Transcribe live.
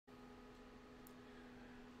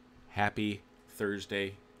Happy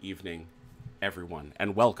Thursday evening, everyone,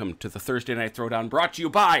 and welcome to the Thursday Night Throwdown, brought to you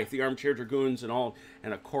by the Armchair Dragoons and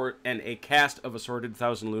a cast of assorted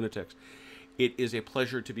thousand lunatics. It is a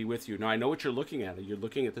pleasure to be with you. Now, I know what you're looking at. You're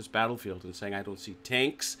looking at this battlefield and saying, I don't see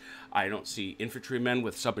tanks, I don't see infantrymen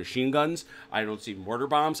with submachine guns, I don't see mortar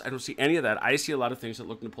bombs, I don't see any of that. I see a lot of things that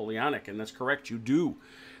look Napoleonic, and that's correct, you do.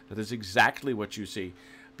 That is exactly what you see,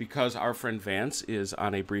 because our friend Vance is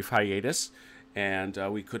on a brief hiatus, and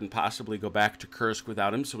we couldn't possibly go back to Kursk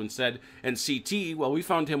without him. So instead, and CT, well, we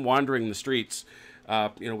found him wandering the streets,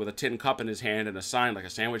 with a tin cup in his hand and a sign like a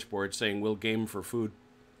sandwich board saying, "We'll game for food."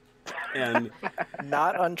 And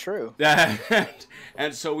not untrue.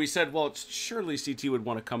 And so we said, well, surely CT would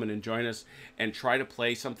want to come in and join us and try to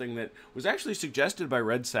play something that was actually suggested by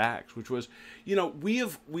Red Sachs, which was, we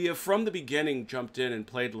have from the beginning jumped in and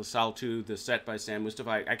played Lasalle 2, the set by Sam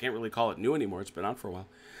Mustafa. I can't really call it new anymore. It's been out for a while.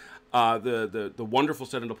 The wonderful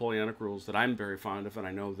set of Napoleonic rules that I'm very fond of, and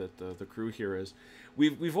I know that the crew here is.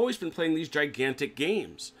 We've always been playing these gigantic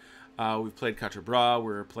games. We've played Quatre Bras.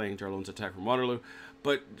 We're playing Darlon's Attack from Waterloo.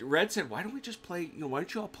 But Red said, why don't we just play, why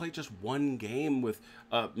don't you all play just one game with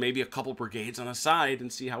maybe a couple brigades on a side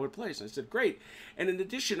and see how it plays? And I said, great. And in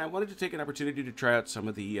addition, I wanted to take an opportunity to try out some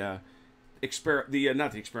of the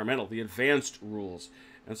advanced rules.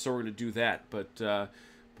 And so we're going to do that. But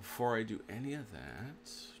before I do any of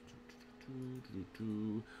that,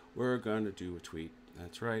 we're going to do a tweet.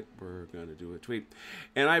 That's right, we're going to do a tweet.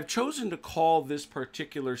 And I've chosen to call this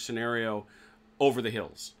particular scenario Over the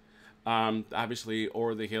Hills. Obviously,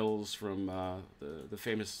 Over the Hills from the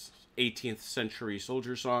famous 18th century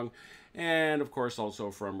soldier song, and of course also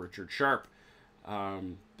from Richard Sharp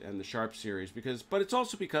and the Sharp series. But it's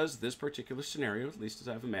also because this particular scenario, at least as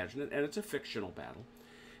I've imagined it, and it's a fictional battle,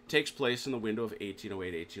 takes place in the window of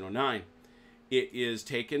 1808-1809. It is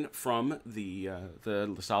taken from the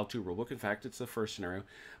LaSalle 2 rulebook. In fact, it's the first scenario,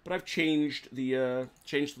 but I've changed the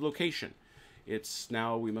location. It's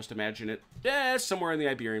now, we must imagine it, somewhere in the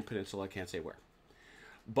Iberian Peninsula. I can't say where.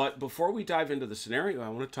 But before we dive into the scenario, I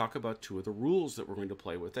want to talk about two of the rules that we're going to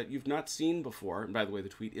play with that you've not seen before. And by the way, the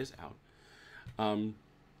tweet is out.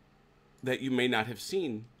 That you may not have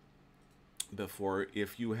seen before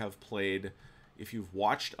if you've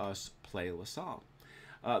watched us play LaSalle.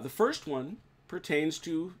 The first one pertains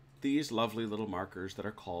to these lovely little markers that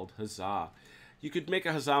are called huzzah. You could make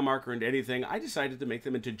a huzzah marker into anything. I decided to make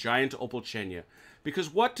them into giant opolchenia,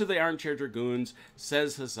 because what to the Armchair Dragoons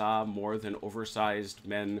says huzzah more than oversized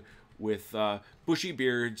men with bushy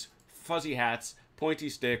beards, fuzzy hats, pointy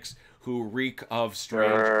sticks, who reek of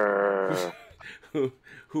strange... who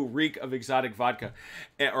reek of exotic vodka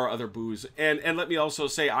or other booze. And let me also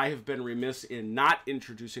say, I have been remiss in not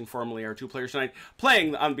introducing formally our two players tonight.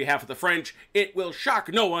 Playing on behalf of the French, it will shock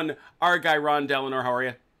no one, our guy Ron Delano. How are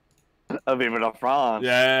you? Vive la France.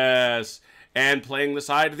 Yes. And playing the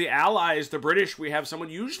side of the Allies, the British, we have someone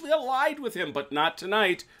usually allied with him, but not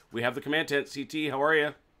tonight. We have the Commandant, CT. How are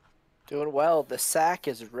you? Doing well. The sack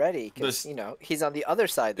is ready because, he's on the other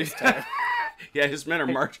side this time. Yeah, his men are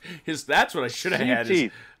march. That's what I should have had.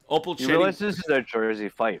 Is Opal you realize this is a Jersey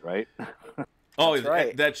fight, right? Oh, that's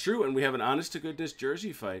right. That's true, and we have an honest-to-goodness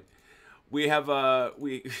Jersey fight. We have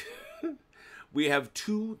we have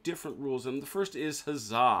two different rules, and the first is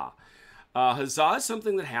huzzah. Huzzah is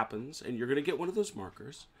something that happens, and you're going to get one of those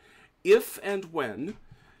markers, if and when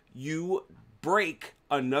you break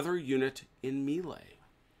another unit in melee.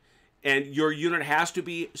 And your unit has to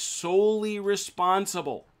be solely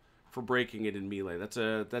responsible for breaking it in melee. That's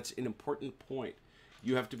an important point.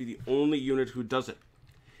 You have to be the only unit who does it.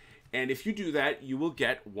 And if you do that, you will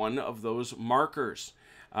get one of those markers.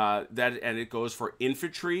 And it goes for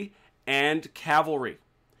infantry and cavalry.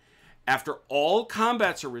 After all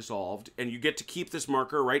combats are resolved, and you get to keep this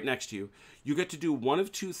marker right next to you, you get to do one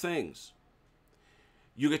of two things.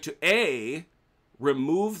 You get to A,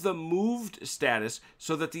 remove the moved status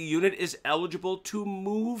so that the unit is eligible to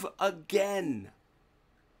move again.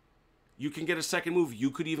 You can get a second move.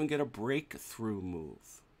 You could even get a breakthrough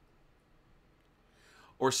move.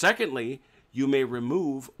 Or secondly, you may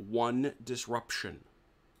remove one disruption.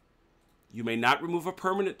 You may not remove a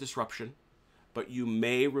permanent disruption, but you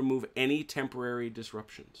may remove any temporary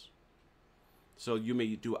disruptions. So you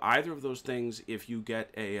may do either of those things if you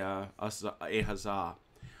get a huzzah.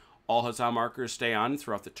 All huzzah markers stay on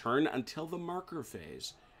throughout the turn until the marker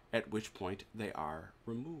phase, at which point they are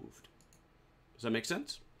removed. Does that make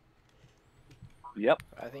sense? Yep,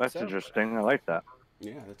 I think that's so. interesting. I like that.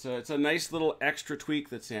 Yeah, it's a nice little extra tweak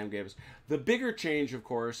that Sam gave us. The bigger change, of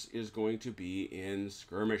course, is going to be in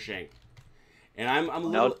skirmishing. And I'm a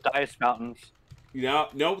little... No dice mountains.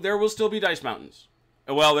 No, there will still be dice mountains.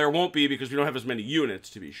 Well, there won't be because we don't have as many units,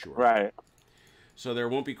 to be sure. Right. So there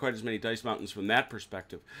won't be quite as many dice mountains from that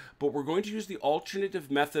perspective. But we're going to use the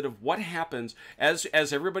alternative method of what happens. As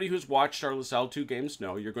everybody who's watched our Lasalle 2 games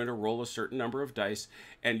know, you're going to roll a certain number of dice,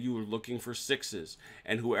 and you are looking for sixes.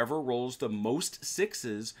 And whoever rolls the most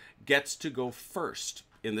sixes gets to go first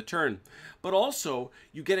in the turn. But also,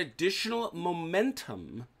 you get additional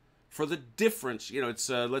momentum for the difference. You know, it's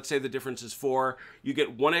let's say the difference is 4. You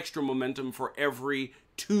get 1 extra momentum for every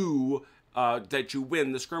 2 that you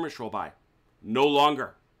win the skirmish roll by. No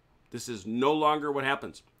longer. This is no longer what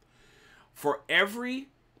happens. For every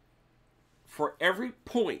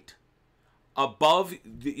point above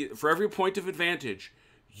for every point of advantage,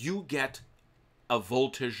 you get a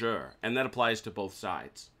voltigeur, and that applies to both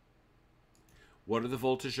sides. What are the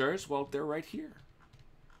voltigeurs? Well, they're right here.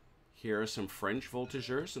 Here are some French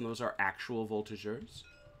voltigeurs, and those are actual voltigeurs.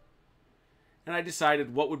 And I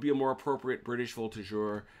decided what would be a more appropriate British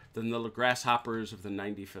voltigeur than the grasshoppers of the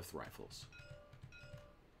 95th Rifles.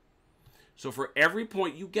 So for every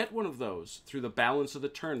point, you get one of those through the balance of the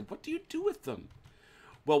turn. What do you do with them?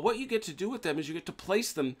 Well, what you get to do with them is you get to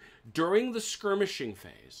place them during the skirmishing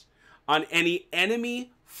phase on any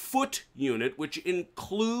enemy foot unit, which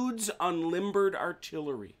includes unlimbered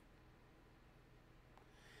artillery.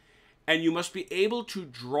 And you must be able to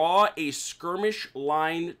draw a skirmish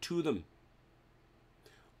line to them.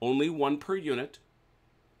 Only 1 per unit,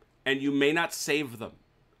 and you may not save them.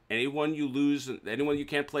 Anyone you lose, anyone you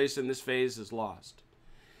can't place in this phase is lost.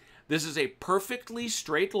 This is a perfectly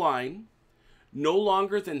straight line, no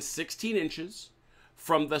longer than 16 inches,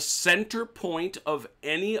 from the center point of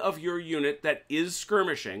any of your unit that is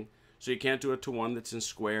skirmishing, so you can't do it to one that's in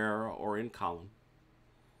square or in column,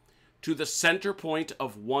 to the center point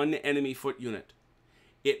of one enemy foot unit.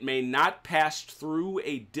 It may not pass through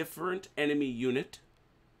a different enemy unit,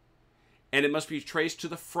 and it must be traced to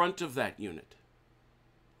the front of that unit.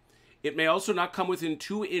 It may also not come within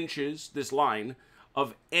 2 inches, this line,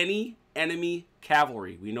 of any enemy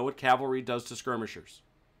cavalry. We know what cavalry does to skirmishers.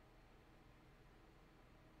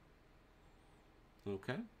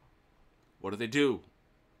 Okay. What do they do?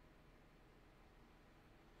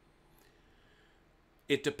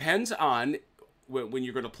 It depends on, when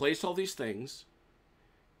you're going to place all these things,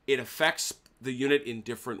 it affects the unit in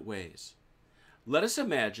different ways. Let us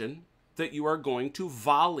imagine that you are going to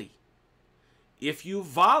volley. If you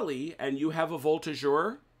volley and you have a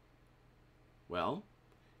voltigeur, well,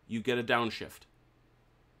 you get a downshift.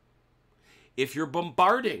 If you're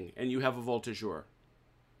bombarding and you have a voltigeur,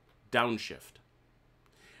 downshift.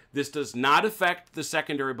 This does not affect the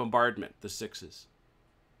secondary bombardment, the 6s.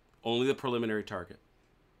 Only the preliminary target.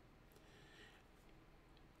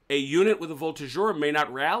 A unit with a voltigeur may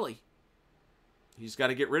not rally. He's got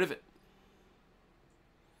to get rid of it.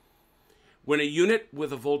 When a unit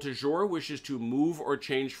with a voltigeur wishes to move or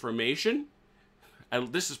change formation,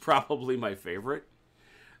 and this is probably my favorite,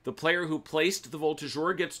 the player who placed the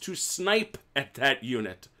voltigeur gets to snipe at that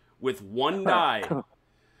unit with 1 die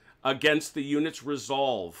against the unit's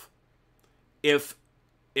resolve. If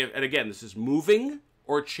and again, this is moving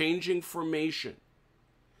or changing formation.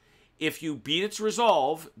 If you beat its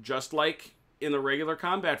resolve, just like in the regular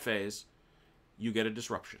combat phase, you get a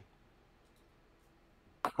disruption.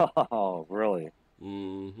 Oh, really?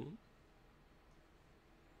 Mm-hmm.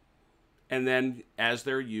 And then, as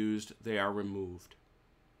they're used, they are removed.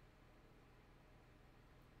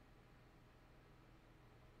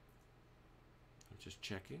 I'm just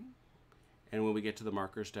checking. And when we get to the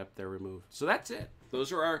marker step, they're removed. So that's it.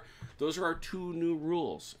 Those are our 2 new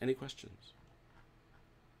rules. Any questions?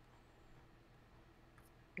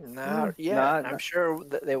 No, yeah, I'm sure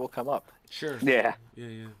that they will come up. Sure. Yeah.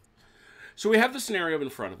 Yeah. So we have the scenario in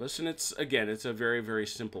front of us, and it's a very, very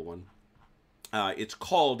simple one. It's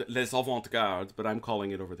called Les Avant-Gardes, but I'm calling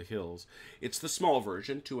it Over the Hills. It's the small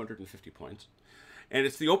version, 250 points. And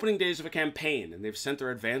it's the opening days of a campaign, and they've sent their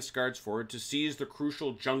advanced guards forward to seize the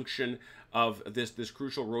crucial junction of this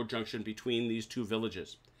crucial road junction between these 2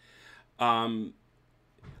 villages. Along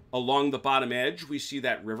the bottom edge, we see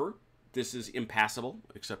that river. This is impassable,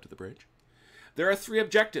 except at the bridge. There are 3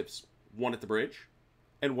 objectives, 1 at the bridge,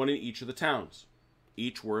 and 1 in each of the towns,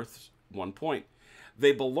 each worth 1 point.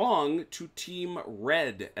 They belong to Team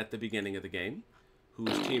Red at the beginning of the game. Who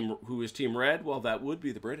is Team Red? Well, that would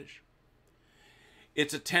be the British.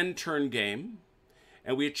 It's a 10-turn game,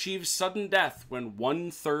 and we achieve sudden death when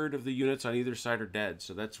 1/3 of the units on either side are dead.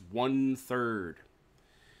 So that's 1/3.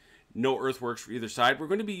 No earthworks for either side. We're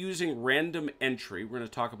going to be using random entry. We're going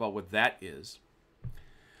to talk about what that is.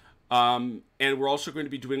 And we're also going to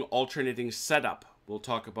be doing alternating setup. We'll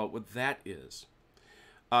talk about what that is.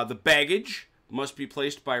 The baggage must be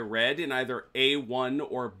placed by red in either A1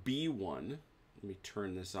 or B1. Let me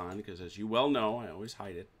turn this on, because as you well know, I always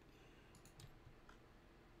hide it.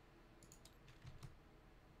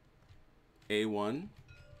 A1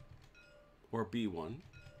 or B1.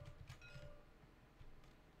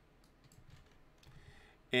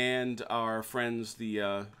 And our friends,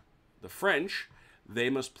 the French, they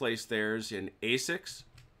must place theirs in A6,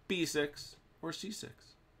 B6, or C6.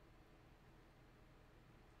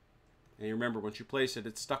 And you remember, once you place it,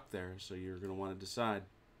 it's stuck there, so you're going to want to decide.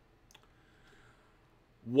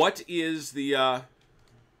 What is the,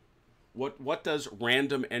 what does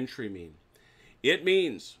random entry mean? It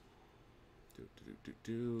means,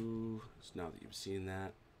 now that you've seen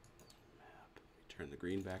that, let me turn the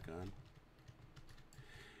green back on.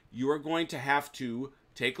 You are going to have to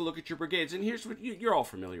take a look at your brigades. And here's what, you're all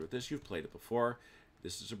familiar with this. You've played it before.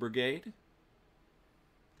 This is a brigade.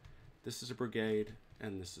 This is a brigade.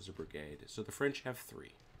 And this is a brigade. So the French have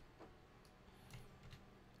 3.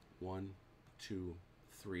 1, 2,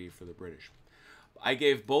 3 for the British. I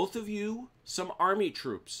gave both of you some army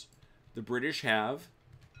troops. The British have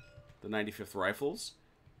the 95th Rifles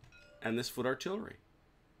and this foot artillery.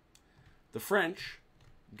 The French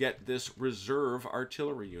get this reserve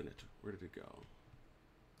artillery unit. Where did it go?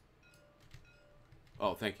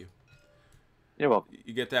 Oh, thank you. You're welcome.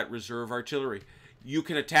 You get that reserve artillery. You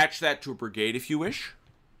can attach that to a brigade if you wish,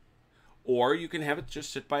 or you can have it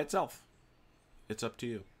just sit by itself. It's up to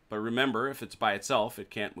you. But remember, if it's by itself, it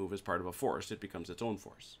can't move as part of a force. It becomes its own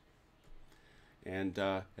force. And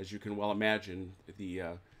as you can well imagine, the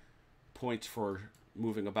points for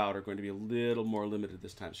moving about are going to be a little more limited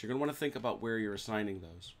this time. So you're going to want to think about where you're assigning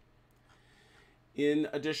those. In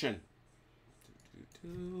addition,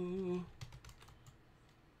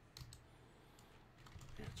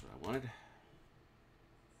 that's what I wanted.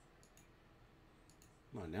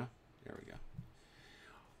 Come on now. There we go.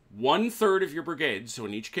 1/3 of your brigade, so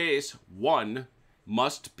in each case, 1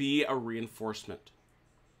 must be a reinforcement.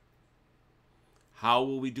 How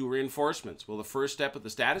will we do reinforcements? Well, the first step of the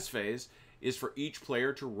status phase is for each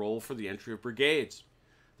player to roll for the entry of brigades.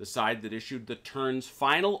 The side that issued the turn's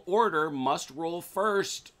final order must roll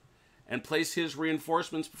first and place his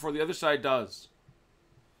reinforcements before the other side does.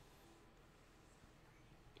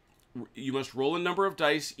 You must roll a number of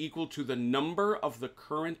dice equal to the number of the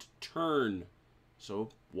current turn. So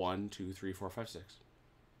 1, 2, 3, 4, 5, 6.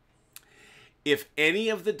 If any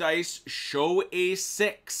of the dice show a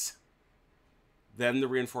 6, then the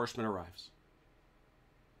reinforcement arrives.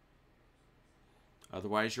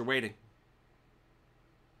 Otherwise, you're waiting.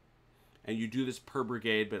 And you do this per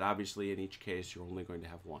brigade, but obviously in each case, you're only going to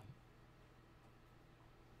have 1.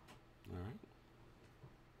 All right.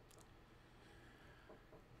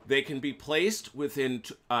 They can be placed within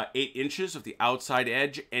 8 inches of the outside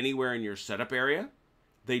edge anywhere in your setup area.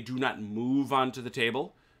 They do not move onto the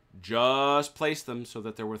table. Just place them so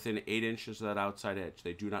that they're within 8 inches of that outside edge.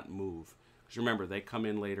 They do not move. Because remember, they come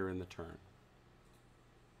in later in the turn.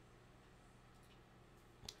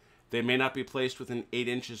 They may not be placed within 8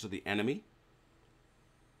 inches of the enemy.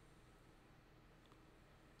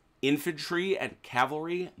 Infantry and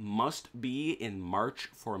cavalry must be in march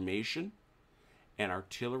formation. And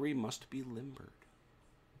artillery must be limbered.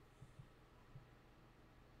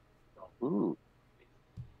 Ooh.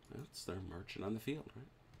 That's they're marching on the field, right?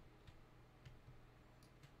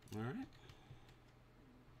 All right.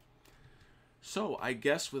 So I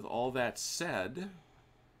guess with all that said,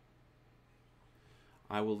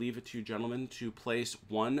 I will leave it to you gentlemen to place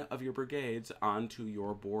one of your brigades onto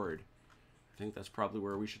your board. I think that's probably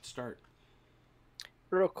where we should start.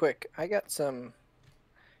 Real quick, I got some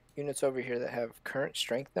units over here that have current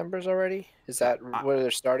strength numbers already. Is that where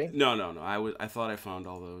they're starting? No. I thought I found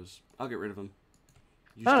all those. I'll get rid of them.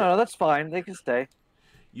 No, that's fine. They can stay.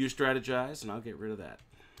 You strategize, and I'll get rid of that.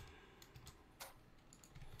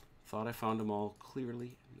 Thought I found them all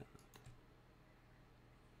clearly. No.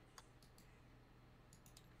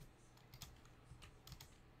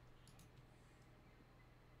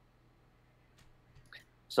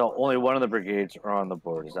 So only one of the brigades are on the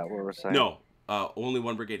board. Is that what we're saying? No. Only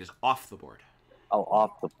one brigade is off the board. Oh,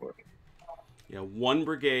 off the board. Yeah, one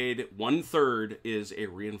brigade, 1/3 is a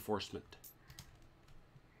reinforcement.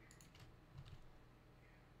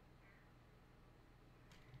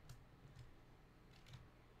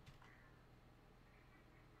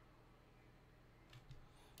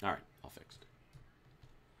 All right, all fixed.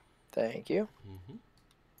 Thank you. Mm-hmm.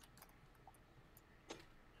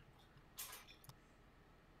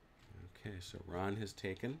 Okay, so Ron has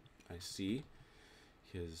taken, I see,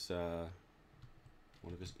 his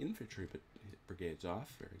one of his infantry brigades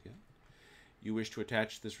off. Very good. You wish to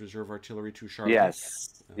attach this reserve artillery to Charlotte? Yes.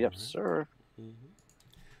 All Yep, right. sir.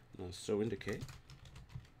 So indicate.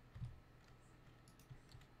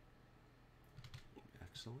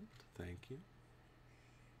 Excellent. Thank you.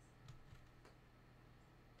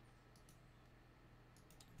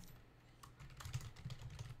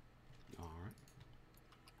 All right.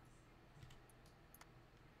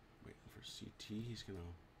 Waiting for CT. He's going to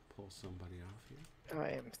pull somebody off here. I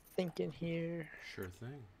am thinking here. Sure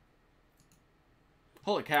thing.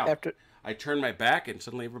 Holy cow. After I turned my back and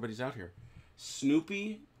suddenly everybody's out here.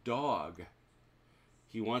 Snoopy Dog.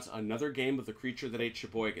 He wants another game of the creature that ate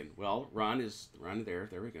Sheboygan. Well, Ron there.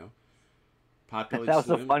 There we go. Potbelly That was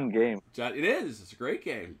Slim. a fun game. It is. It's a great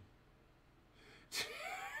game.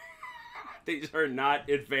 These are not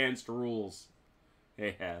advanced rules.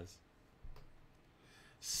 It has.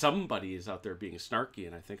 Somebody is out there being snarky,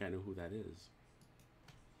 and I think I know who that is.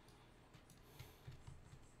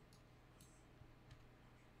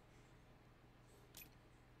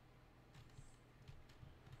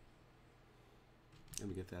 Let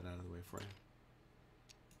me get that out of the way for you.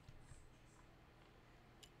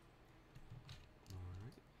 All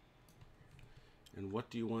right. And what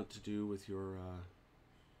do you want to do with your...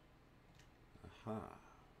 Aha.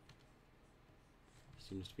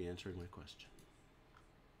 Seems to be answering my question.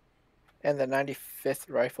 And the 95th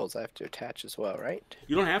rifles I have to attach as well, right?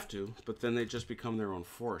 You don't have to, but then they just become their own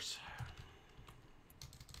force.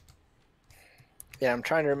 Yeah, I'm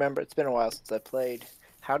trying to remember. It's been a while since I played.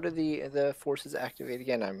 How do the forces activate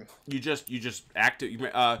again? You just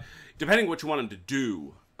activate. Depending what you want them to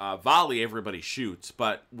do. Volley, everybody shoots,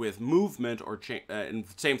 but with movement or and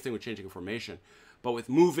same thing with changing formation. But with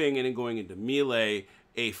moving and going into melee,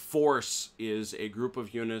 a force is a group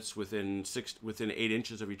of units within 8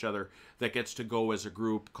 inches of each other that gets to go as a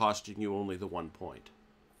group, costing you only the 1 point.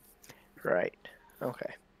 Right.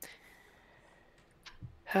 Okay.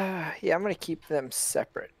 Yeah, I'm going to keep them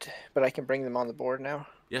separate, but I can bring them on the board now.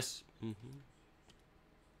 Yes. Mm-hmm.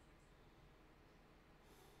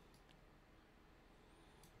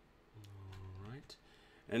 All right.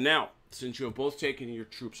 And now, since you have both taken your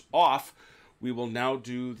troops off, we will now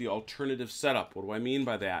do the alternative setup. What do I mean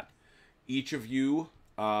by that? Each of you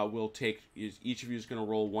each of you is going to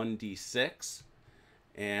roll 1d6,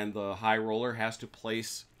 and the high roller has to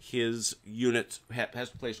place his unit,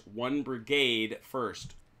 has to place one brigade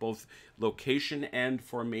first, both location and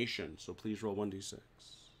formation. So please roll 1d6.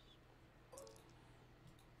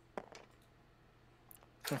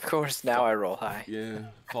 Of course, now I roll high. Yeah,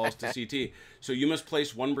 falls to CT. So you must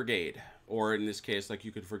place one brigade, or in this case, like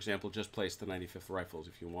you could, for example, just place the 95th Rifles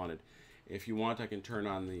if you wanted. If you want, I can turn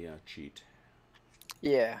on the cheat.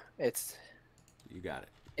 Yeah, You got it.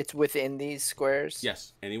 It's within these squares?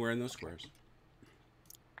 Yes, anywhere in those squares.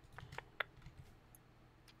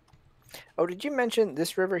 Oh, did you mention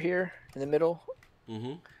this river here in the middle?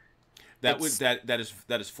 Mm-hmm. That is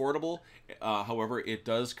fordable. However, it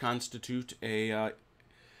does constitute an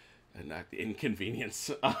inconvenience.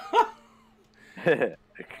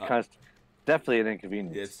 Definitely an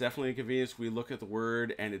inconvenience. It's definitely an inconvenience. We look at the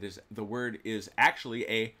word, and the word is actually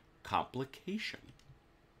a complication.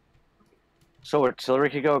 So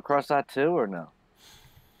artillery could go across that too, or no?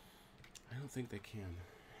 I don't think they can.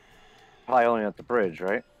 Probably only at the bridge,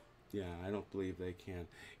 right? Yeah, I don't believe they can.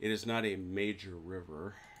 It is not a major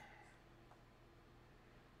river.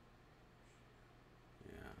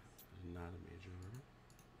 Yeah, it's not a major river.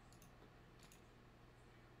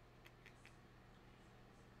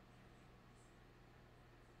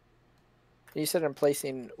 You said I'm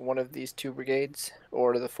placing one of these two brigades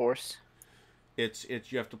or the force? It's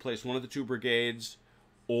you have to place one of the two brigades,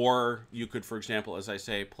 or you could, for example, as I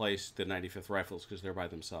say, place the 95th Rifles because they're by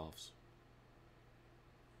themselves.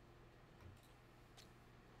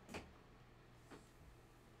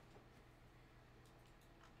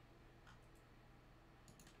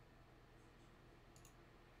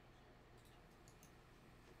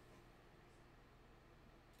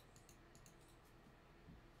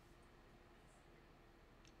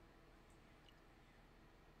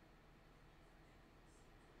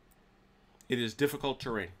 It is difficult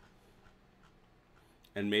terrain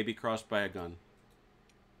and may be crossed by a gun.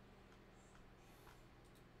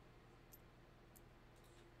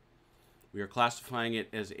 We are classifying it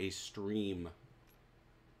as a stream.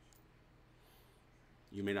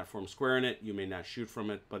 You may not form square in it, you may not shoot from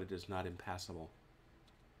it, but it is not impassable.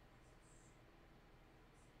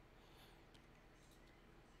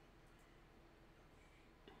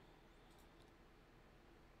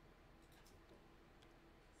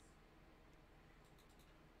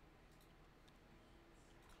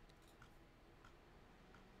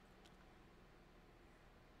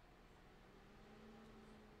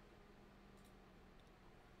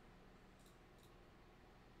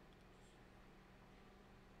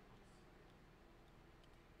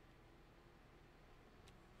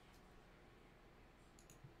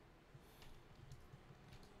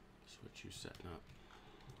 what you setting up.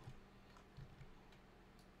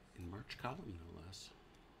 In March column, no less.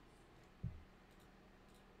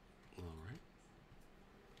 All right.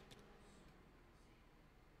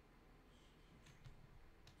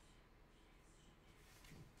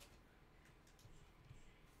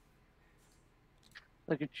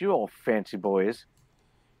 Look at you, old fancy boys.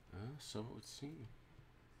 So it would seem.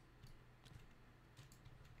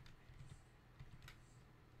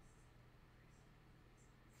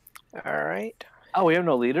 All right. Oh, we have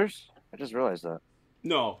no leaders? I just realized that.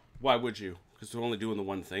 No, why would you? Because they're only doing the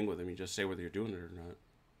one thing with him. You just say whether you're doing it or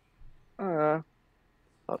not.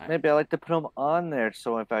 But maybe I like to put him on there,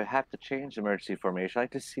 so if I have to change emergency formation, I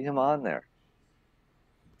like to see him on there.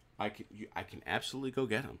 I can absolutely go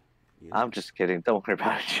get him. You know? I'm just kidding. Don't worry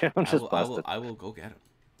about it, Jim. I'm just busted. I will go get him.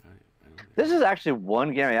 This is actually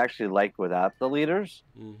one game I actually like without the leaders.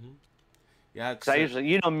 Mm-hmm. Yeah, because I usually,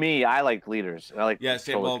 you know me, I like leaders. I like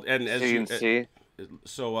well, and as C you and C.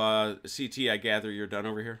 So CT, I gather you're done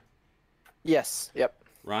over here. Yes. Yep.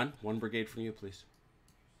 Ron, one brigade from you, please.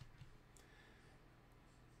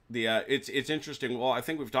 It's interesting. Well, I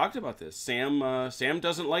think we've talked about this. Sam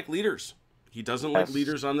doesn't like leaders. He doesn't like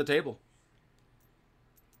leaders on the table.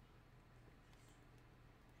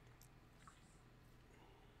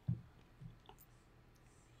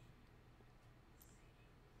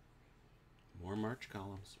 More march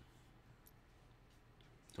columns.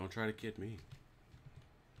 Don't try to kid me.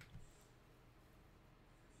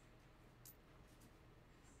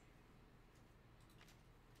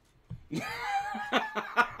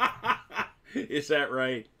 Is that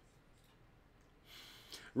right?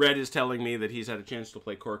 Red is telling me that he's had a chance to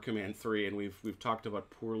play Core Command 3, and we've talked about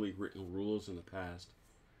poorly written rules in the past.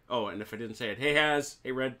 Oh, and if I didn't say it,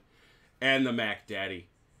 hey Red, and the Mac Daddy.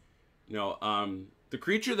 No, the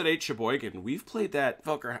Creature That Ate Sheboygan. We've played that.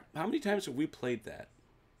 Velker, how many times have we played that?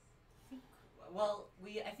 Well,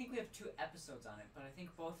 I think we have 2 episodes on it, but I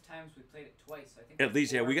think both times we played it twice. So I think at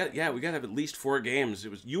least, we got to have at least 4 games.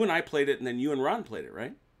 It was you and I played it, and then you and Ron played it,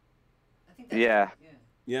 right? I think that's yeah.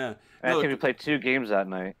 Yeah. I think we played 2 games that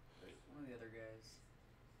night. One of the other guys.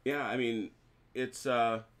 Yeah, I mean, it's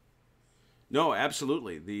no,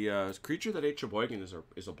 absolutely. The Creature That Ate Sheboygan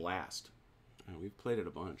is a blast. We've played it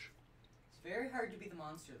a bunch. It's very hard to beat the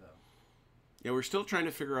monster, though. Yeah, we're still trying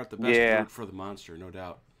to figure out the best route for the monster, no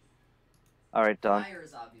doubt. All right, done. Fire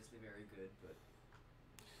is obviously very good, but...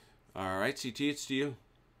 All right, CT, it's to you.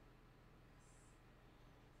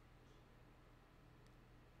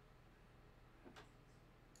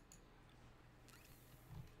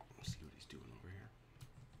 Let's see what he's doing over here.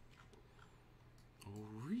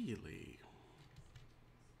 Oh, really?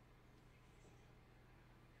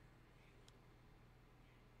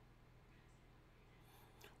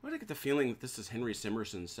 Why do I get the feeling that this is Henry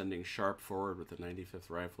Simerson sending Sharp forward with the 95th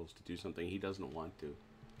Rifles to do something he doesn't want to?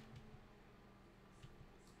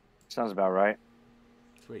 Sounds about right.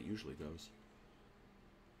 That's the way it usually goes.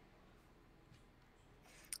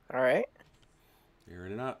 All right.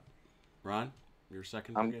 Airing it up. Ron, your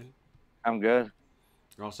second I'm- brigade. I'm good.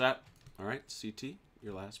 You're all set? All right, CT,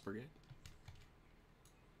 your last brigade.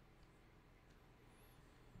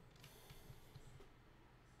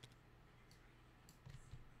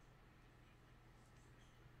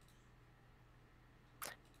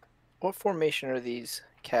 What formation are these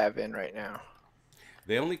cav in right now?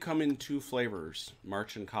 They only come in 2 flavors,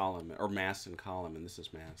 March and Column, or Mass and Column, and this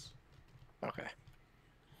is Mass. Okay.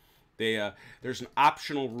 There's an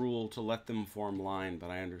optional rule to let them form line, but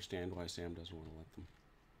I understand why Sam doesn't want to let them.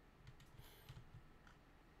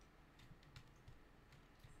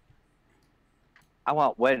 I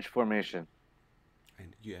want wedge formation.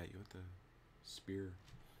 And yeah, you have the spear.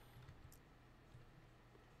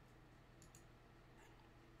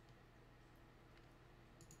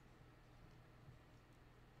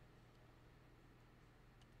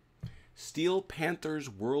 Steel Panther's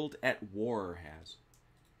World at War has.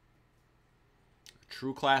 A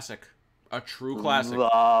true classic. A true classic.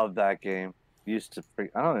 Love that game. Used to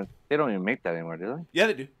I don't know. They don't even make that anymore, do they? Yeah,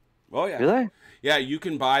 they do. Oh, yeah. Do they? Yeah, you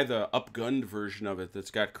can buy the upgunned version of it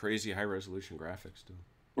that's got crazy high-resolution graphics, too.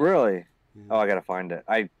 Really? Yeah. Oh, I gotta find it.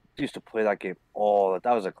 I used to play that game all.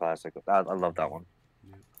 That was a classic. I love that one.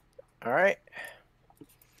 Yeah. All right.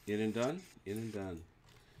 In and done? In and done.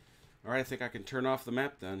 All right, I think I can turn off the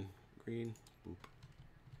map then. Green. Boop.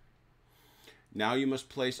 Now you must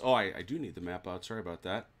place... Oh, I do need the map out. Sorry about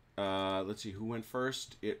that. Let's see, who went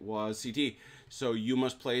first? It was CT. So you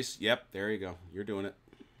must place... Yep, there you go. You're doing it.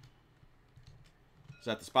 Is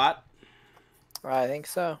that the spot? I think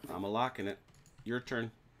so. I'm a-locking it. Your turn.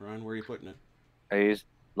 Ron, where are you putting it? I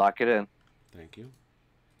lock it in. Thank you.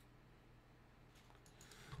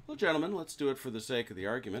 Well, gentlemen, let's do it for the sake of the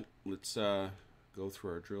argument. Let's go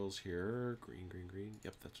through our drills here. Green, green, green.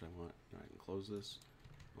 Yep, that's what I want. I can close this.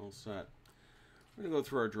 All set. We're going to go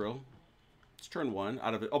through our drill. It's turn 1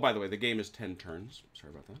 out of it. Oh, by the way, the game is 10 turns.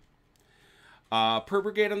 Sorry about that. Per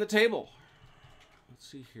brigade on the table. Let's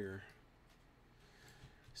see here.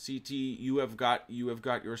 CT, you have got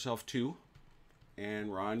yourself 2.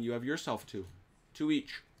 And Ron, you have yourself 2. 2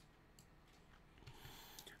 each.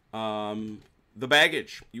 The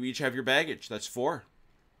baggage. You each have your baggage. That's 4.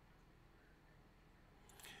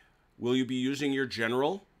 Will you be using your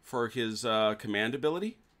general for his command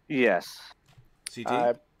ability? Yes. CT?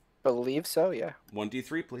 I believe so, yeah.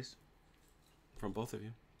 1d3, please. From both of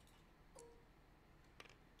you.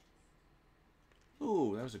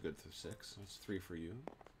 Ooh, that was a good 6. That's 3 for you.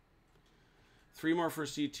 3 more for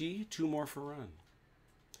CT, 2 more for Ron.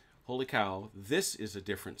 Holy cow, this is a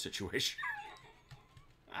different situation.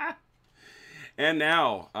 And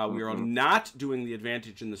now, we are not doing the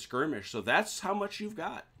advantage in the skirmish, so that's how much you've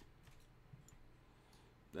got.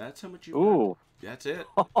 That's how much you've got. That's it.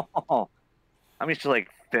 I'm used to like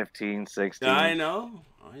 15, 16. I know.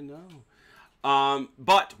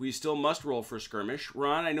 But we still must roll for skirmish.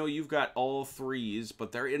 Ron, I know you've got all 3s,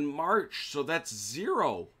 but they're in March, so that's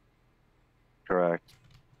 0. Correct.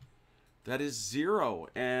 That is 0.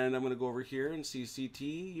 And I'm going to go over here and see CT.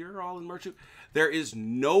 You're all in March. There is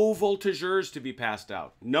no voltigeurs to be passed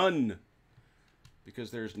out. None.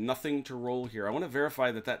 Because there's nothing to roll here. I want to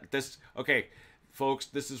verify that this... Okay, folks,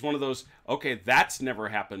 this is one of those... Okay, that's never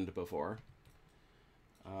happened before.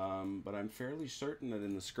 But I'm fairly certain that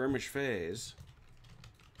in the skirmish phase,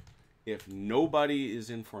 if nobody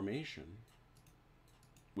is in formation,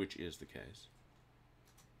 which is the case,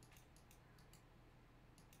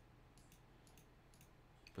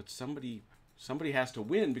 but somebody has to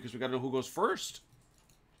win because we got to know who goes first.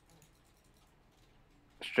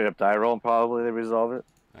 Straight up die roll and probably they resolve it.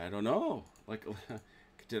 I don't know. Like,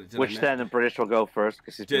 which then the British will go first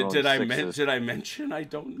because he's did I mention? I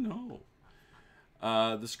don't know.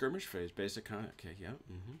 The skirmish phase, basic con. Okay, yeah.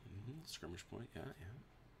 Skirmish point, yeah.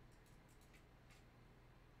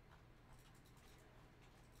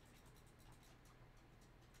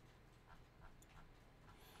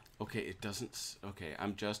 Okay, it doesn't... Okay,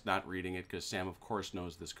 I'm just not reading it because Sam, of course,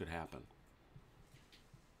 knows this could happen.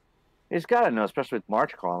 He's got to know, especially with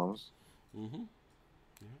March columns. Yeah,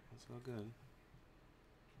 that's all good.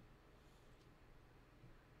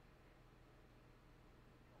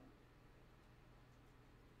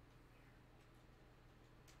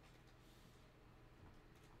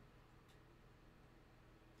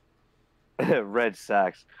 Red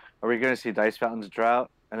Sacks. Are we going to see Dice Fountain's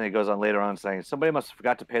drought? And then it goes on later on saying, somebody must have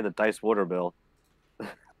forgot to pay the Dice water bill.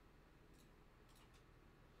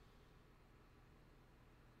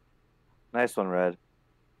 Nice one, Red.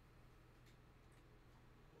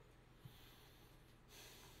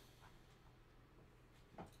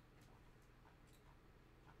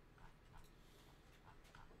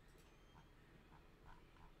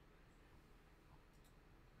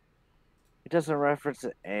 It doesn't reference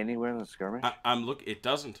it anywhere in the skirmish? It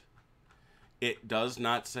doesn't. It does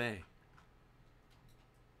not say.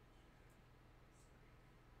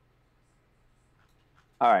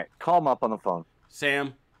 All right, call him up on the phone.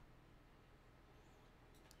 Sam,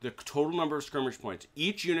 the total number of skirmish points.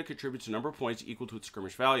 Each unit contributes a number of points equal to its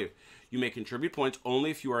skirmish value. You may contribute points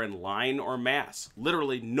only if you are in line or mass.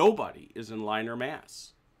 Literally, nobody is in line or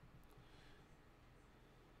mass.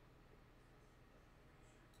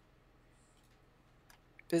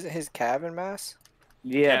 Isn't his Cav in mass?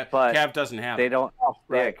 Yeah, but Cav doesn't have they it. don't.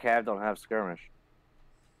 Right. Yeah, Cav don't have skirmish.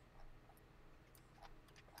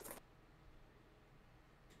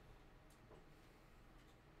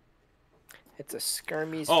 It's a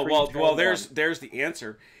skirmish. Oh, well, there's the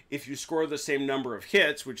answer. If you score the same number of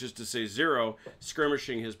hits, which is to say 0,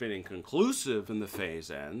 skirmishing has been inconclusive and the phase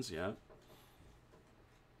ends, yeah.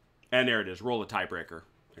 And there it is. Roll a tiebreaker.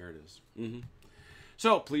 There it is.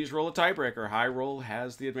 So, please roll a tiebreaker. High roll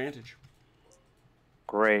has the advantage.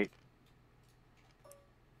 Great.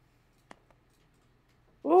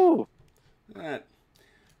 Ooh. That.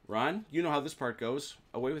 Ron, you know how this part goes.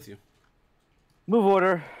 Away with you. Move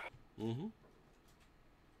order. You've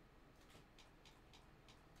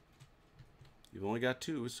only got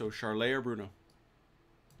 2, so Charlet or Bruno?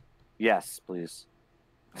 Yes, please.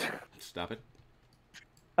 Stop it.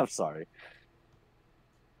 I'm sorry.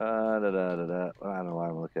 I don't know why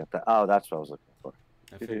I'm looking at that. Oh, that's what I was looking for.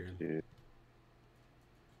 I figured.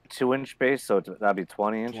 2-inch base, so that'd be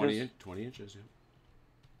 20 inches? 20 inches, yeah.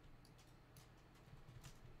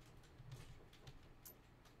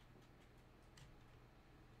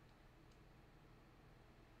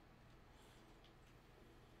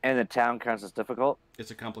 And the town counts as difficult? It's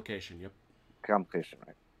a complication, yep. Complication,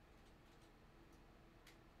 right.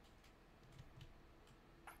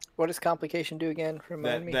 What does complication do again?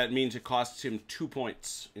 Remind me. That means it costs him 2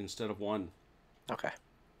 points instead of 1. Okay.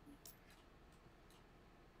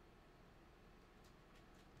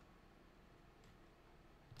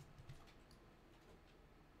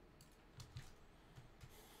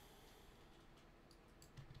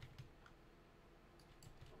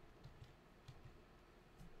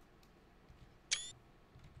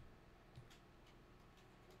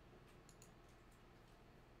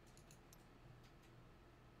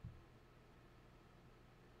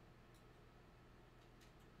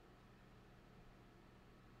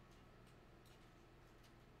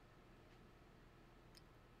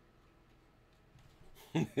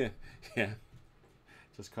 Yeah.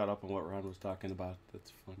 Just caught up on what Ron was talking about.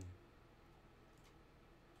 That's funny.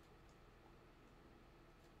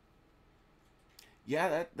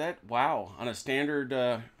 Yeah, that wow. On a standard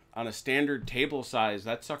table size,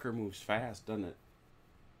 that sucker moves fast, doesn't it?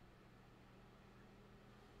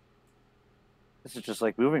 This is just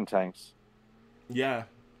like moving tanks. Yeah.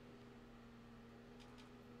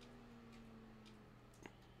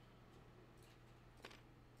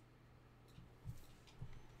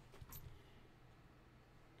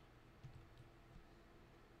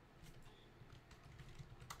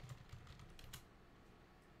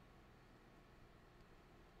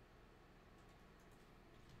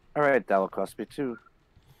 All right, that will cost me 2.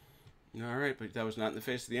 All right, but that was not in the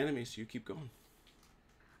face of the enemy, so you keep going.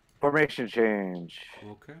 Formation change.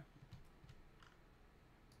 Okay.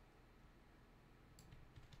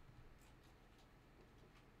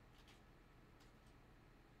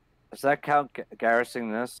 Does that count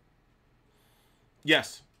garrisoning this?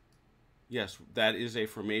 Yes. Yes, that is a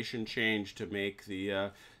formation change to make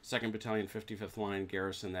the 2nd Battalion, 55th Line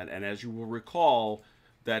garrison that. And as you will recall,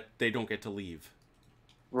 that they don't get to leave.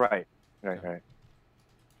 Right. You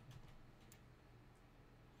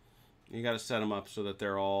got to set them up so that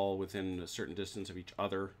they're all within a certain distance of each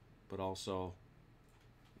other, but also,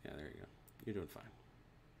 yeah, there you go. You're doing fine.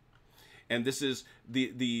 And this is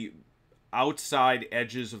the outside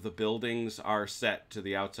edges of the buildings are set to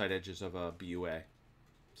the outside edges of a BUA.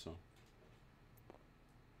 So.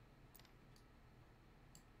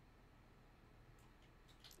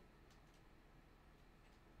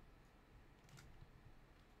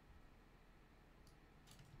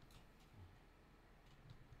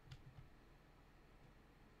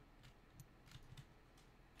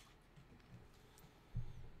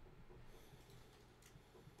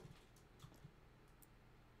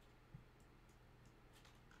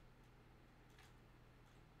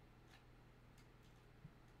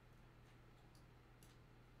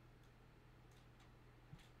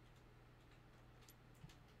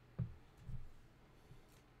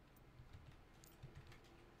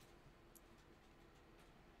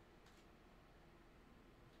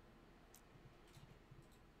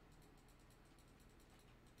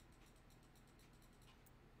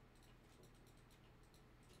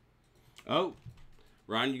 Oh,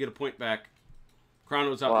 Ron, you get a point back.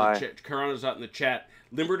 Chrono's out in the chat.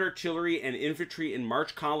 Limbered artillery and infantry in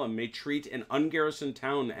march column may treat an ungarrisoned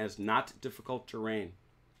town as not difficult terrain.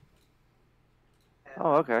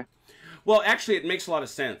 Oh, okay. Well, actually, it makes a lot of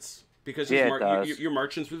sense because Yeah, it does. you're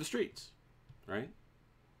marching through the streets, right?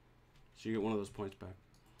 So you get one of those points back.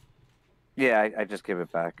 Yeah, I just give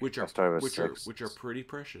it back. Which are 6. which are pretty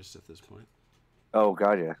precious at this point. Oh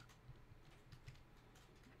god, yeah.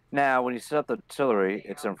 Now, when you set up the artillery,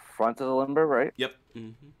 it's in front of the limber, right? Yep.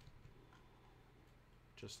 Mm-hmm.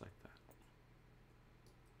 Just like that.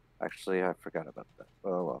 Actually, I forgot about that.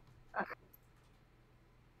 Oh well.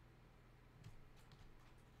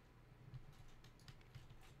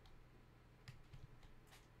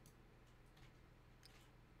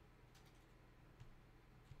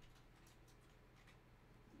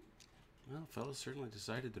 Well, fellow certainly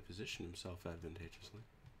decided to position himself advantageously.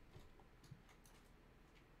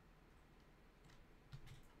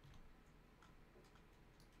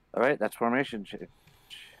 All right, that's formation change.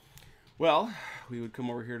 Well, we would come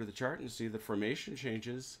over here to the chart and see the formation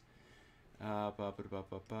changes. They are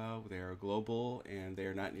global and they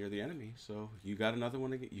are not near the enemy. So you got another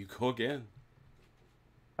one again. You go again.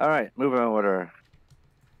 All right, movement order.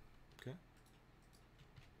 Okay.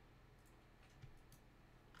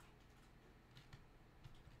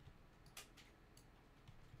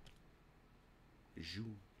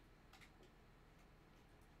 Zoom.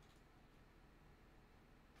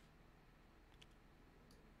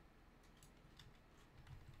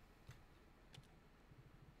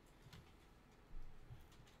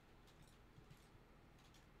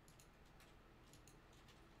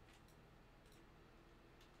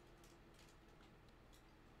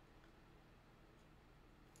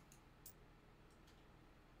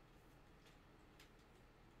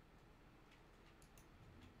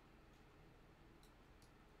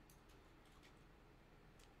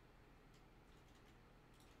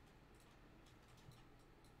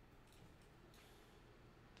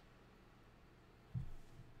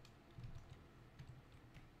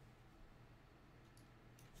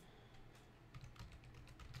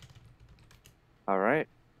 All right.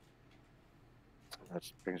 That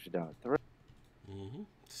brings me down to 3.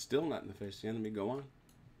 Still not in the face of the enemy. Go on.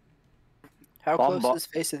 How close Bomba- is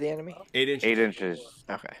face of the enemy? 8 inches. 8 inches.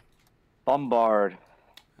 Okay. Bombard.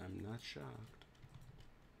 I'm not shocked.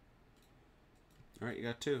 All right, you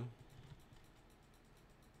got 2.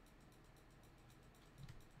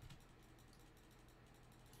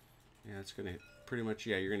 Yeah, it's gonna pretty much.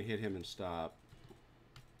 Yeah, you're gonna hit him and stop.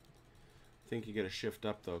 I think you get a shift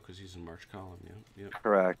up though, because he's in march column. Yeah. Yep.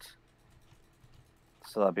 Correct.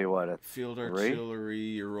 So that'd be what, a Field 3? artillery.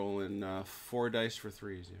 You're rolling 4 dice for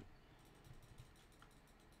 3s. Yeah.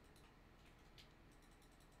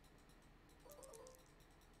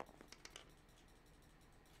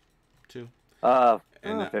 Two.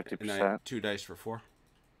 And 50%. 2 dice for 4.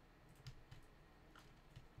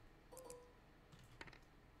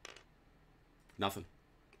 Nothing.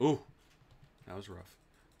 Ooh, that was rough.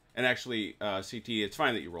 And actually, CT, it's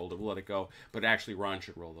fine that you rolled it. We'll let it go. But actually, Ron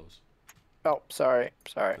should roll those. Oh, sorry.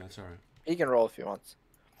 That's all right. He can roll if he wants.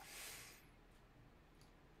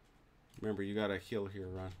 Remember, you got to heal here,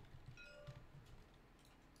 Ron.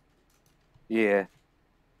 Yeah.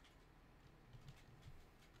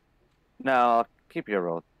 No, I'll keep your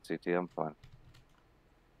roll, CT. I'm fine.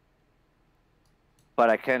 But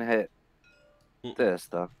I can hit this,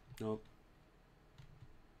 though. Nope.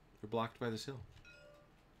 You're blocked by this hill.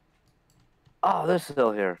 Oh, this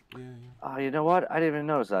hill here. Yeah. Oh, you know what? I didn't even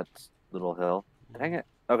notice that little hill. Dang it.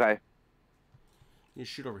 Okay. You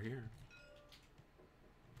shoot over here.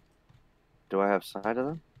 Do I have sight of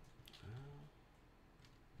them?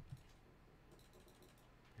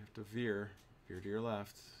 You have to veer to your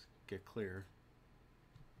left, get clear.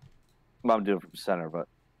 Well, I'm doing it from center, but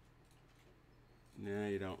Nah,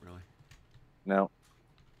 you don't really. no.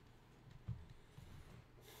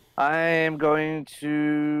 I'm going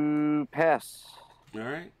to pass. All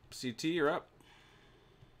right, CT, you're up.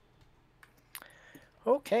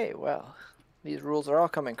 Okay, well, these rules are all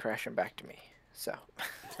coming crashing back to me. So,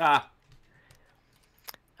 Ah,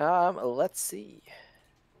 let's see.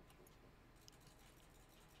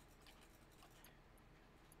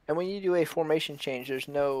 And when you do a formation change, there's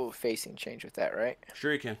no facing change with that, right?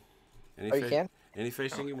 sure you can. Oh, you can? Any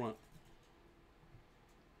facing you want.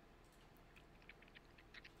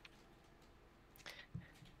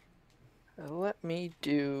 Let me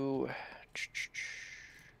do.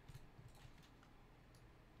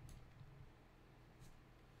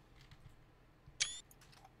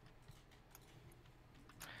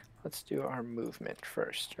 Let's do our movement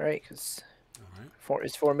first, right? Because All right.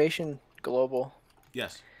 is formation global?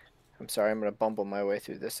 Yes. I'm sorry, I'm going to bumble my way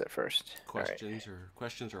through this at first.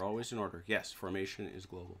 Questions are always in order. Yes, formation is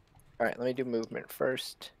global. All right, let me do movement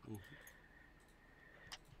first.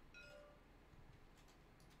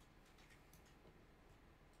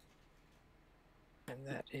 And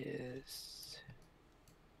that is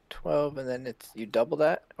 12, and then it's you double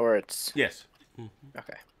that, or it's Yes.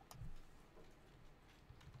 okay.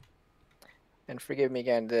 And forgive me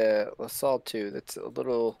again, the Lasalle 2. That's a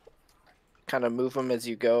little kind of move them as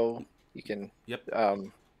you go. You can. Yep.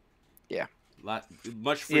 Yeah.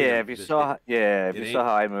 Much freedom. Yeah, if you saw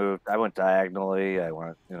how I moved, I went diagonally. I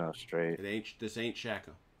went, straight. This ain't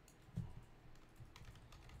Shaka.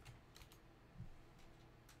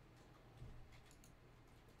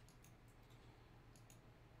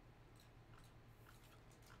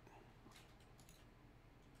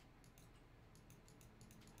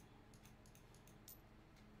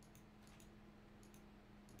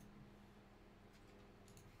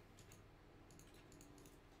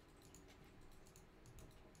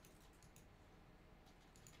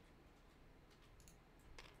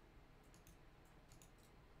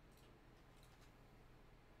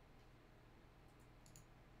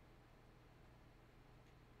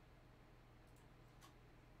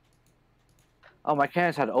 Oh, my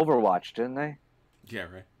cannons had Overwatch, didn't they? Yeah,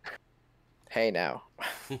 right. Hey now.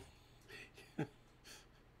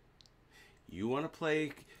 You want to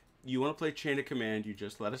play Chain of Command, you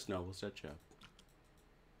just let us know. We'll set you up.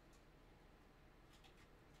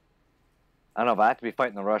 I don't know if I have to be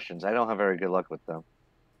fighting the Russians. I don't have very good luck with them.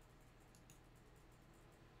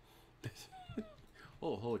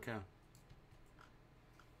 Oh, holy cow.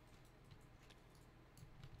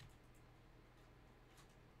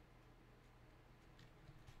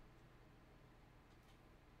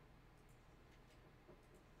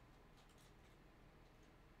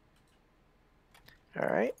 All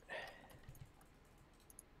right.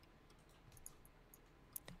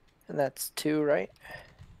 And that's 2, right?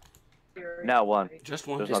 Now 1. Just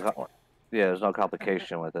one. There's there's no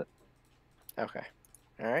complication with it. Okay.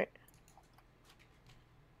 All right.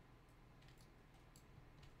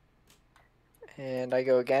 And I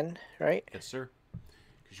go again, right? Yes, sir.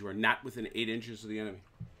 Because you are not within 8 inches of the enemy.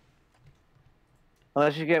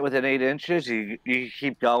 Unless you get within 8 inches, you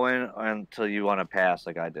keep going until you want to pass,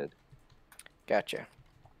 like I did. Gotcha.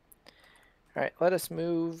 All right, let us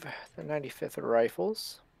move the 95th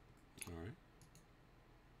Rifles. All right.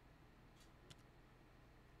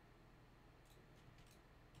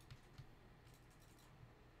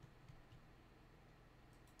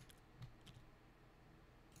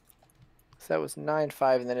 So that was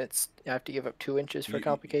 9-5, and then it's I have to give up 2 inches for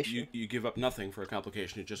complication. You give up nothing for a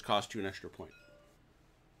complication. It just costs you an extra point.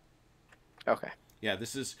 Okay. Yeah,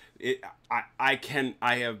 this is it. I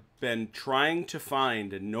have been trying to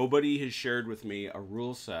find, and nobody has shared with me a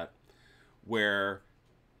rule set where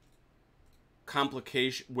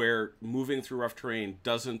where moving through rough terrain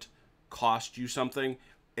doesn't cost you something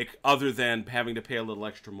other than having to pay a little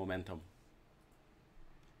extra momentum.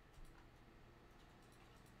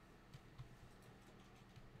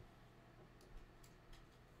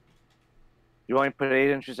 You want me to put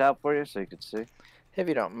 8 inches out for you so you can see? If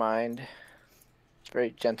you don't mind. It's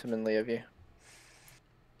very gentlemanly of you.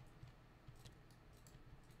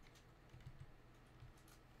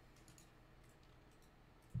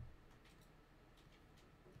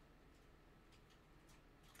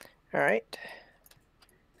 All right.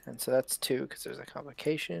 And so that's 2 because there's a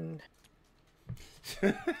complication.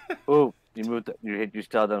 Ooh, you moved. You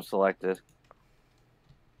still have them selected.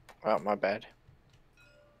 Oh, my bad.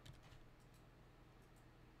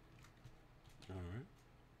 All right.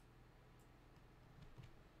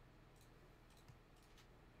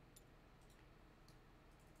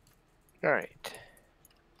 All right.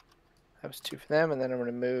 That was 2 for them, and then I'm going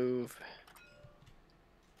to move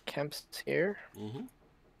Kemp's here. Mm-hmm.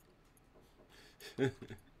 It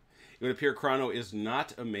would appear Chrono is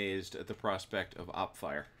not amazed at the prospect of op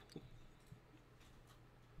fire.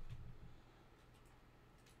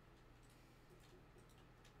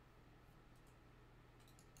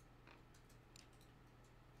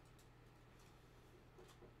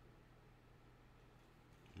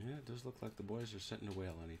 Yeah, it does look like the boys are setting a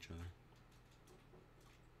whale on each other.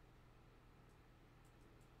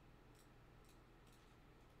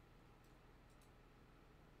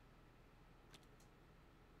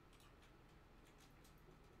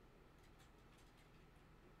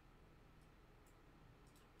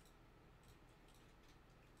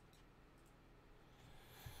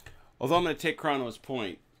 Although I'm going to take Chrono's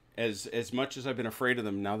point, as much as I've been afraid of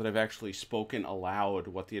them, now that I've actually spoken aloud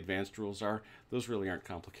what the advanced rules are, those really aren't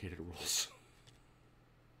complicated rules.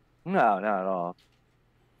 No, not at all.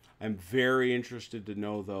 I'm very interested to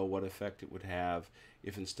know, though, what effect it would have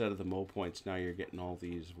if instead of the Mo points, now you're getting all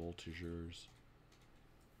these voltigeurs.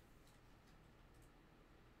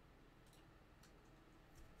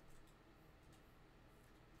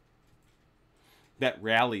 That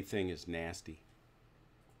rally thing is nasty.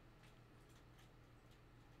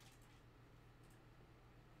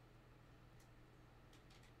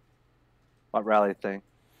 What rally thing?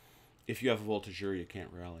 If you have a voltigeur, you can't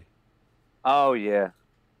rally. Oh yeah,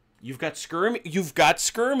 You've got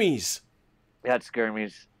skirmies. that's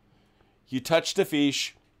skirmies. You touch the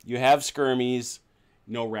fish. You have skirmies.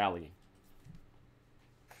 No rallying.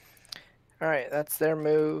 All right, that's their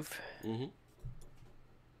move. Mm-hmm.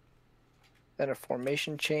 Then a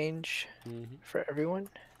formation change for everyone.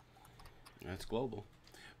 That's global.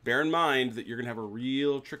 Bear in mind that you're going to have a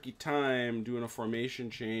real tricky time doing a formation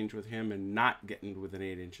change with him and not getting within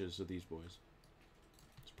 8 inches of these boys.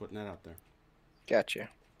 Just putting that out there. Gotcha.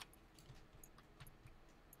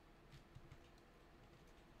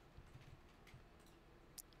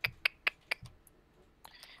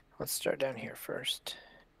 Let's start down here first.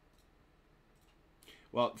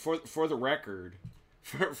 Well, for the record,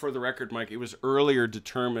 for the record, Mike, it was earlier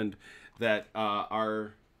determined that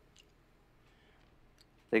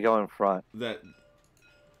They go in front. that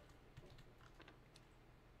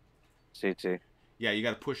CT. yeah, you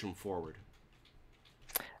got to push them forward.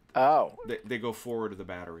 Oh, They go forward to the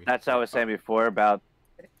battery. That's what I was saying before about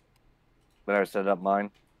when I was setting up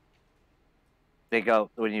mine. They go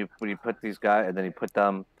when you put these guys and then you put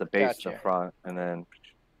them the base to the Gotcha. front and then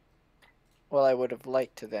well, I would have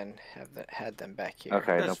liked to then have had them back here.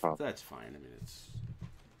 okay, no That's, problem. that's fine. I mean, it's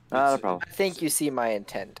No problem. I think you see my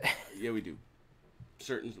intent. yeah, we do.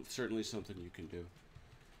 Certainly something you can do.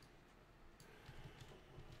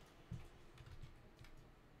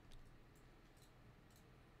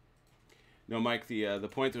 No, Mike, the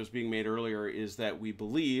point that was being made earlier is that we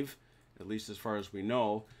believe, at least as far as we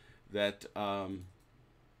know, that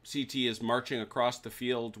CT is marching across the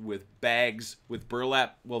field with bags, with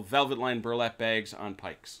velvet lined burlap bags on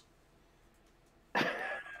pikes.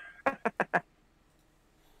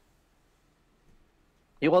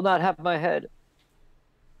 You will not have my head.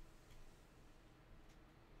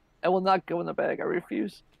 I will not go in the bag. I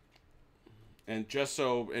refuse. And just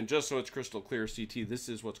so it's crystal clear, CT, this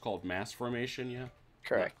is what's called mass formation, yeah?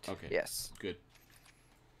 Correct. Okay. Yes. Good.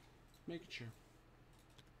 Making sure.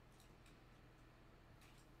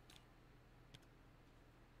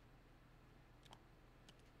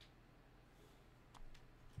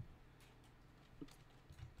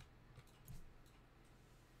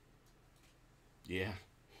 Yeah.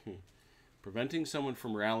 Preventing someone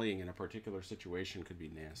from rallying in a particular situation could be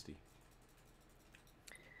nasty.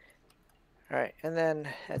 All right, and then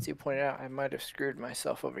as you pointed out, I might have screwed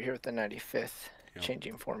myself over here with the 95th, Yep.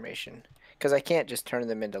 changing formation, because I can't just turn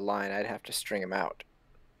them into line. I'd have to string them out.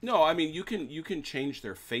 No, I mean you can change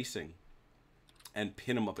their facing and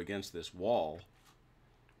pin them up against this wall,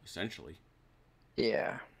 essentially.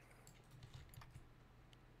 Yeah.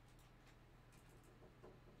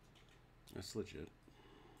 That's legit.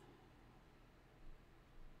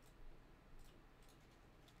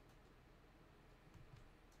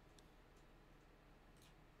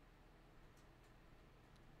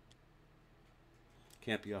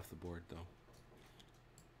 Can't be off the board though.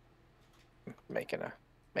 Making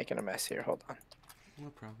a mess here. Hold on. No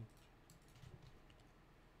problem.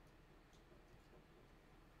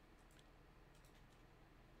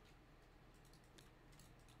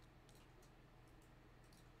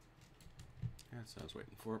 That's what I was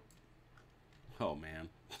waiting for. Oh man.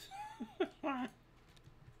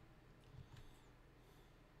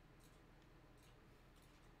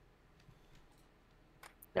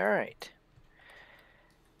 All right.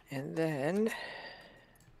 And then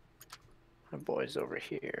my boy's over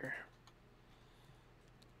here.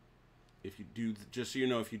 If you do, just so you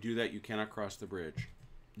know, if you do that, you cannot cross the bridge.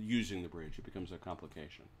 Using the bridge, it becomes a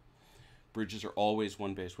complication. Bridges are always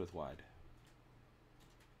one base width wide.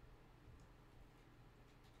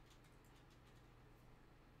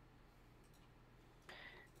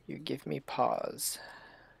 You give me pause.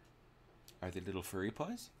 Are they little furry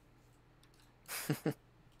paws?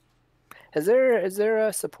 Is there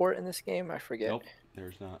a support in this game? I forget. Nope,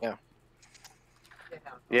 there's not. Yeah.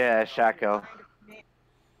 Yeah, Shaco.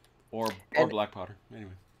 Or And- Black Potter.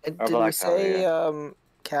 Anyway. And Or did we Black Power, say yeah.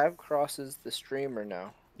 Cav crosses the stream or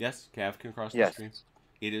no? Yes, Cav can cross the Yes. stream.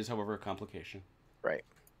 It is, however, a complication. Right.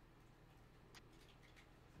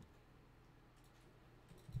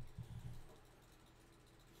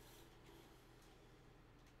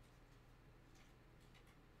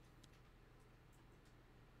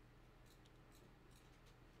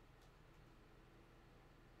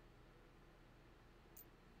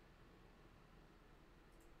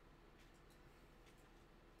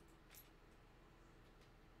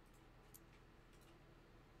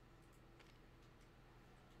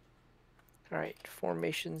 All right.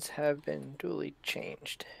 Formations have been duly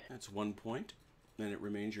changed. That's 1 point. Then it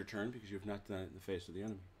remains your turn because you have not done it in the face of the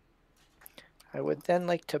enemy. I would then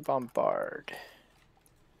like to bombard.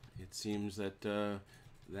 It seems that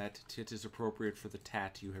that tit is appropriate for the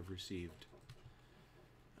tat you have received.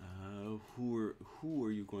 Who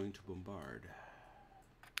are you going to bombard?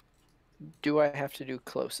 Do I have to do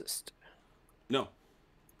closest? No.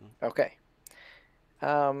 Okay.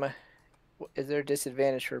 Is there a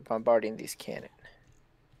disadvantage for bombarding these cannon?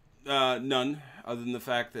 None, other than the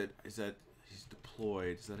fact that he's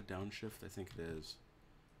deployed. Is that a downshift? I think it is.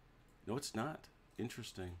 No, it's not.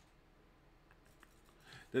 Interesting.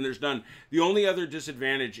 Then there's none. The only other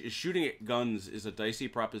disadvantage is shooting at guns is a dicey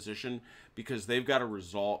proposition because they've got a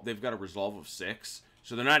resolve of 6,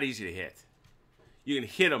 so they're not easy to hit. You can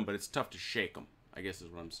hit them, but it's tough to shake them, I guess is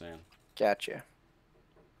what I'm saying. Gotcha.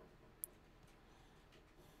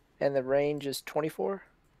 And the range is 24?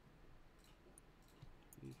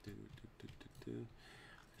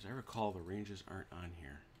 As I recall, the ranges aren't on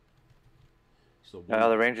here. So No,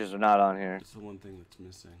 the Rangers are not on here. It's the one thing that's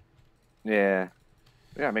missing. Yeah.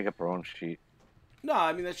 We gotta make up our own sheet. No,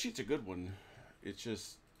 I mean that sheet's a good one. It's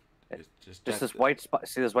just Just this white spot.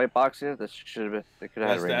 See this white box here? That should have been. They could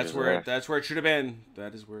have had Rangers there. That's where it should have been.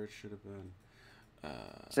 That is where it should have been.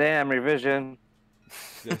 Sam, revision.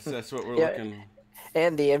 That's what we're Yeah. looking.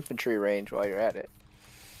 And the infantry range while you're at it.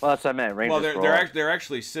 Well, that's what I meant. Rangers. Well, they're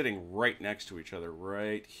actually sitting right next to each other,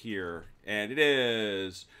 right here, and it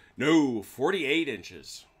is 48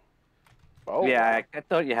 inches. Oh, Yeah, I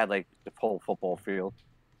thought you had like the whole football field.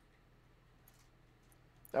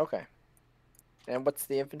 Okay. And what's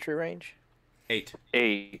the infantry range? 8.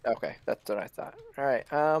 8. Okay, that's what I thought. All right.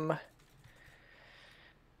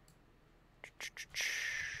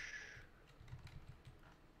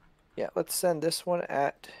 Yeah, let's send this one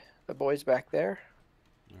at the boys back there.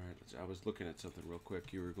 All right, I was looking at something real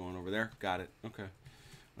quick. You were going over there. Got it. Okay.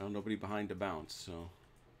 Well, nobody behind to bounce, so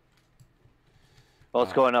Well,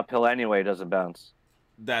 it's going uphill anyway. It doesn't bounce.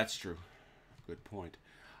 that's true. Good point.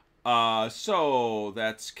 So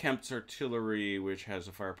that's Kemp's artillery, which has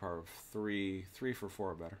a firepower of 3. 3 for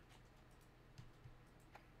 4 or better.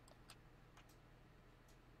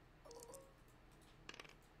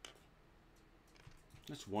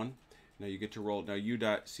 That's 1. Now you get to roll. Now you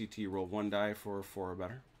CT roll 1 die for 4 or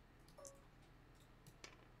better.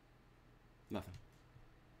 Nothing.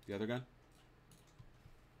 The other gun?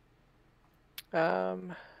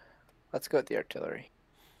 Let's go with the artillery.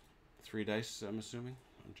 3 dice, I'm assuming.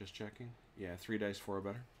 I'm just checking. Yeah, 3 dice, 4 or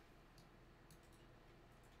better.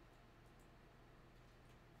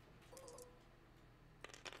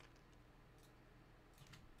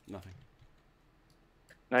 Nothing.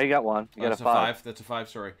 No, you got 1. You got That's a 5. That's a 5,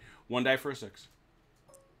 sorry. 1 die for a 6.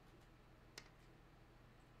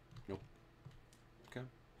 Nope. Okay.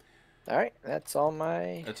 All right, that's all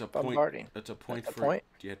my That's a bombarding. point. That's a point That's a for point?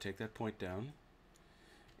 Yeah, take that point down.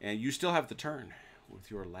 And you still have the turn with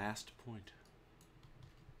your last point.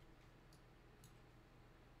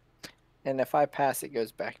 And if I pass, it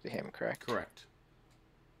goes back to him, correct? Correct.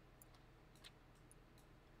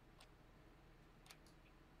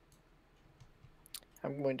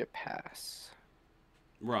 I'm going to pass.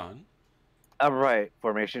 Ron. All right.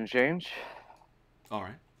 Formation change. All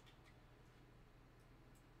right.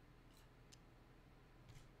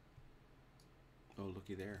 Oh,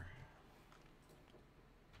 looky there.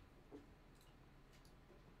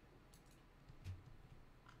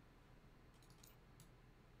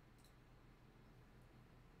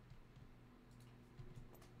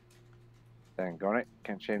 Dang, darn it.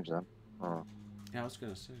 Can't change them. Oh. Yeah, I was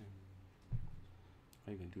going to say.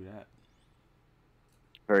 How you going to do that?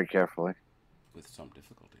 Very carefully. With some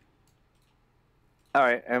difficulty. All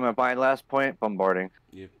right. And my last point, bombarding.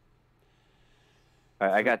 Yep. All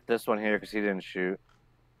right, I got this one here because he didn't shoot.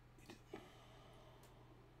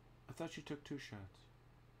 I thought you took 2 shots.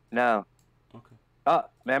 No. Okay. Oh,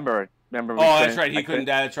 remember. We Oh, that's right. He I couldn't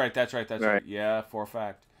die. That's right. That's right. That's right. Right. Yeah, for a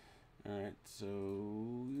fact. All right.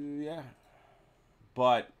 So, yeah.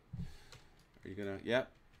 But, are you going to... Yep.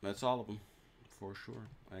 That's all of them. For sure.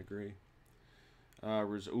 I agree.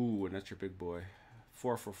 Ooh, and that's your big boy.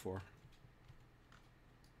 4 for 4.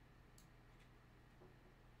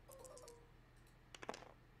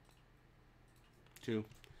 Two.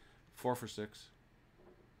 4 for 6.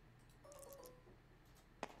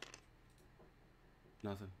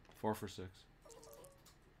 Nothing. 4 for 6.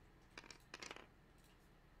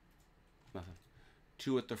 Nothing.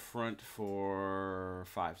 2 at the front for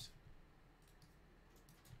 5s.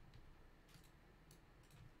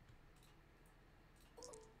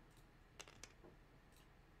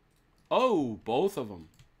 Oh, both of them.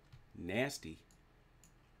 Nasty.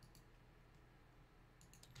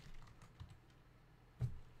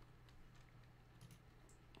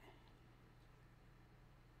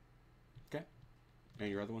 Okay. And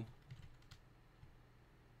your other one?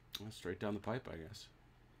 Well, straight down the pipe, I guess.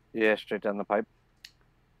 Yeah, straight down the pipe.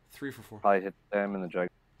 3 for 4. Probably hit them in the jug.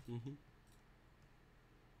 Mm-hmm.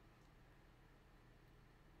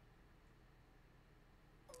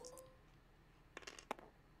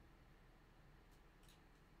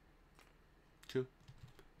 Two.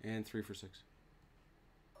 And 3 for 6.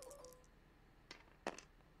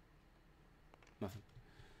 Nothing.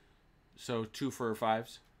 So 2 for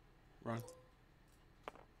 5s, Ron?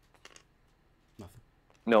 Nothing.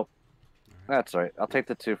 Nope. All right. That's all right. I'll take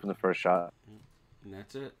the 2 from the first shot. And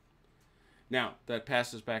that's it. Now, that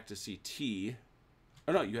passes back to CT.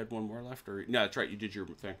 Oh, no, you had one more left? Or no, that's right. You did your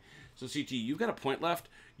thing. So, CT, you've got a point left.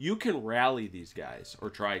 You can rally these guys, or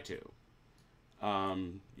try to.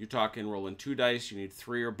 You're talking rolling 2 dice. You need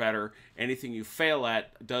 3 or better. Anything you fail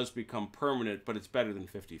at does become permanent, but it's better than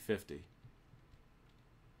 50-50.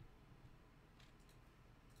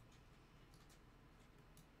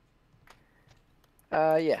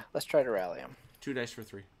 Yeah, let's try to rally him. 2 dice for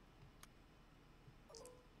 3.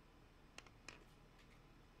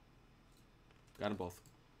 Got them both.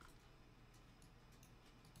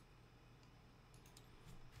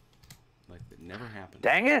 Like it never happened.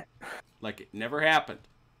 Dang it! Like it never happened.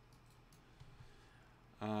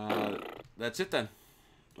 That's it then.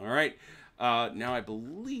 All right. Now I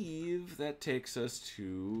believe that takes us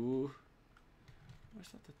to... I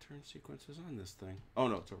thought the turn sequence was on this thing. Oh,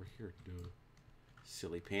 no, it's over here. Duh.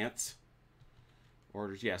 Silly pants.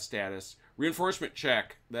 Orders, yeah, status. Reinforcement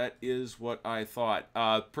check. That is what I thought.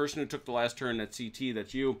 Person who took the last turn, that's CT,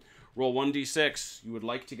 that's you. Roll 1d6. You would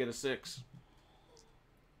like to get a 6.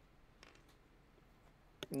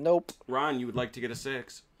 Nope. Ron, you would like to get a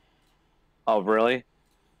 6. Oh, really?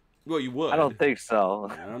 Well, you would. I don't think so.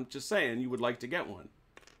 I'm just saying you would like to get one.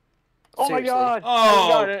 Oh my Seriously. god! Oh, I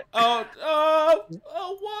got it.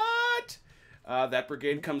 What? That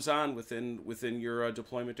brigade comes on within your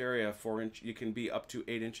deployment area. 4-inch. You can be up to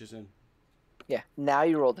 8 inches in. Yeah. Now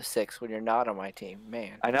you rolled a 6 when you're not on my team,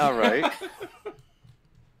 man. I know, right?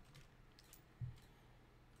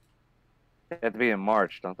 They have to be in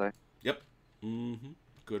March, don't they? Yep. Mm-hmm.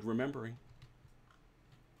 Good remembering.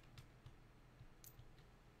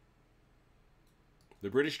 The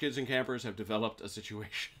British kids and campers have developed a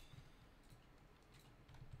situation.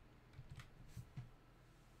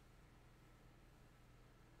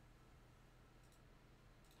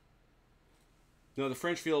 No, the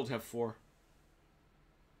French field have 4.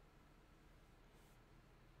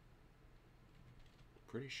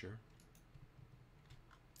 Pretty sure.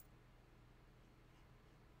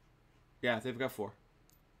 Yeah, they've got 4.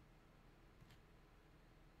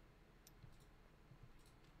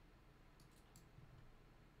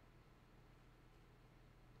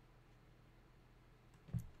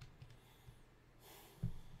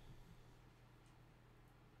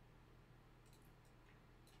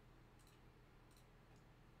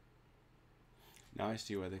 Now I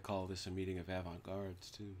see why they call this a meeting of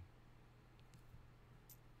avant-gardes, too.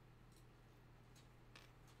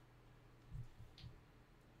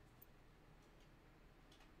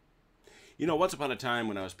 You know, once upon a time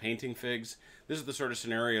when I was painting figs, this is the sort of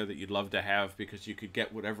scenario that you'd love to have because you could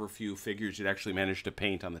get whatever few figures you'd actually manage to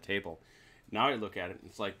paint on the table. Now I look at it and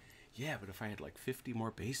it's like, yeah, but if I had like 50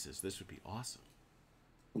 more bases, this would be awesome.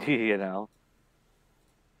 You know.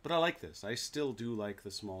 But I like this. I still do like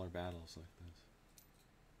the smaller battles like this.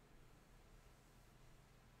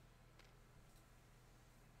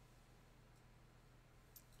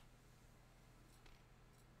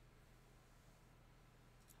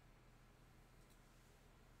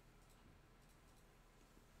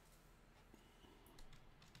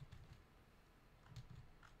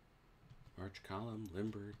 Arch column,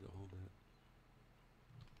 limbered, the whole bit.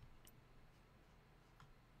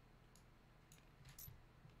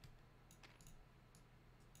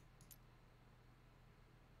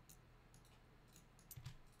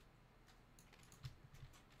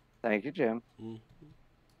 Thank you, Jim. Mm-hmm.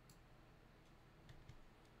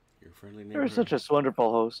 Your friendly You're neighborhood. such a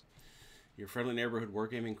wonderful host. Your friendly neighborhood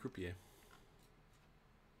wargaming croupier.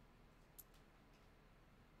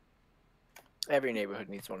 Every neighborhood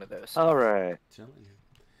needs one of those. All right. Telling you.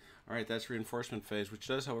 All right, that's reinforcement phase, which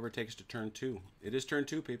does, however, take us to turn 2. It is turn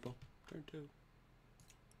 2, people. Turn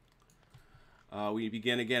 2. We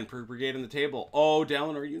begin again per brigade on the table. Oh,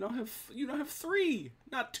 Dalinar, you now have 3,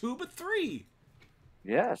 not 2, but 3.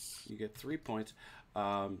 Yes. You get 3 points.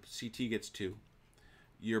 CT gets 2.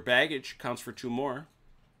 Your baggage counts for 2 more.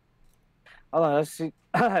 Hold on. Let's see.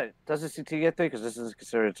 Does the CT get 3? Because this is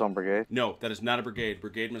considered its own brigade. No, that is not a brigade.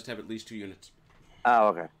 Brigade must have at least 2 units. Oh,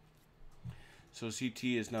 okay. So CT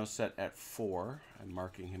is now set at 4. I'm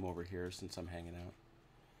marking him over here since I'm hanging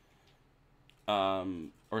out.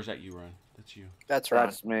 Or is that you, Ron? That's you. That's right.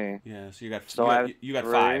 That's me. Yeah. So you got So I have you got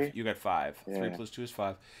 3. 5. You got 5. Yeah. 3 plus 2 is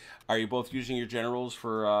 5. Are you both using your generals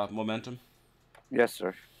for momentum? Yes,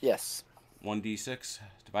 sir. Yes. 1d6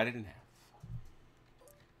 divided in half.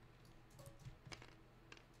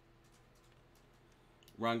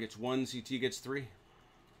 Ron gets 1. CT gets 3.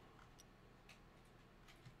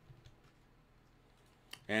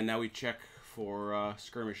 And now we check for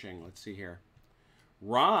skirmishing. Let's see here.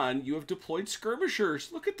 Ron, you have deployed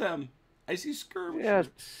skirmishers. Look at them. I see skirmishers.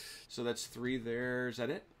 Yeah. So that's 3 there. Is that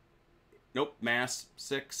it? Nope. Mass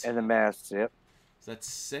 6. And the mass, yep. So that's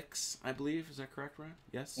 6, I believe. Is that correct, Ron?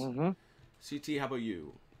 Yes. Mm-hmm. CT, how about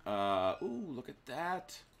you? Ooh, look at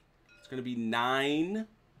that. It's going to be 9.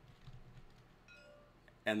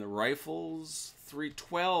 And the rifles,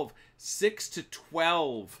 312. 6 to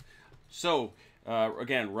 12. So,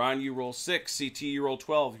 again, Ron, you roll 6. CT, you roll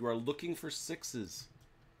 12. You are looking for 6s.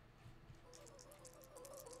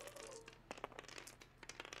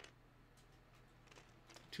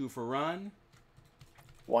 Two for Ron.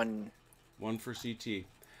 1. 1 for CT.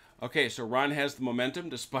 Okay, so Ron has the momentum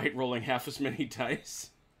despite rolling half as many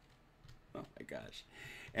dice. Oh my gosh.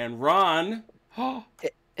 And Ron... Oh,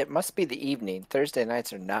 It must be the evening. Thursday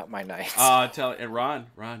nights are not my nights. and Ron,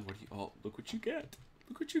 what do you... Oh, look what you get.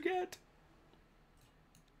 Look what you get.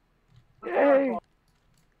 Yay!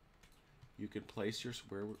 You can place your...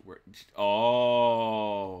 Where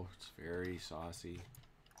oh, it's very saucy.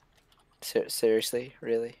 Seriously?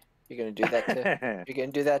 Really? You're gonna do that to you're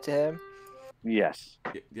gonna do that to him? Yes.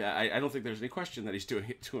 Yeah, I don't think there's any question that he's doing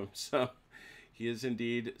it to him. So he is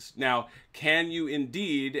indeed. Now, can you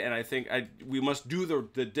indeed? And I think we must do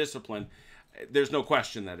the discipline. there's no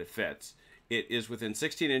question that it fits. It is within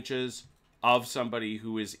 16 inches of somebody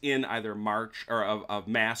who is in either march or of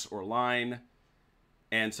mass or line,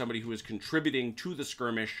 and somebody who is contributing to the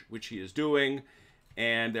skirmish, which he is doing,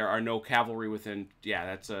 and there are no cavalry within.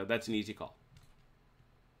 Yeah, that's an easy call.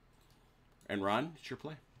 And Ron, it's your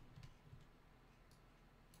play.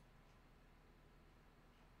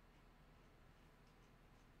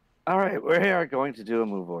 All right, we are going to do a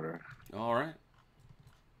move order. All right.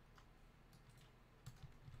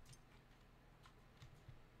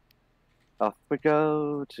 Off we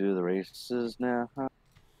go to the races now.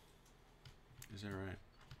 Is that right?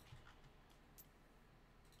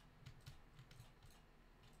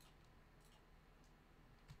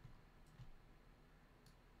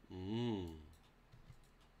 Mm.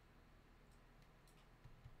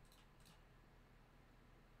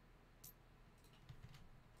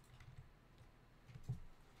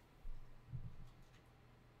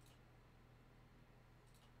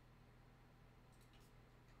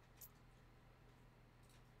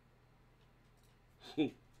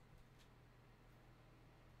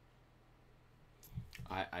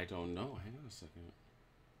 I don't know. Hang on a second.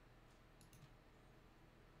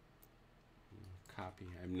 Copy.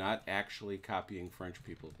 I'm not actually copying French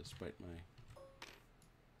people, despite my...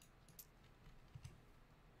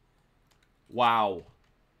 Wow.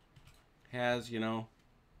 Has, you know...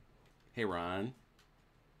 Hey, Ron.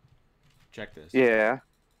 Check this. Yeah.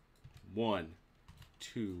 1,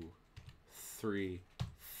 2, 3,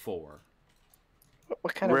 4.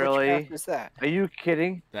 What kind of Really? witchcraft is that? Are you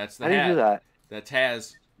kidding? That's the How do you hat. do that? That's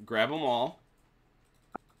has. Grab them all.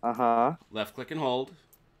 Uh-huh. Left click and hold.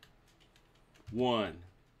 1,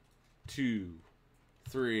 2,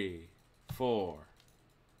 3, 4.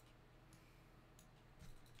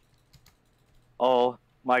 Oh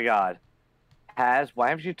my God. Why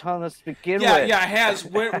haven't you told us to begin Yeah, with? yeah, Has.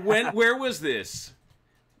 Where was this?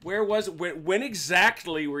 Where was it? When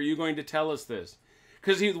exactly were you going to tell us this?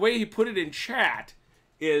 Because the way he put it in chat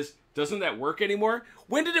is, doesn't that work anymore?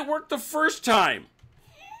 When did it work the first time?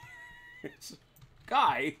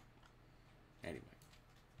 Guy. Anyway.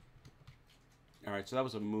 All right, so that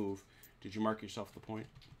was a move. Did you mark yourself the point?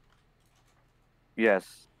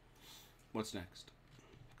 Yes. What's next?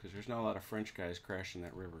 Because there's not a lot of French guys crashing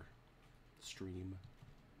that river stream.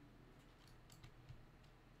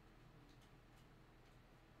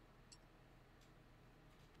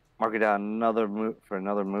 Mark it down another move for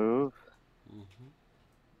another move. Mm-hmm.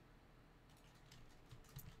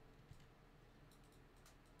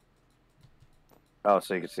 Oh,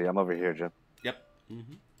 so you can see I'm over here, Jim. Yep.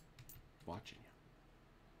 Mm-hmm. Watching you.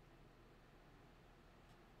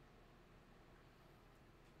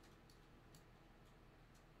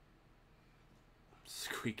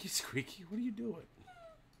 Squeaky, squeaky, what are you doing?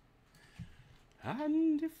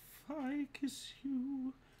 And if I kiss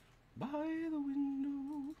you by the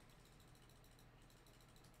window.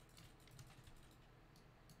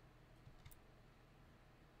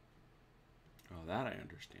 Oh, that I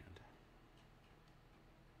understand.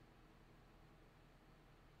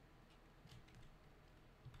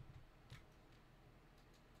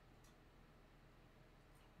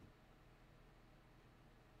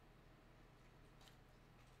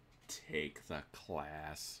 Take the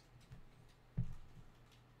class.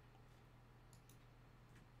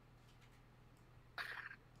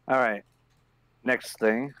 All right. Next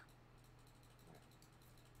thing.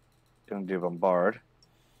 Gonna do bombard.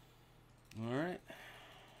 All right.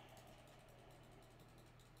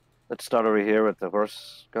 Let's start over here with the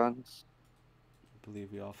horse guns. I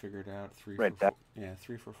believe we all figured out 3 Right for there. 4. Yeah,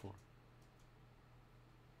 3 for 4.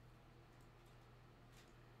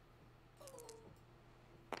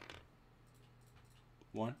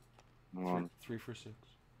 One. Three for 6.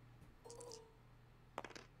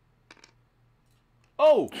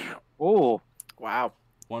 Oh! Oh, Wow.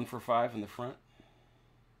 1 for 5 in the front.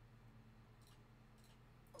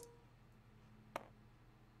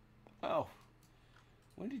 Oh.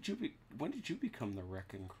 When did you become the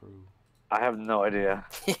wrecking crew? I have no idea.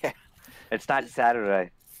 Yeah. It's not Saturday.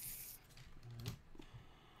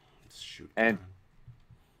 Let's shoot. And- down.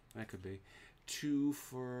 That could be 2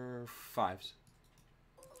 for 5s.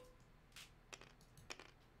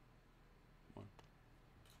 1.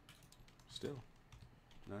 Still.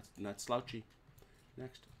 Not slouchy.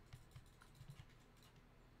 Next.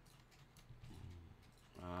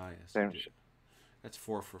 Ah, yes. Same I did. That's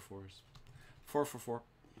 4 for 4s. 4 for 4.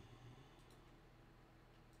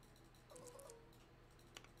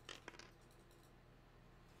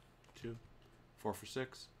 Two. 4 for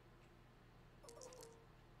 6.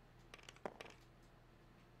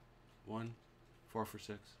 1. 4 for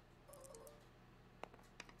 6.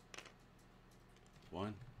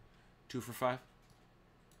 1. 2 for 5.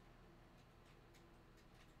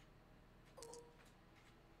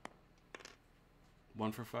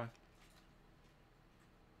 One for 5.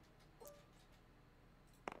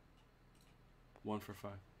 One for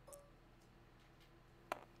 5.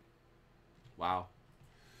 Wow.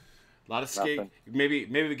 A lot of skate. Nothing. Maybe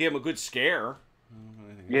we gave him a good scare.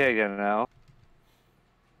 Yeah, you know.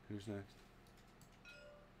 Who's next?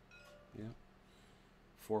 Yep.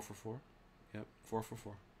 4 for 4. Yep. 4 for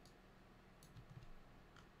 4.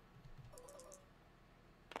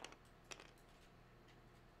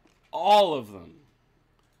 All of them.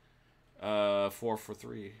 4 for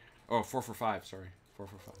 3. Oh, 4 for 5. Sorry. 4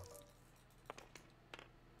 for 5.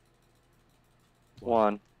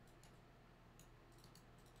 1.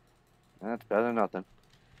 That's better than nothing.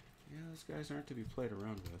 Yeah, those guys aren't to be played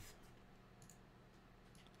around with.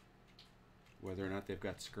 Whether or not they've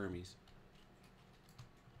got skirmies.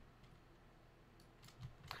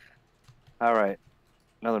 All right.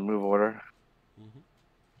 Another move order. Mm-hmm.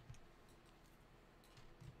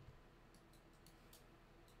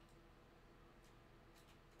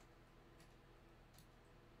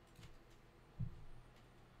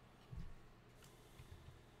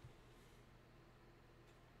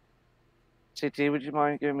 CT, would you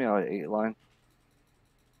mind giving me an 8 line?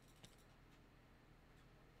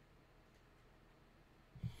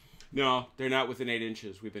 No, they're not within 8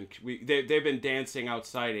 inches. They've been dancing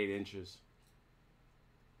outside 8 inches.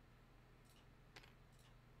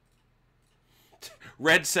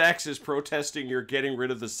 Red Sox is protesting you're getting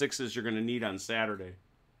rid of the 6s you're going to need on Saturday.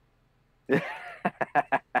 Yeah,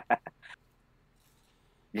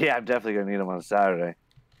 I'm definitely going to need them on Saturday.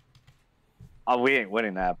 Oh, we ain't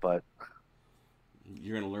winning that, but...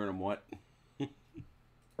 You're going to learn them what?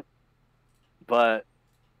 But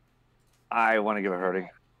I want to give a hurting.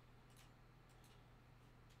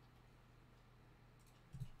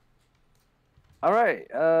 All right.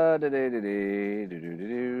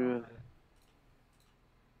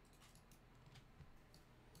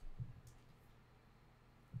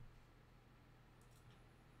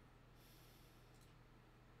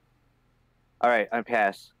 All right, I'm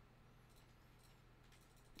pass.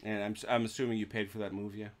 And I'm assuming you paid for that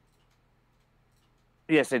move, yeah?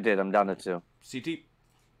 Yes, I did. I'm down to 2. CT.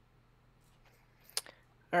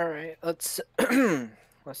 All right, let's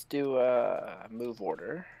let's do a move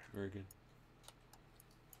order. Very good.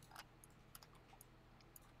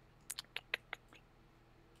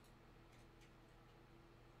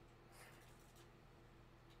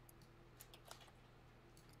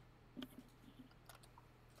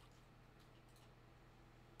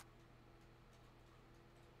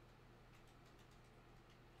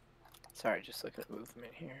 Sorry, just looking at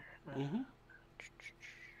movement here. Mm-hmm.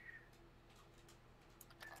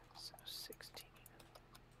 So 16.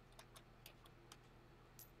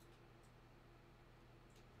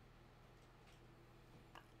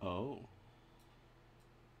 Oh.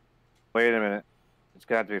 Wait a minute. It's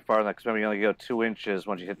going to have to be farther than that, because remember, you only go 2 inches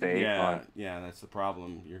once you hit the 8 Yeah, line. yeah, that's the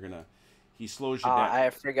problem. He slows you down. I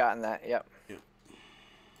have forgotten that. Yep. Yep.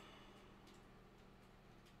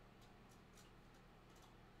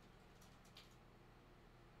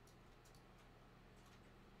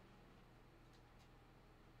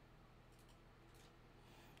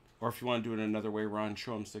 Or if you want to do it another way, Ron,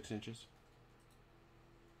 show him 6 inches.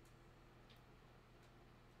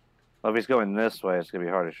 Well, if he's going this way, it's going to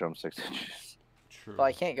be hard to show him 6 inches. True. Well,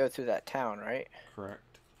 I can't go through that town, right?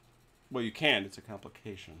 Correct. Well, you can. It's a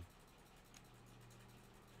complication.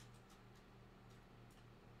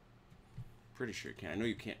 Pretty sure you can. I know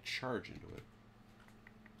you can't charge into it.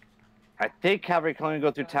 I think cavalry can only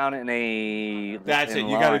go through town in a... That's it. You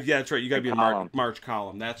line. gotta. Yeah, that's right. You gotta be in Column. March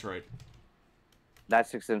column. That's right.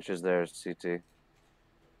 That's 6 inches there, CT. In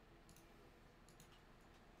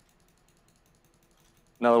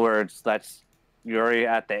other words, you're already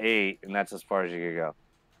at the 8, and that's as far as you can go.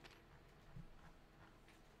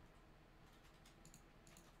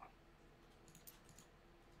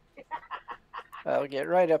 I'll get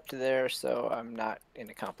right up to there, so I'm not in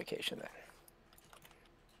a complication then.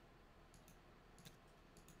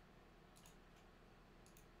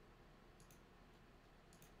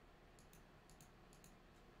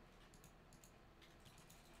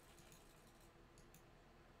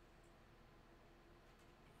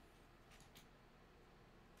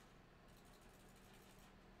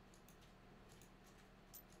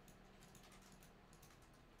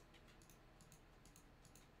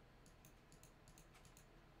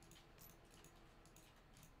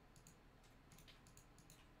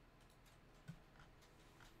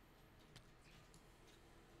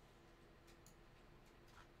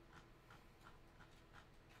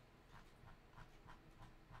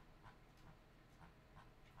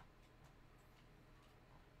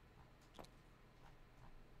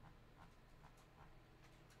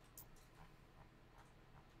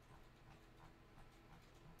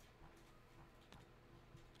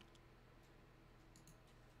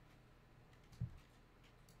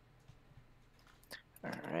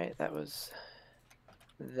 that was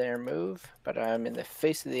their move, but I'm in the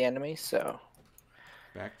face of the enemy, so...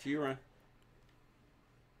 Back to you, Ryan.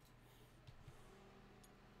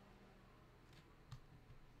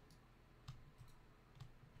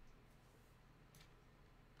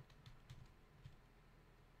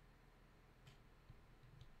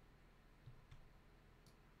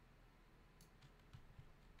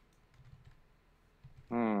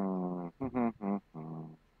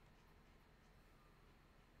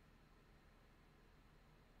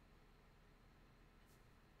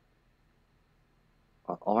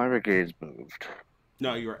 All my brigades moved.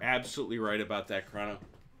 No, you are absolutely right about that, Chrono.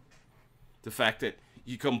 The fact that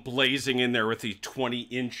you come blazing in there with these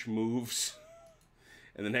 20-inch moves,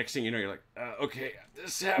 and the next thing you know, you're like, okay,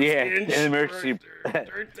 this half inch. Yeah, emergency, right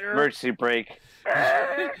there. emergency break.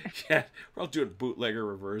 Yeah, we're all doing bootlegger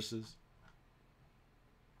reverses.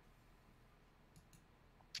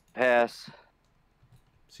 Pass.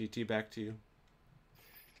 CT, back to you.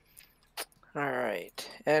 All right.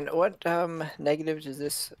 And what negatives does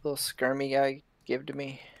this little skirmy guy give to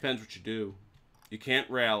me? Depends what you do. You can't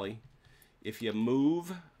rally. If you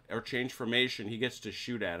move or change formation, he gets to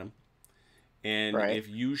shoot at him. And Right. if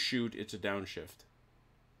you shoot, it's a downshift.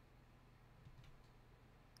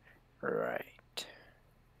 Right.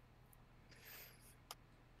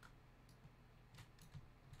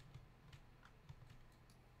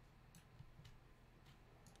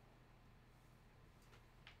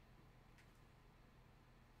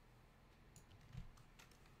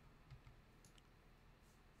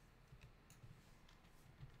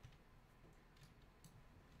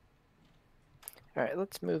 All right,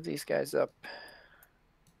 let's move these guys up.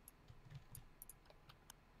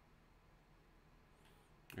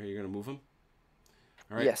 Are you going to move him?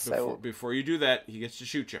 All right. Yes, I will. Before you do that, he gets to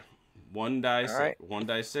shoot you. One die, All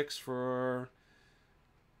right. 6 for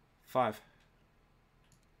 5.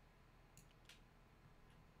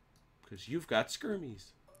 Because you've got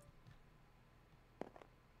skirmies.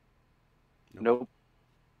 Nope.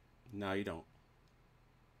 No, you don't.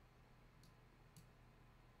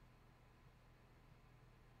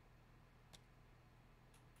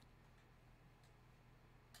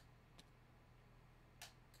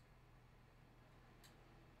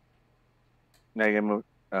 Now you can move.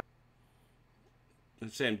 The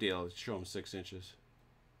same deal. Show him 6 inches.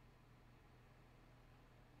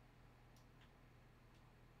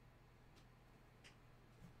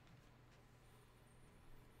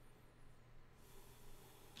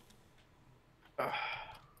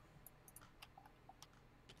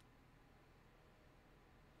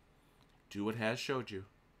 Do what Has showed you.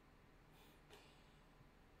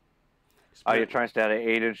 Oh, you're trying to stay out of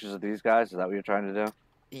 8 inches of these guys? Is that what you're trying to do?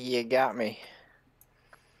 You got me.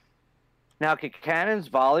 Now, can cannons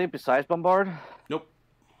volley besides bombard? Nope.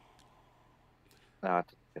 No,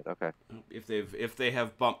 okay. If they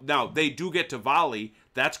have bump, now they do get to volley.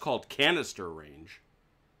 That's called canister range.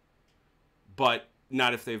 But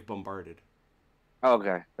not if they've bombarded.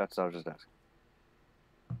 Okay, that's what I was just asking.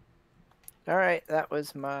 All right, that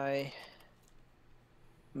was my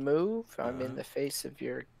move. I'm in the face of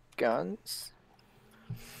your guns.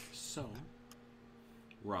 So,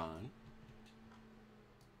 Ron.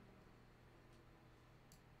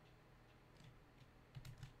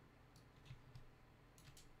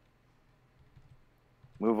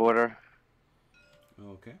 Move order.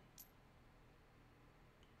 Okay.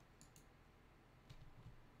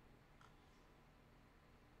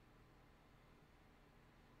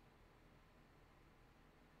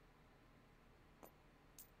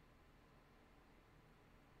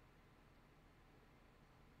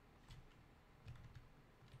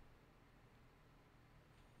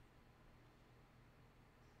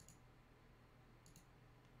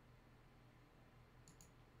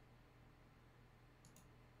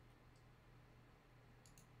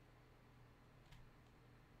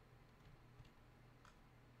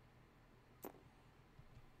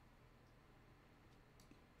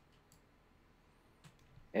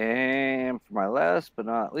 And for my last but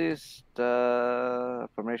not least,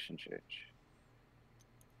 formation change.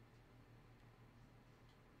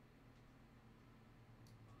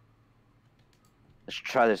 Let's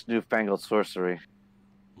try this newfangled sorcery.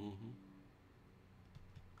 Mm-hmm.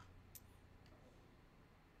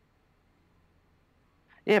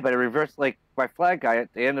 Yeah, but it reversed, like, my flag guy,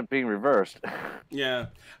 they end up being reversed. Yeah.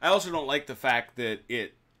 I also don't like the fact that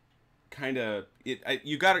it kind of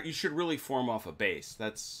you should really form off a base.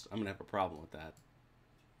 I'm gonna have a problem with that.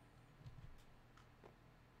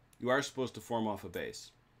 You are supposed to form off a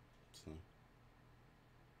base. So.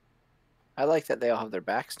 I like that they all have their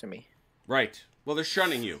backs to me. Right. Well, they're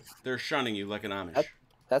shunning you. They're shunning you like an Amish.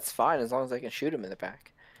 That's fine as long as I can shoot them in the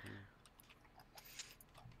back.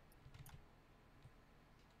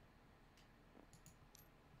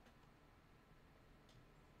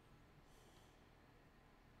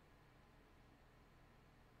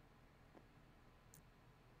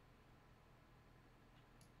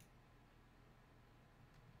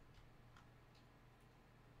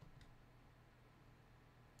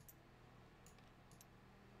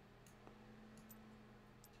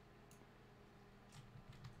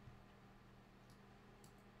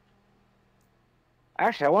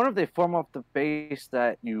 Actually, I wonder if they form up the base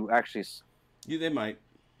that you actually. They might.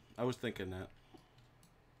 I was thinking that.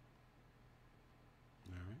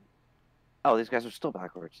 All right. Oh, these guys are still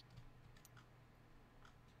backwards.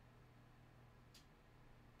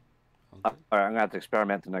 All All good. right, I'm gonna have to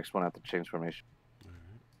experiment the next one at the change formation. All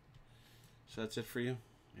right. So that's it for you.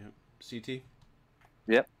 Yep. CT.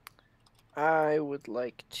 Yep. I would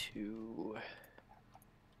like to.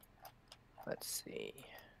 Let's see.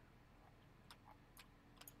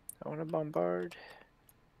 I want to bombard.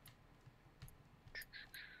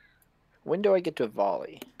 When do I get to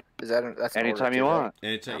volley? Is that that's an order Anytime you too, right? want.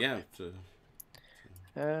 It's yeah. It's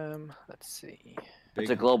Let's see. big,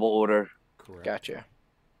 It's a global order. Correct. Gotcha.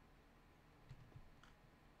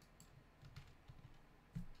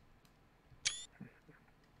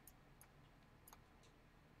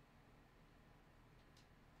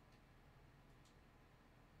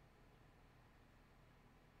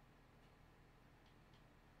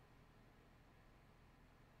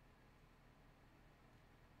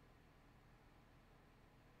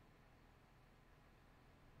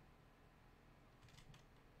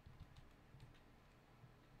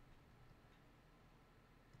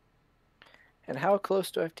 And how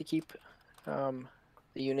close do I have to keep the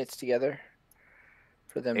units together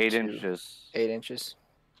for them 8 to? inches. 8 inches.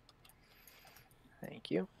 Thank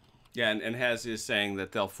you. Yeah, and Haz is saying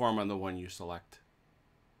that they'll form on the one you select.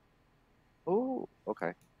 Oh,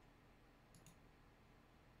 okay.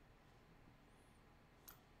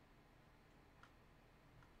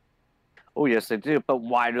 Oh, yes, they do. But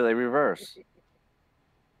why do they reverse?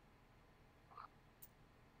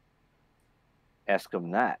 Ask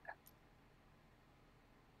them that.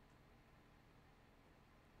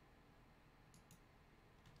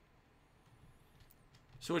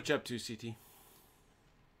 So what you up to, CT?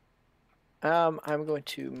 I'm going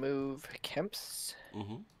to move Kemp's.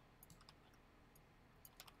 Mm-hmm.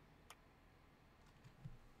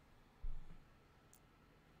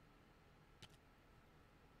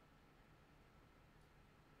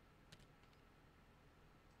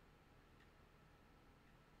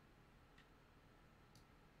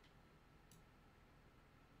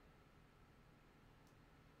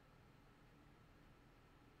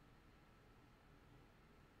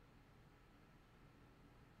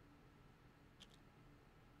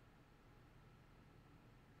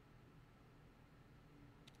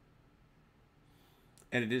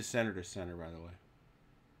 And it is center to center, by the way.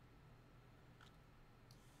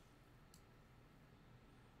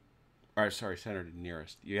 Or sorry, center to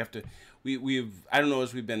nearest. You have to. We've. I don't know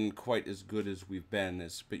as we've been quite as good as we've been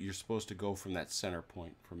as, but you're supposed to go from that center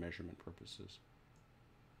point for measurement purposes.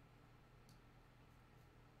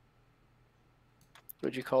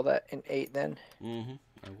 Would you call that an 8 then? Mm-hmm.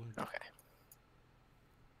 I would. Okay.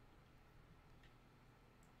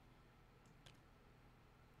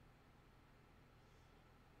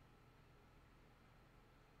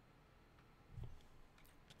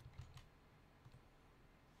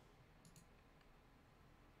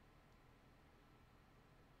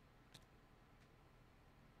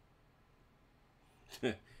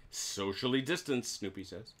 Socially distanced, Snoopy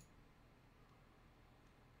says.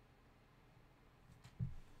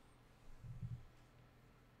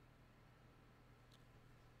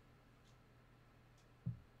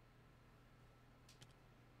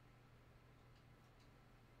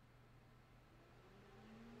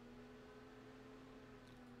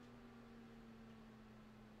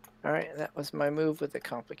 All right, that was my move with the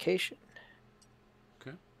complication.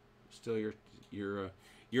 Okay. Still, you're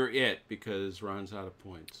it because Ron's out of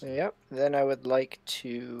points. Yep. Then I would like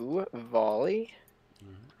to volley.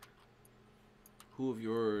 Who of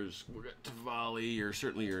yours will get to volley, or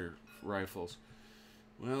certainly your rifles?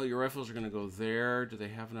 Well, your rifles are going to go there. Do they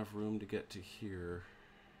have enough room to get to here?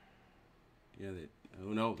 Yeah, they.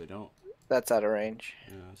 Oh no, they don't. That's out of range.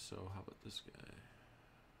 Yeah. So how about this guy?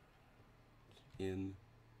 In.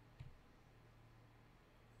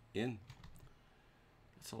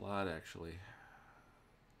 That's a lot, actually.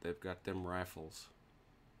 They've got them rifles.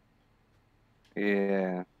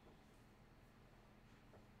 Yeah.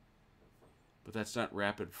 But that's not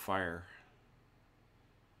rapid fire.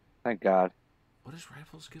 Thank God. What does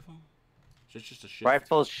rifles give them? Is it just a shift?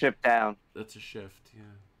 Rifles shipped down. That's a shift,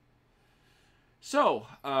 yeah. So,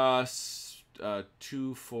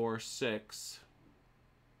 2, 4, 6.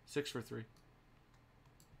 6 for 3.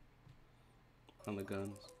 On the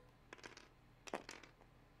guns.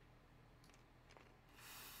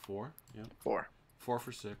 4? Yeah. 4. 4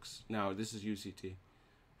 for 6. Now, this is UCT.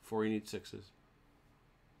 4, you need 6s.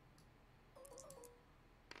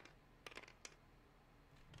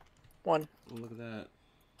 One. Oh, look at that.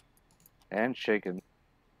 And shaken.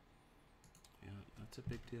 Yeah, That's a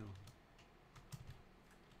big deal.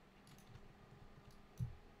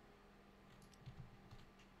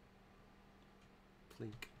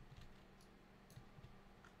 Plink.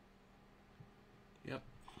 Yep.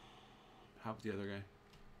 How about the other guy?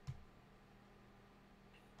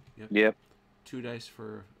 Yep. 2 dice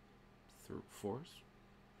for 4s.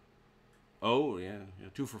 Oh, yeah.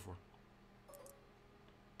 2 for 4.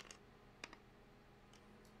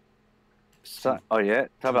 So, oh yeah.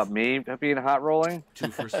 Talk about me being hot rolling.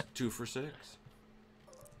 2 for 6.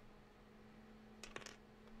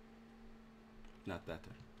 Not that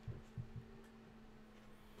time.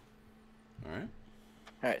 All right.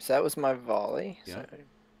 All right, so that was my volley. Yeah. So I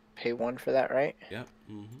pay 1 for that, right? Yep.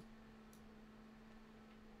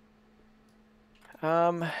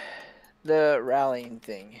 Mm-hmm. The rallying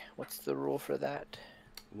thing. What's the rule for that?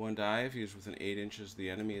 1 die. If he's within 8 inches of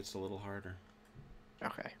the enemy, it's a little harder.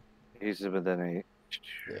 Okay. He's within 8.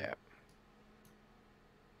 Yeah.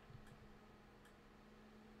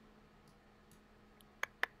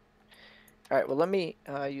 All right. Well, let me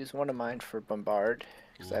use one of mine for bombard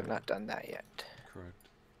because I have not done that yet. Correct.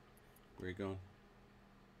 Where are you going?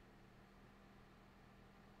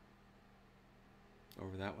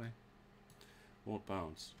 Over that way? Won't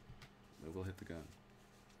bounce. It will hit the gun.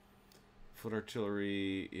 Foot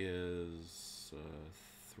artillery is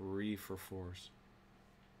 3 for 4s.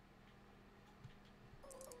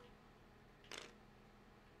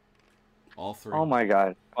 All 3. Oh my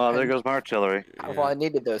god. Oh, there goes my artillery. Yeah. Well, I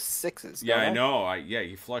needed those 6s. Yeah, don't I know. Yeah,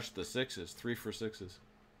 you flushed the 6s. 3 for 6s.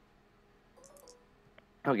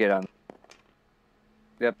 I'll get on.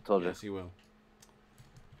 Yep, told you. Yes, he will.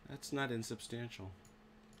 That's not insubstantial.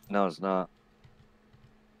 No, it's not.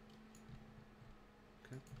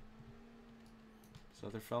 Okay. This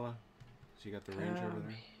other fella, has he got the range over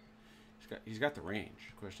there? He's got the range.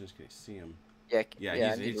 The question is, can you see him? Yeah. Yeah, I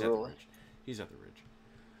he's need at to the roll. ridge. He's at the ridge.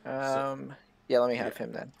 Yeah. Let me have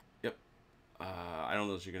him then. Yep. I don't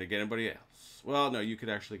know if you're gonna get anybody else. Well, no, you could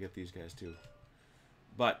actually get these guys too.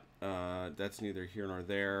 But that's neither here nor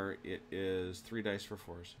there. It is 3 dice for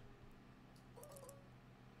 4s.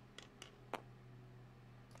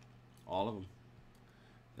 All of them.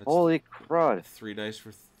 That's Holy crud. 3 dice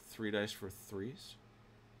for 3s.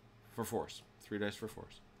 For 4s. 3 dice for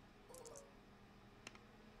 4s.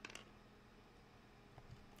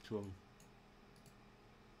 2 of them.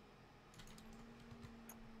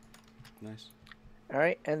 Nice. All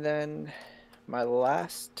right, and then my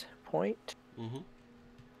last point. Mm-hmm.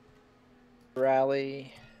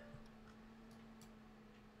 Rally.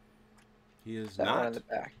 He is That one not in the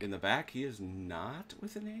back. in the back. He is not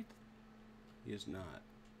with an 8. He is not.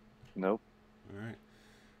 Nope. All right.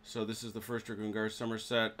 So this is the first Dragoon Guard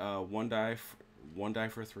Somerset. 1 die. 1 die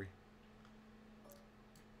for 3.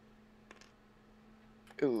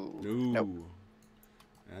 Ooh. No. Nope.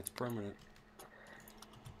 That's permanent.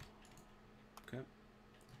 Okay.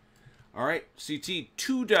 All right. CT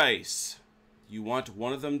 2 dice. You want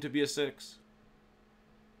one of them to be a 6.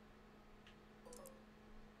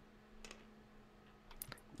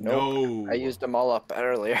 Nope. No. I used them all up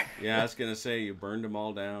earlier. Yeah, I was gonna say you burned them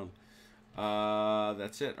all down.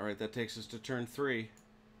 That's it. All right, that takes us to turn 3.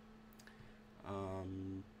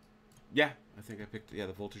 Yeah, I think I picked. Yeah,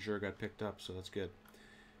 the Voltigeur got picked up, so that's good.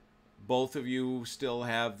 Both of you still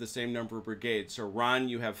have the same number of brigades. So Ron,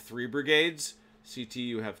 you have 3 brigades. CT,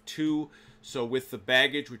 you have 2. So with the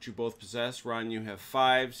baggage, which you both possess, Ron, you have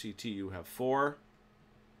 5. CT, you have 4.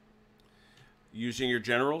 Using your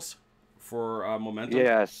generals for momentum.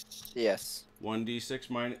 Yes. Yes. 1d6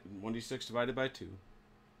 minus 1d6 divided by 2.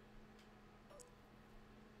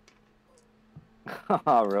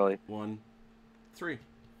 Oh, really? 1, 3.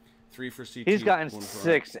 3 for CT. He's gotten 1 for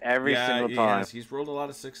 6 every single he time. has. He's rolled a lot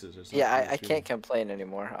of 6s. There's Yeah, nothing I else can't complain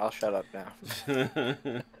anymore. I'll shut up now.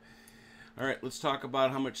 All right, let's talk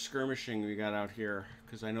about how much skirmishing we got out here,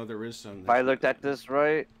 because I know there is some. If I looked at this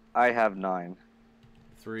right, I have 9.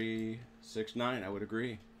 3, 6, 9. I would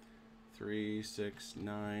agree. 3, 6,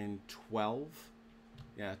 9, 12.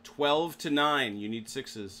 Yeah, 12 to 9. You need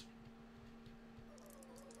 6s.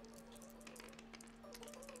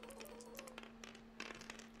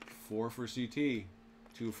 Four for CT,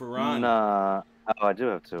 2 for Ron. Nah. Oh, I do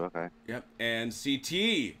have 2. Okay. Yep, and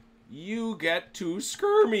CT, you get 2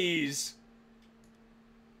 skirmies.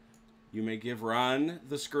 You may give Ron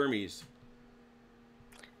the skirmies.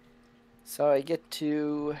 So I get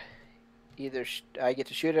to either I get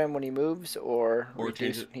to shoot at him when he moves, or change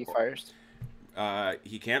reduce it- when he fires.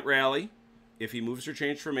 He can't rally. If he moves or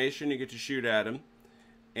change formation, you get to shoot at him.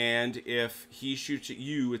 And if he shoots at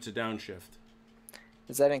you, it's a downshift.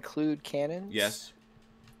 Does that include cannons? Yes.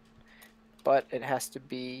 but it has to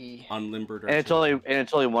be. Unlimbered And it's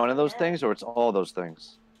only one of those things, or it's all those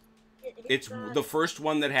things. It's the first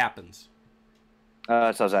one that happens. So I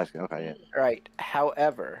was asking. Okay, yeah. Right.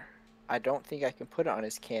 However, I don't think I can put it on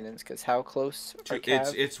his cannons because how close are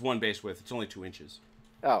Cav? It's 1 base width. It's only 2 inches.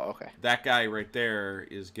 Oh, okay. That guy right there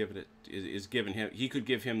is giving him. He could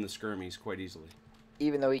give him the skirmies quite easily.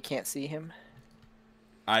 Even though he can't see him.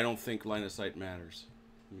 I don't think line of sight matters.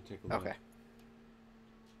 Let me take a look. Okay.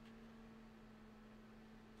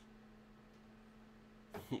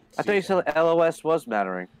 I thought you said LOS was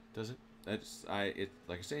mattering. Does it?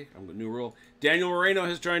 Like I say, I'm a new rule. Daniel Moreno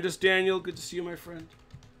has joined us. Daniel, good to see you, my friend.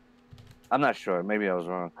 I'm not sure. Maybe I was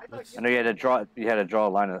wrong. I know you had to draw. You had to draw a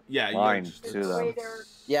line to them.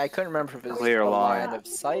 Yeah, I couldn't remember if it was Clear a line. line of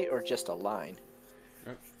sight or just a line.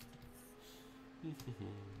 Yep.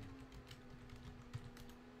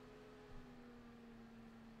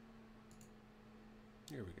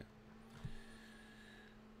 Here we go.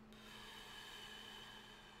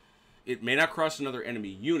 It may not cross another enemy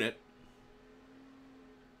unit.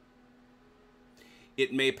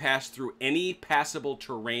 It may pass through any passable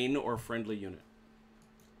terrain or friendly unit.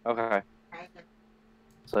 Okay.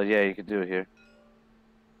 So yeah, you could do it here.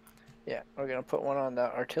 Yeah, we're gonna put one on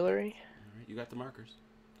the artillery. All right, you got the markers.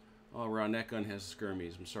 Oh, Ron, that gun has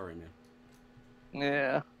skirmies. I'm sorry, man.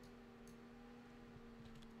 Yeah.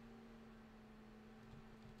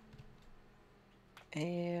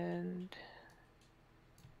 And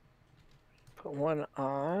put one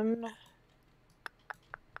on.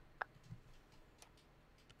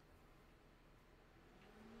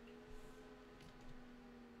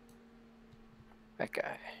 That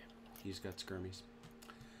guy. He's got skirmies.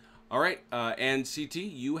 All right, and CT,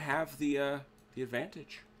 you have the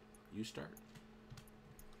advantage. You start.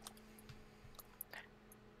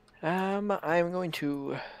 I'm going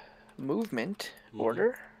to movement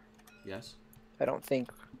order. Yes. I don't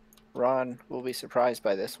think Ron will be surprised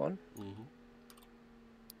by this one. Mm-hmm.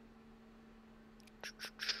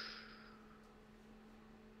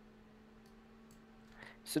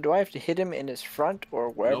 So do I have to hit him in his front or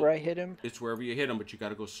wherever Nope. I hit him? It's wherever you hit him, but you got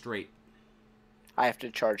to go straight. I have to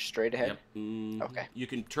charge straight ahead? Yep. Mm-hmm. Okay. You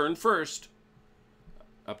can turn first,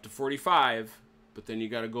 up to 45, but then you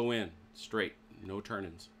got to go in straight. No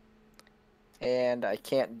turn-ins. And I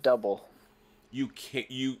can't double. You can't.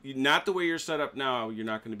 You not the way you're set up now. You're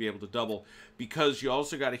not going to be able to double because you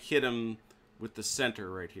also got to hit him with the center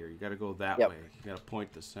right here. You got to go that way. You got to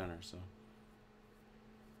point the center. So.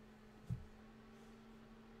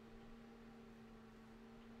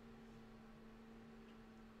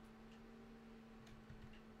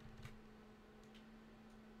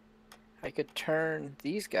 I could turn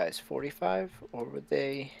these guys 45, or would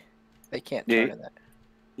they? They can't turn in that.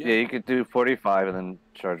 Yeah, you could do 45 and then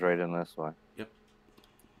charge right in this way. Yep.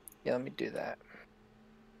 Yeah, let me do that.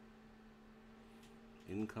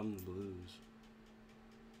 In come the blues.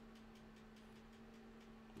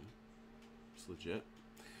 It's legit.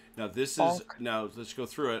 Now this is now let's go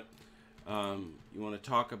through it. You want to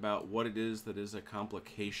talk about what it is that is a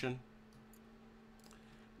complication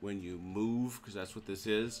when you move, because that's what this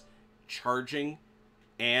is. Charging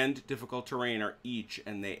and difficult terrain are each,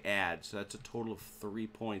 and they add. So that's a total of 3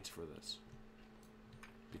 points for this.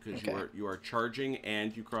 Because you are charging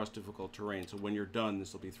and you cross difficult terrain. So when you're done,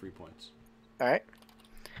 this will be 3 points. All right.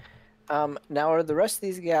 Now are the rest of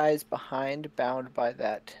these guys bound by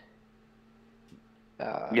that?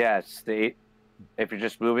 Yes, if you're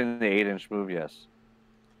just moving the 8-inch move, yes.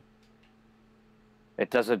 It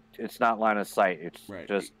doesn't. It's not line of sight. It's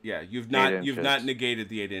just You've not negated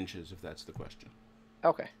the 8 inches, if that's the question.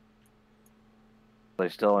 Okay. They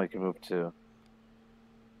still only can move 2.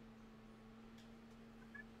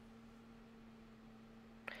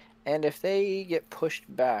 And if they get pushed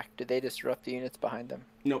back, do they disrupt the units behind them?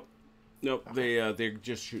 Nope. Okay. They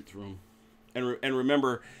just shoot through them. And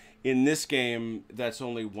remember, in this game, that's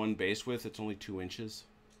only 1 base width. It's only 2 inches.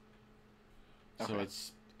 So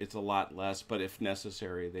it's a lot less, but if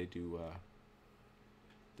necessary, they do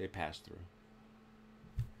they pass through.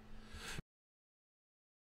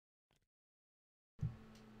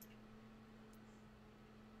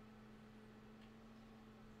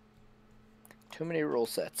 Too many rule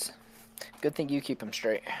sets. Good thing you keep them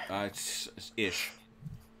straight. It's ish.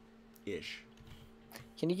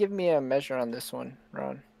 Can you give me a measure on this one,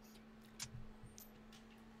 Ron?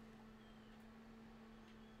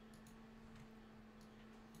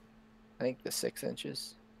 I think the 6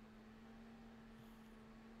 inches.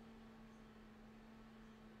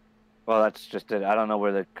 Well, that's just it. I don't know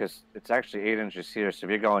because it's actually 8 inches here. So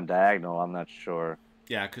if you're going diagonal, I'm not sure.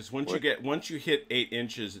 Yeah, because once you hit 8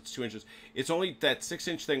 inches, it's 2 inches. It's only that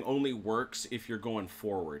 6-inch thing only works if you're going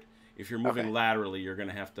forward. If you're moving laterally, you're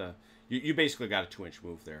gonna have to. You basically got a 2-inch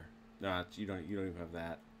move there. No, you don't even have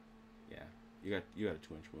that. Yeah, you got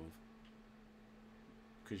a 2-inch move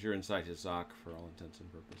because you're inside his Zoc for all intents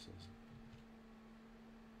and purposes.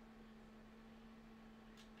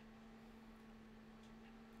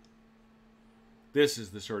 This is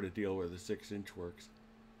the sort of deal where the 6-inch works.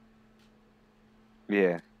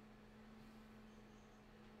 Yeah.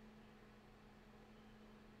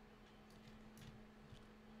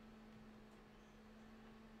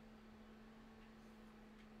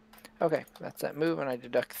 Okay, that's that move, and I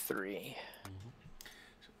deduct 3.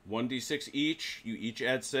 1d6 each. You each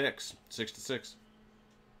add 6. 6 to 6.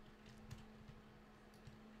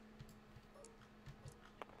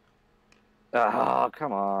 Oh,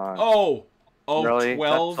 come on. Oh, Really?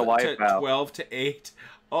 12 That's a wipeout. 12 to 8.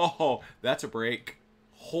 Oh, that's a break.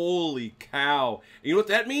 Holy cow. You know what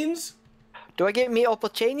that means? Do I get me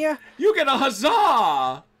Opalchania? You get a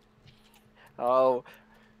huzzah! Oh,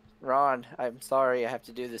 Ron, I'm sorry I have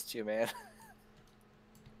to do this to you, man.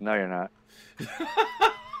 No, you're not.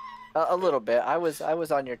 A little bit. I was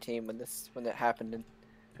on your team when it happened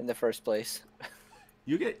in the first place.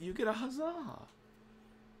 You get a huzzah.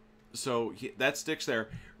 So that sticks there.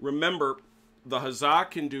 Remember, the huzzah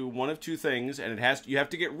can do one of two things, and you have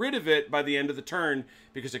to get rid of it by the end of the turn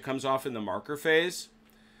because it comes off in the marker phase.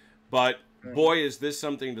 But boy, is this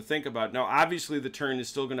something to think about. Now, obviously, the turn is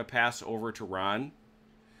still going to pass over to Ron,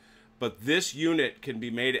 but this unit can be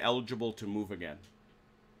made eligible to move again.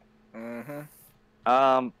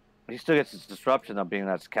 He still gets his disruption of being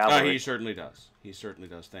that's cavalry. He certainly does. He certainly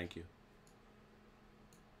does. Thank you.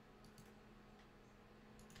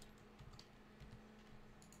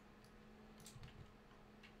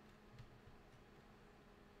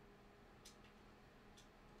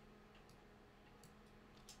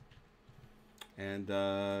 And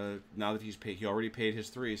now that he already paid his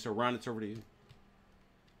 3. So Ron, it's over to you.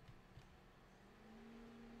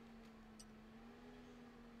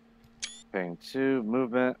 Paying 2,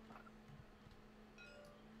 movement.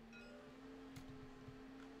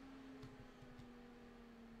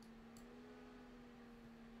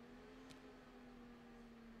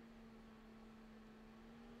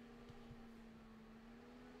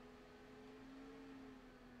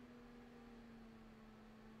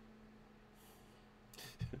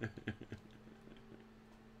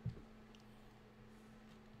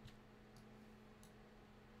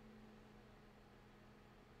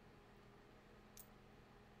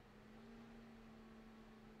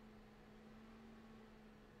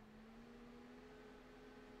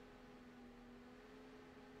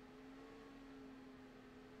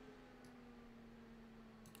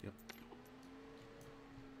 Yep.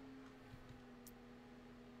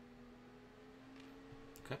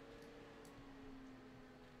 Okay.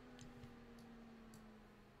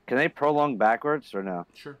 Can they prolong backwards or no?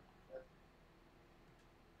 Sure.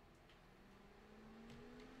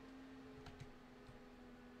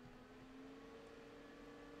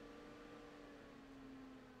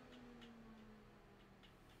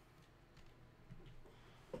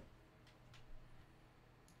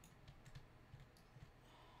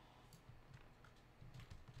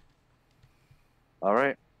 All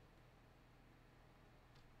right.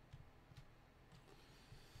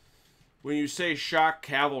 When you say shock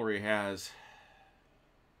cavalry has,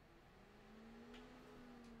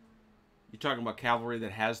 you talking about cavalry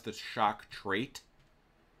that has the shock trait?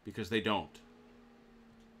 Because they don't.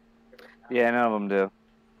 Yeah, none of them do.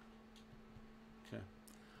 Okay.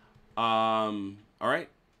 All right.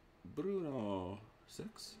 Bruno,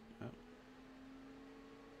 6. Yep.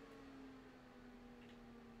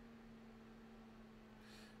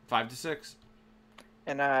 Five to 6.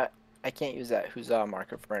 And I can't use that huzzah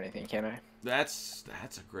marker for anything, can I? That's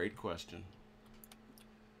a great question.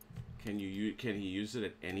 Can he use it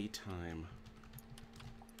at any time?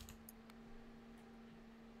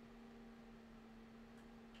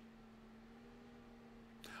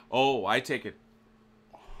 Oh, I take it.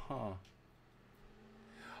 Huh.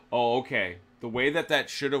 Oh, okay. The way that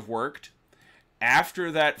should have worked,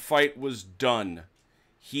 after that fight was done,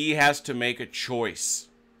 he has to make a choice.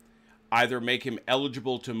 Either make him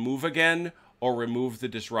eligible to move again or remove the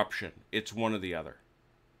disruption. It's one or the other.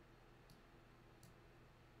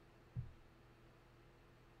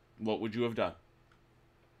 What would you have done?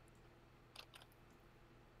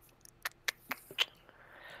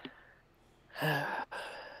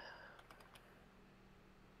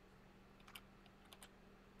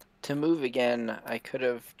 To move again, I could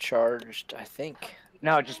have charged, I think.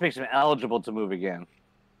 No, it just makes him eligible to move again.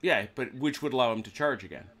 Yeah, but which would allow him to charge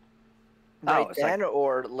again Right it's then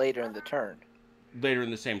or later in the turn? later in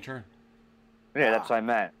the same turn. Yeah, that's what I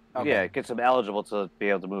meant. Okay. Yeah, it gets him eligible to be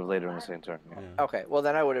able to move later in the same turn. Yeah. Yeah. Okay, well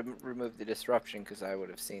then I would have removed the disruption because I would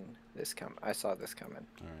have seen this come. I saw this coming.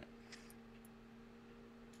 All right.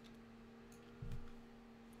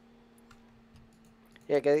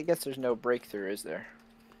 Yeah, I guess there's no breakthrough, is there?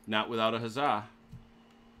 Not without a huzzah.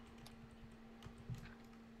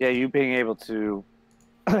 Yeah, you being able to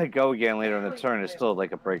go again later in the turn is still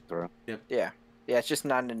like a breakthrough. Yeah, it's just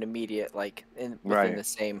not an immediate like within Right. the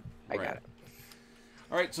same. I Right. got it.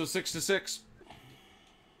 All right, so 6 to 6.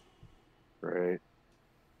 Right.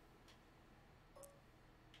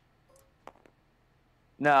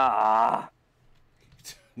 Nah.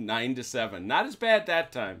 9 to 7. Not as bad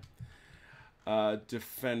that time.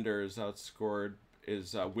 Defenders outscored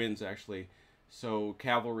wins actually. So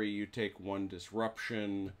cavalry, you take 1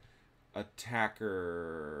 disruption.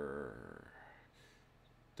 Attacker,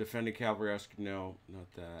 defending cavalry, no,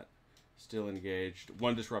 not that. Still engaged.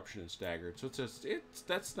 1 disruption and staggered. So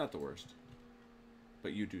that's not the worst.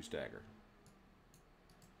 But you do stagger.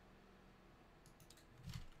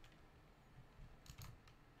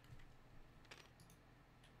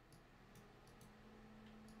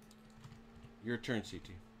 Your turn,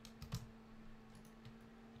 CT.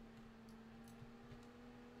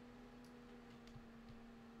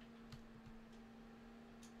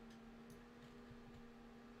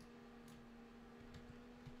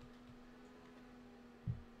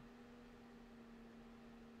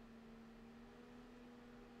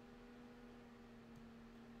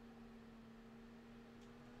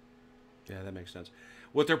 Yeah, that makes sense.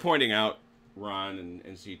 What they're pointing out, Ron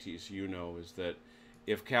and CT, so you know, is that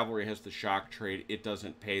if cavalry has the shock trade, it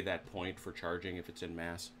doesn't pay that point for charging if it's in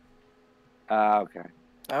mass. Okay.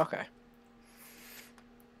 Okay.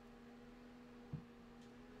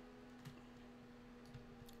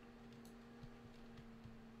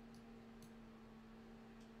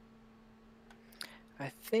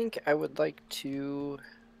 I think I would like to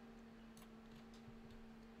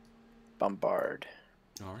bombard.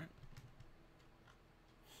 All right.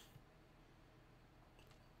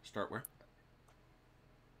 Start where?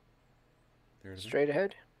 There it is. Straight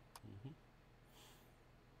ahead.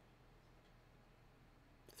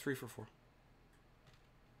 3 for 4.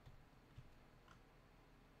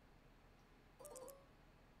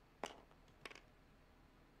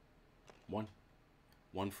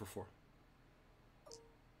 One for 4.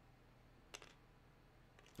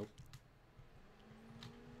 Nope.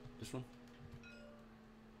 This one.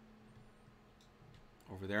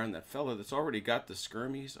 Over there on that fella that's already got the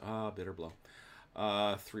skirmies. Bitter blow.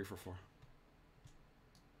 3 for 4.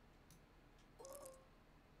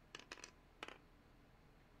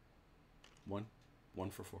 One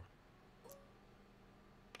for 4.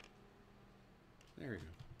 There you go.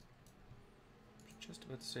 Just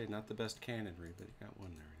about to say not the best cannonry, but he got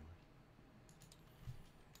 1 there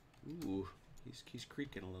anyway. Ooh, he's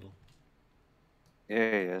creaking a little.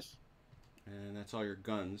 Yeah, he is. And that's all your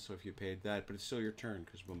guns, so if you paid that, but it's still your turn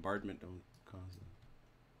because bombardment don't cause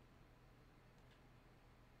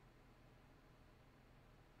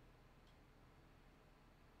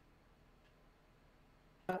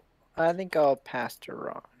that. I think I'll pass to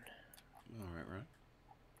Ron. All right, right.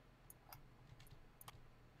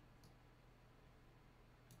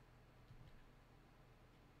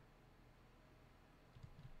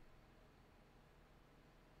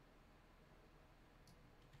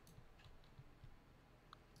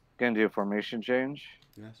 Gonna do a formation change.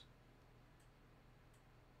 Yes.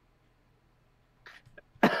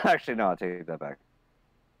 Actually, no, I'll take that back.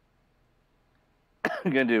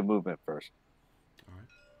 I'm gonna do movement first. All right.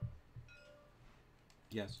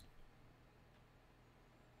 Yes.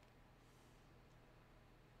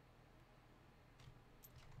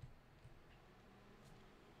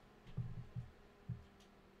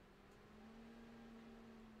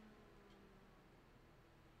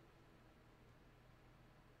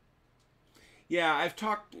 Yeah,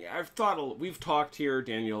 we've talked here,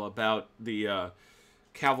 Daniel, about the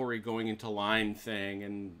cavalry going into line thing,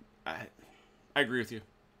 and I agree with you.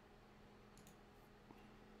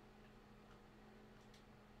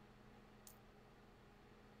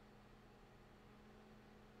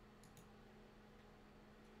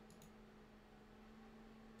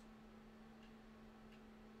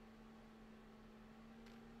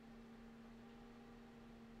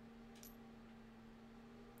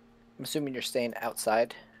 I'm assuming you're staying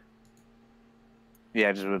outside. Yeah,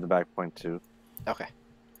 I just moved the back point too. Okay.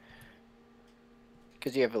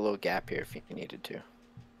 Because you have a little gap here if you needed to.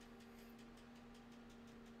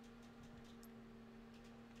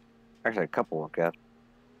 Actually, a couple of gaps.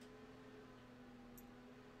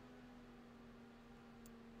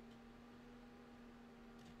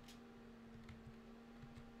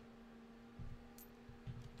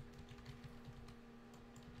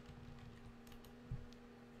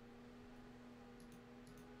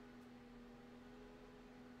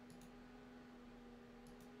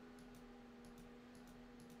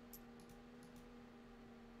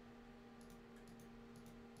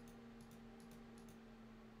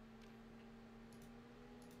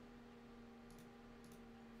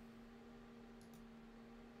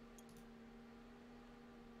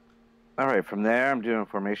 All right, from there, I'm doing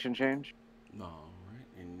formation change. All right,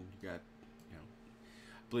 and you got, you know,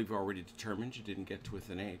 I believe we already determined you didn't get to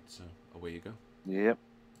within 8, so away you go. Yep.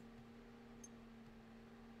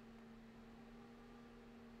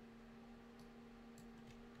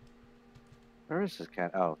 Where is this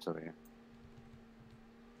cat? Oh, it's over here.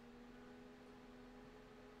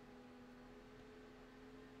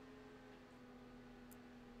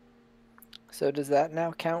 So does that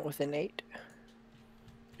now count within 8?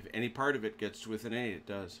 If any part of it gets to within 8, it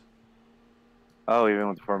does. Oh, even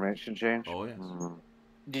with the formation change? Oh, yes.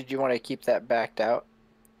 Did you want to keep that backed out,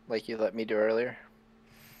 like you let me do earlier?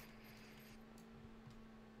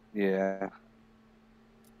 Yeah.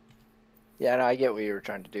 Yeah, no, I get what you were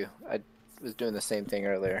trying to do. I was doing the same thing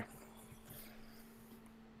earlier.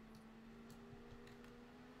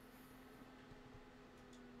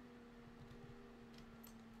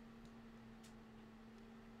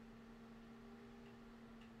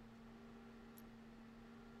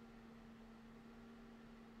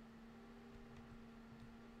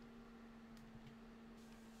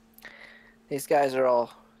 These guys are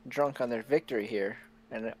all drunk on their victory here,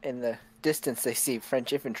 and in the distance they see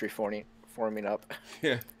French infantry forming up.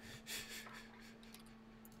 Yeah.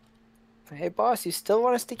 Hey, boss, you still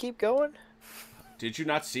want us to keep going? Did you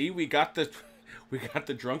not see? We got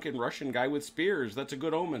the drunken Russian guy with spears. That's a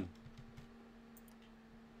good omen.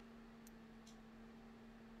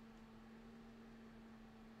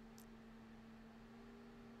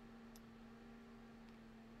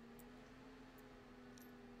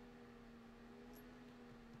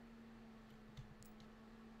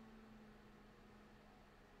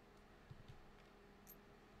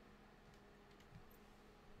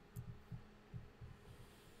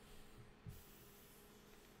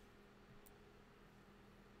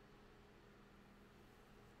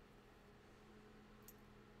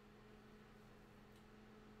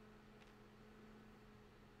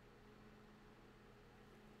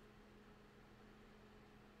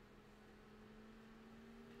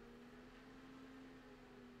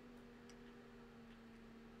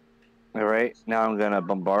 All right, now I'm gonna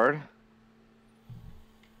bombard.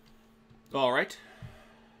 All right.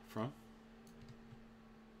 From?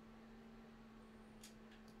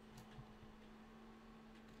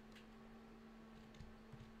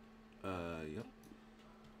 Yep.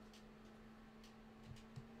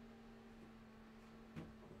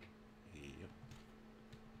 Yep.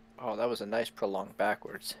 Oh, that was a nice prolonged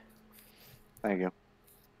backwards. Thank you.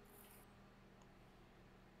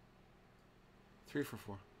 3 for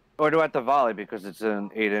 4. Or do I have to volley because it's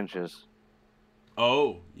in 8 inches?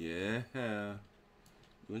 Oh, yeah. You're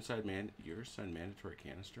inside mandatory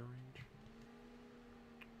canister range?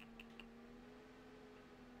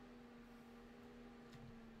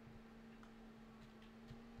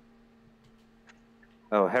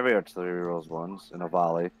 Oh, heavy artillery rolls ones and a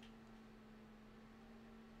volley.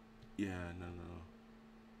 Yeah, no.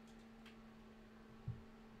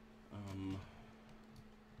 I don't know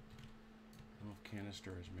if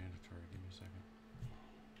canister is mandatory. Give me a second.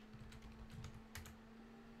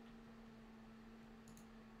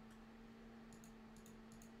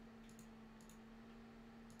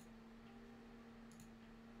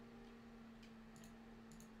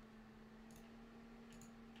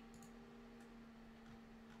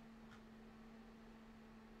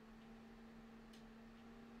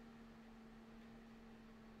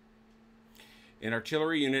 An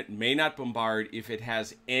artillery unit may not bombard if it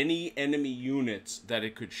has any enemy units that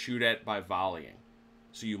it could shoot at by volleying.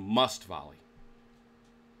 So you must volley.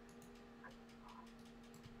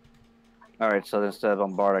 All right, so instead of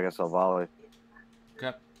bombard, I guess I'll volley.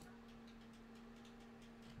 Okay.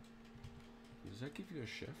 Does that give you a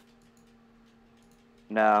shift?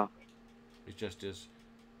 No. It just is.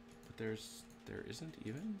 But there isn't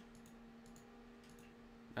even?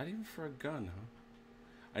 Not even for a gun, huh?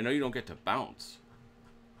 I know you don't get to bounce.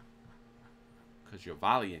 Because you're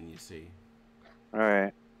volleying, you see. All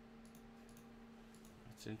right.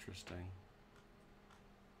 That's interesting.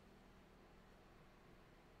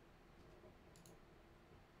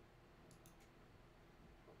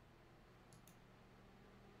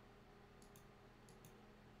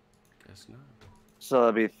 Guess not. So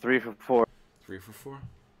that'll be 3 for 4. 3 for 4.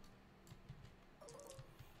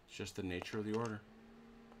 It's just the nature of the order.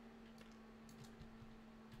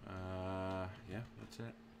 Yeah, that's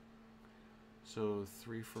it. So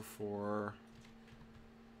 3 for 4.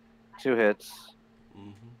 2 hits.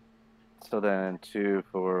 Mm-hmm. So then 2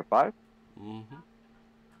 for 5. Mm-hmm.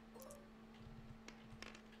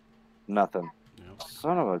 Nothing. Yep.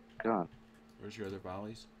 Son of a gun. Where's your other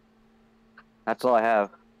volleys? That's all I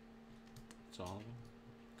have. That's all of them?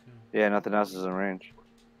 Okay. Yeah, nothing else is in range.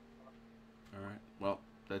 All right. Well,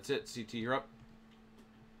 that's it. CT, you're up.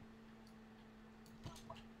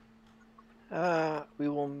 We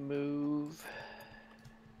will move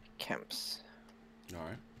Kemps. All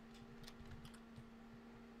right.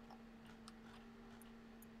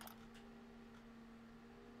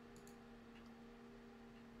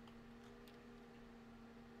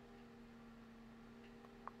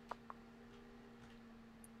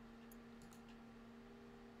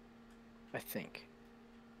 I think.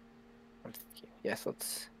 I'm thinking. Yes,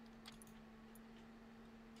 let's.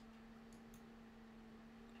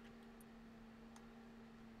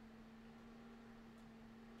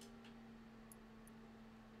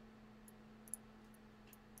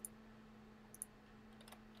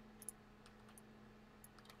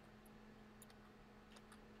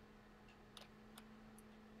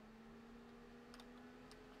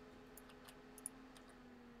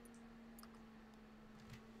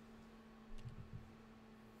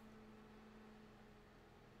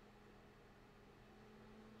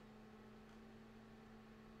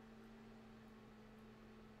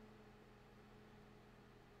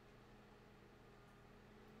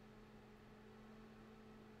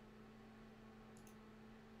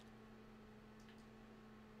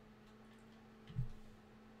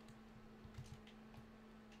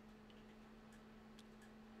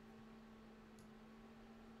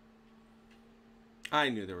 I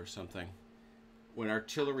knew there was something. When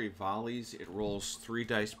artillery volleys, it rolls 3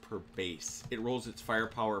 dice per base. It rolls its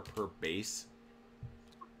firepower per base.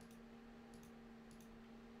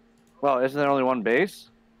 Well, isn't there only one base?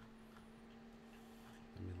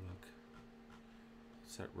 Let me look.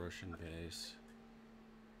 It's that Russian base.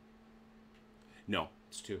 No,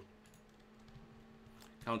 it's 2.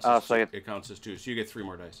 Counts as so it counts as 2, so you get 3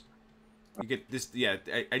 more dice. You get this. Yeah,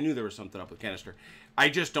 I knew there was something up with canister. I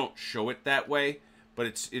just don't show it that way, but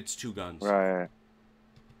it's 2 guns. Right.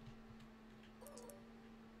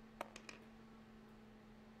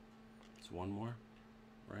 It's 1 more,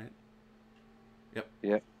 right? Yep.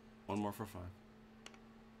 Yep. 1 more for 5.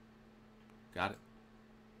 Got it.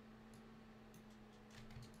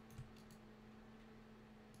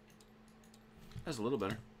 That's a little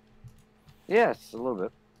better. Yes, a little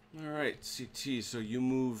bit. All right, CT. So you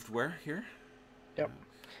moved where? Here? Yep.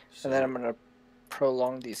 So, And then I'm gonna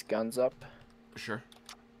prolong these guns up. Sure.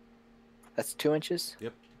 That's 2 inches.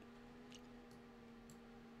 Yep.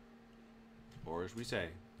 Or as we say,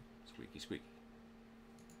 squeaky squeaky.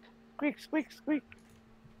 Squeak, squeak, squeak.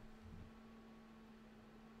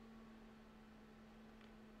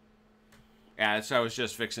 Yeah, that's I was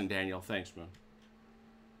just fixing Daniel. Thanks, Moon.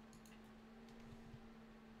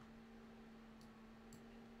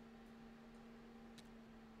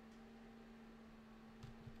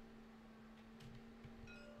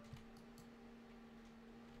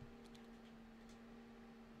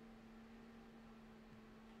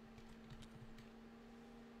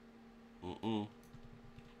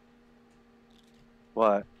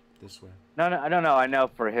 What? This way. No, I don't know. I know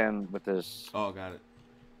for him with this. Oh, got it.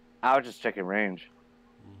 I was just checking range.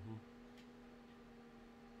 Mm-hmm.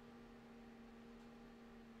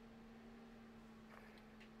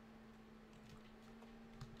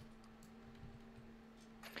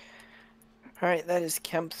 All right, that is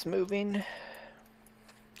Kemp's moving.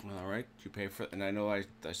 All right. You pay for, and I know I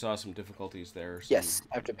saw some difficulties there. Yes,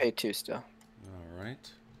 I have to pay 2 still. All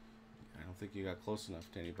right. I don't think you got close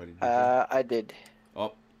enough to anybody. Did I did. you?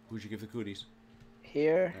 Oh, who'd you give the cooties?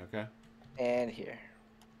 Here Okay. and here.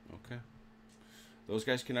 Okay. Those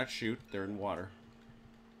guys cannot shoot. They're in water.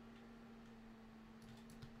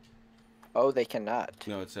 Oh, they cannot.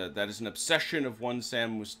 No, that is an obsession of one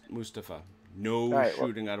Sam Mustafa. No Right, well-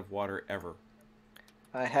 shooting out of water ever.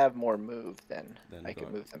 I have more move then. Then I go can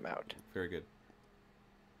ahead. move them out. Very good.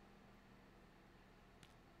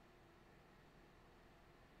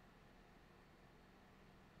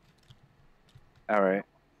 All right.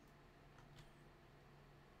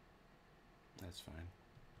 That's fine.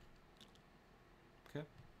 Okay,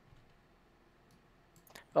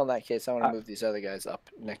 Well, in that case, I want to move these other guys up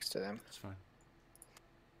next to them. that's fine.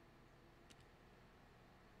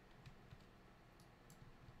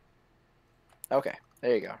 Okay,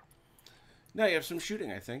 there you go. Now you have some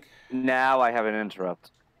shooting, I think. Now I have an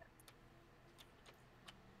interrupt.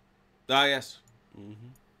 Ah, yes. Mm-hmm.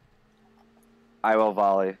 I will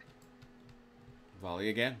volley. Volley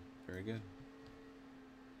again. Very good.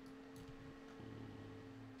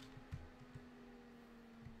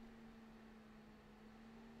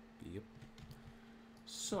 Yep.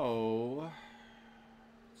 So,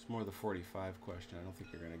 it's more the 45 question. I don't think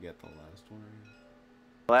you're going to get the last one. Are you?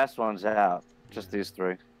 The last one's out. Just Yeah. these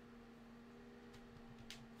 3.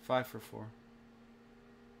 5 for 4.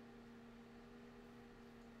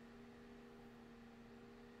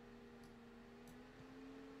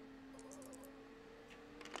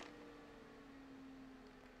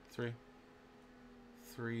 3.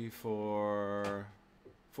 3 for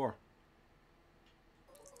 4.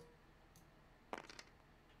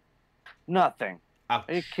 Nothing. Ouch.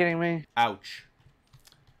 Are you kidding me? Ouch.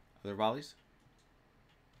 Other volleys?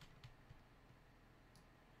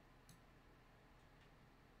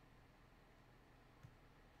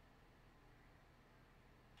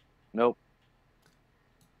 Nope.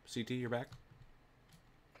 CT, you're back?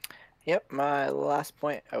 Yep, my last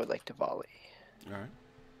point I would like to volley. All right.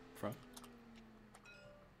 Front.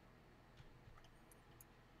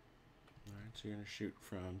 All right, so you're going to shoot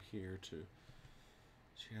from here to...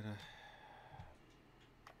 So you gotta...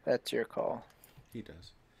 That's your call. He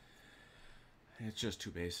does. It's just 2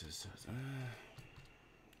 bases. So it's, nerds.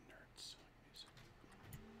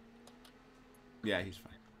 Yeah, he's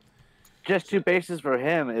fine. Just 2 bases for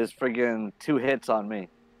him is friggin' 2 hits on me.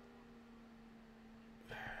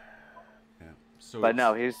 Yeah. So But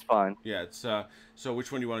no, he's fine. Yeah, it's so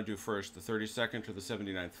which one do you want to do first? The 32nd or the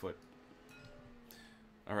 79th foot?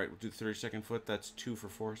 All right, we'll do the 32nd foot. That's 2 for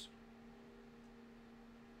 4s.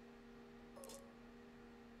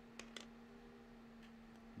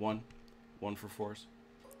 One for 4s.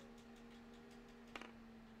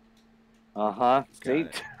 Uh-huh. See? Got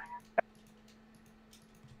it.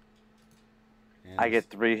 And I get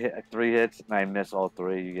 3 hits, and I miss all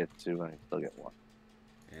 3. You get 2, and I still get 1.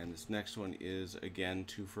 And this next one is again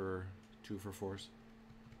 2 for 4s.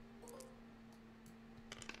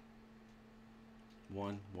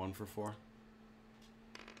 1 for 4.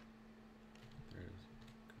 There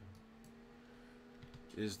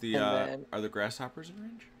it is. Is the are the grasshoppers in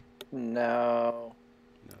range? No.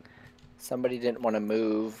 No. Somebody didn't want to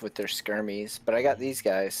move with their skirmies, but I got these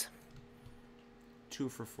guys. 2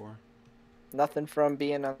 for 4. Nothing from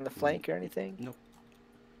being on the flank or anything? Nope.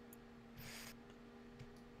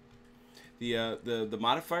 The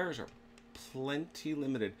modifiers are plenty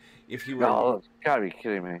limited. If you were No, you gotta be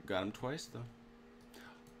kidding me. got him twice though.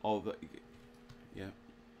 All the yeah.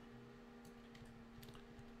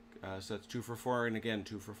 So that's 2 for 4, and again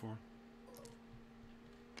 2 for 4.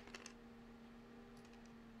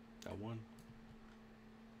 Got 1.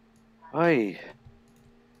 Oy.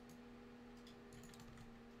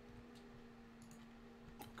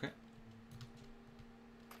 Okay.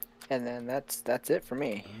 And then that's it for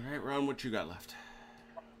me. All right, Ron, what you got left?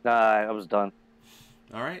 Nah, I was done.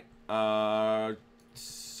 All right.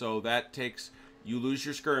 So that takes you lose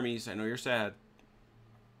your skirmies. I know you're sad.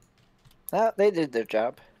 They did their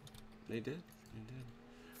job. They did. They did.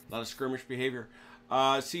 A lot of skirmish behavior.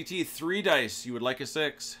 CT 3 dice. You would like a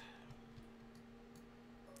 6.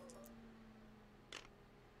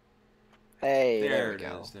 Hey, There there it we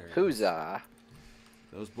go. is, there it Huzzah.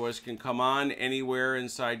 Those boys can come on anywhere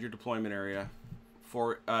inside your deployment area,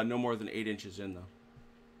 for no more than 8 inches in, though.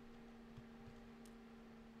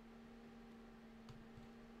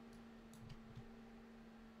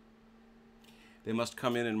 They must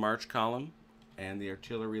come in march column, and the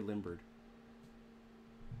artillery limbered.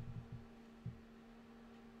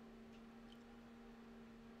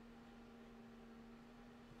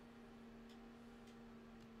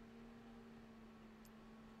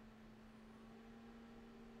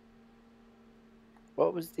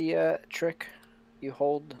 What was the trick? You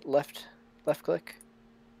hold left click?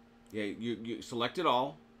 Yeah, you select it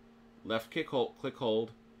all, left click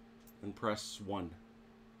hold, and press 1.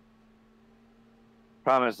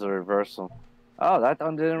 Promise the reversal. Oh, that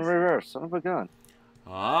one didn't reverse. Son of a gun.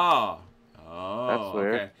 Oh, That's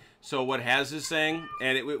weird. Okay. So what Haz is saying,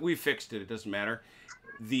 and we fixed it. It doesn't matter.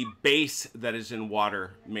 The base that is in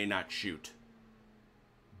water may not shoot,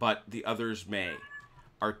 but the others may.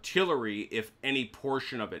 Artillery, if any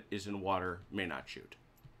portion of it is in water, may not shoot.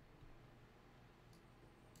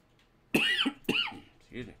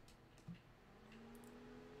 Excuse me.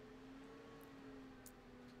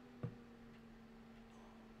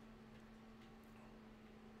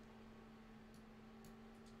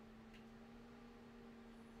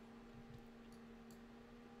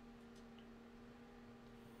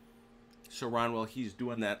 So Ron, while he's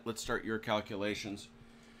doing that, let's start your calculations.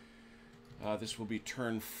 This will be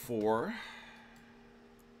turn 4.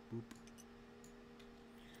 Boop.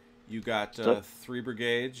 You got 3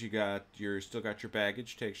 brigades. You still got your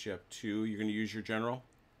baggage. Takes you up 2. You're going to use your general.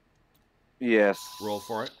 Yes. Roll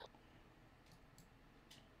for it.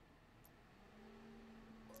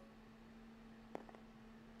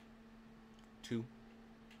 Two.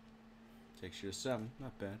 Takes you to 7.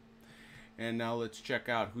 Not bad. And now let's check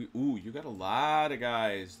out who. Ooh, you got a lot of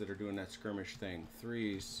guys that are doing that skirmish thing.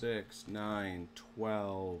 3, 6, 9,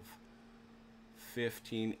 12,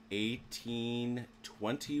 15, 18,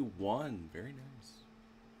 21. Very nice.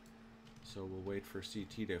 So we'll wait for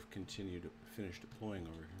CT to continue to finish deploying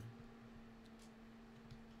over here.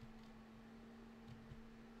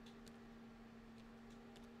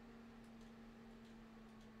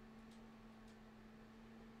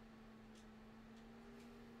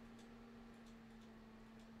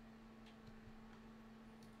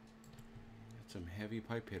 Got some heavy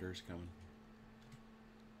pipe hitters coming.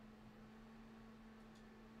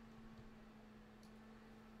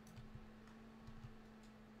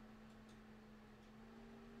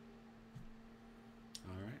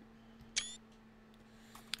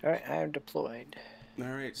 All right, I am deployed. All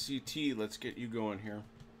right, CT, let's get you going here.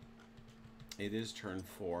 It is turn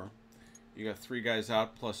 4. You got 3 guys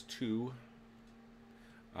out plus 2.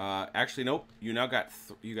 Actually, nope. You now got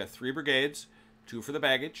you got 3 brigades, 2 for the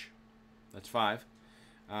baggage. That's 5.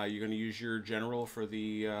 You're going to use your general for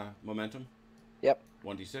the momentum. Yep.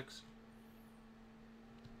 1d6.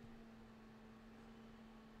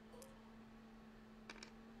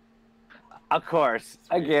 Of course,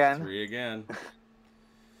 3, again. 3 again.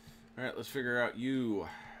 All right, let's figure out you.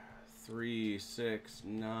 3, 6,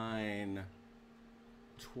 9,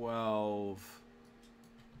 12.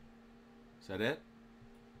 Is that it?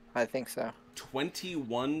 I think so.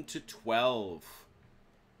 21 to 12.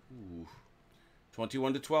 Ooh.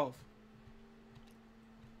 21 to 12.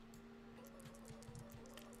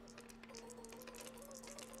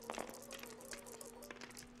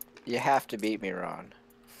 You have to beat me, Ron.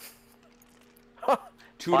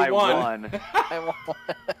 2 By to 1. 1. I won.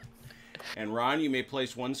 And Ron, you may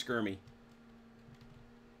place 1 skirmy.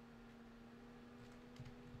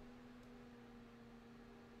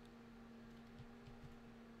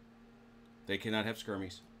 They cannot have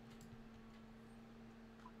skirmies.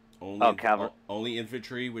 Only, cavalry. only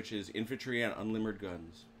infantry, which is infantry and unlimbered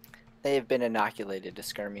guns. They have been inoculated to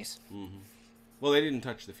skirmies. Mm-hmm. Well, they didn't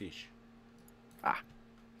touch the fish. Ah.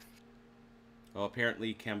 Well,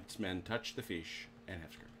 apparently Kemp's men touched the fish and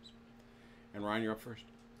have skirmies. And Ryan, you're up first.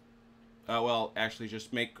 Well, actually,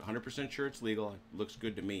 just make 100% sure it's legal. It looks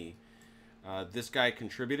good to me. This guy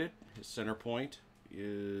contributed. His center point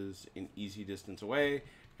is an easy distance away,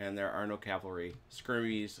 and there are no cavalry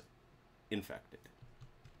skirmies infected.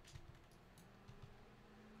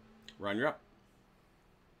 Ryan, you're up.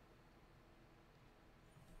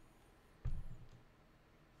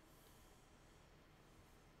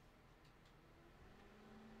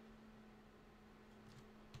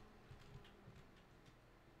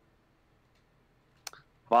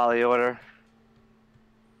 Volley order.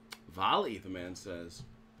 Volley, the man says.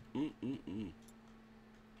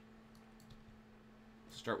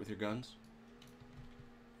 Start with your guns.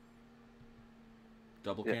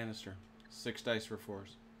 Double canister. 6 dice for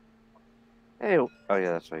 4s. Hey, oh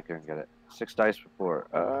yeah, that's why you couldn't get it. 6 dice for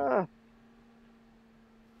 4.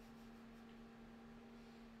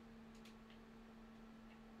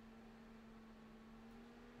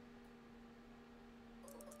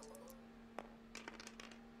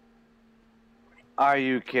 Are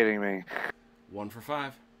you kidding me? 1 for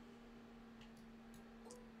 5.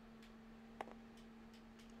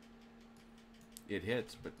 It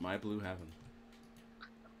hits, but my blue haven't.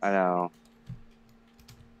 I know.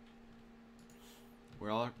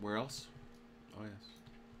 Where else? Oh, yes.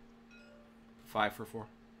 5 for 4.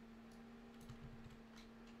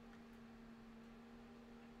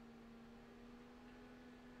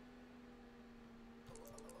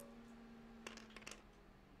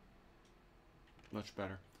 Much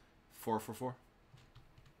better. 4 for 4.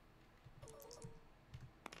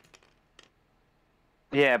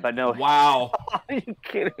 Yeah, but no. Wow. Are you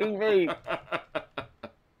kidding me?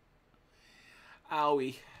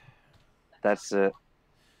 Owie. That's it.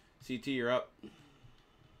 CT, you're up.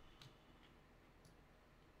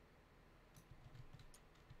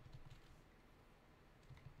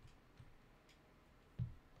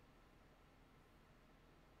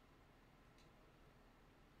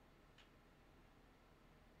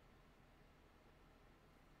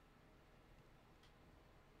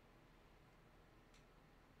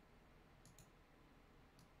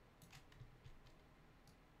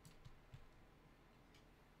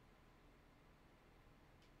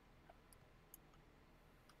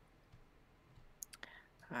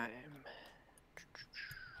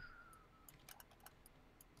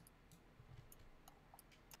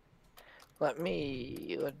 Let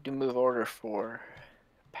me do move order for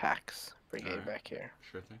Pax Brigade Alright. back here.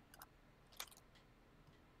 Sure thing.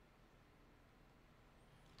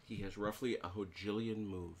 He has roughly a hojillion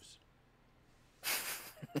moves.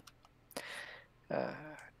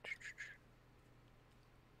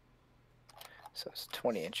 So it's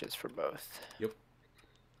 20 inches for both. Yep.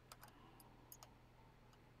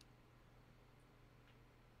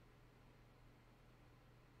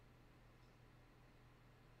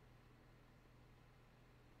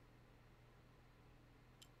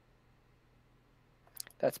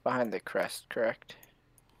 That's behind the crest, correct?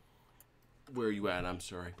 Where are you at? I'm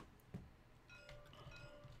sorry.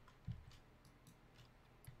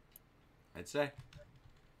 I'd say.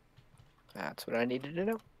 That's what I needed to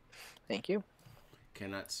know. Thank you.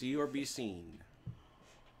 Cannot see or be seen.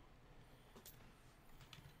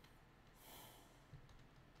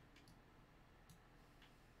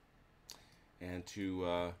 And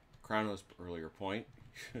to Chrono's earlier point,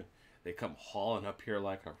 they come hauling up here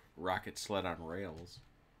like a rocket sled on rails.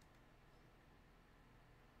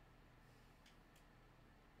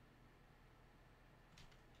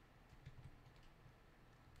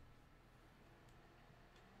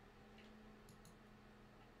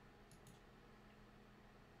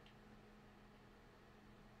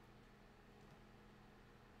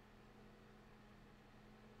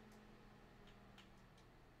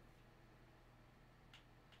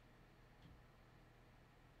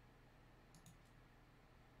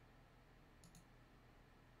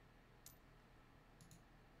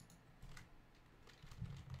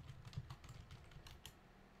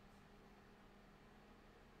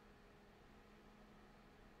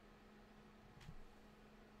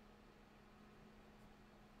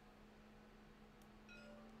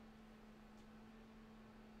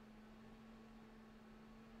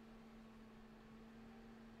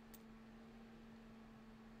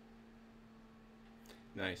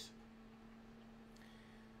 Nice.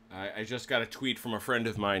 I just got a tweet from a friend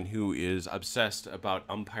of mine who is obsessed about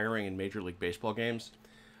umpiring in Major League Baseball games.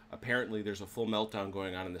 Apparently, there's a full meltdown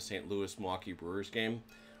going on in the St. Louis Milwaukee Brewers game,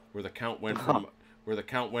 where the count went from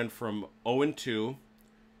 0-2 to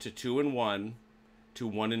 2-1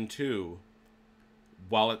 to 1-2,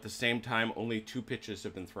 while at the same time only 2 pitches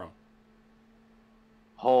have been thrown.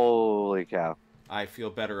 Holy cow. I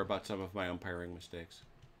feel better about some of my umpiring mistakes.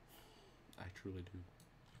 I truly do.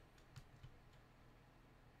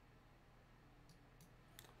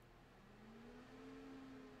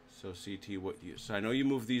 So CT, so I know you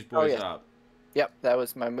moved these boys up. Yep, that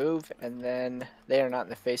was my move, and then they are not in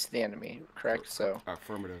the face of the enemy, correct? So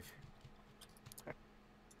Affirmative.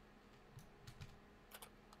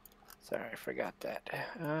 sorry, I forgot that.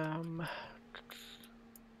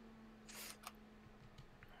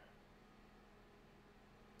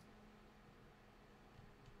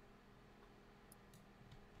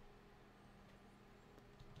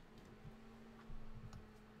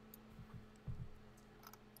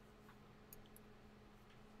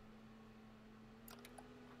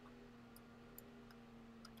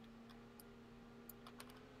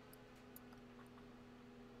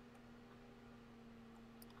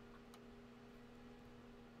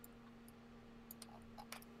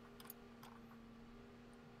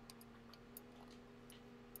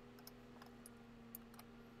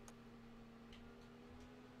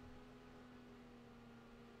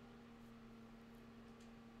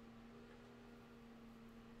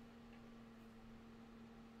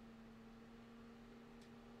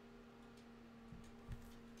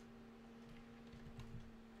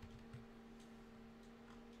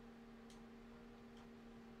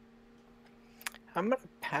 I'm going to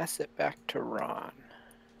pass it back to Ron.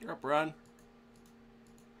 You're up, Ron.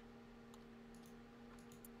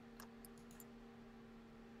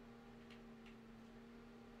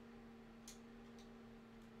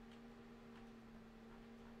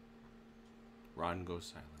 Ron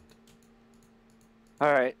goes silent.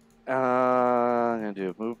 All right. I'm going to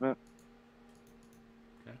do movement.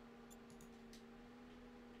 Okay.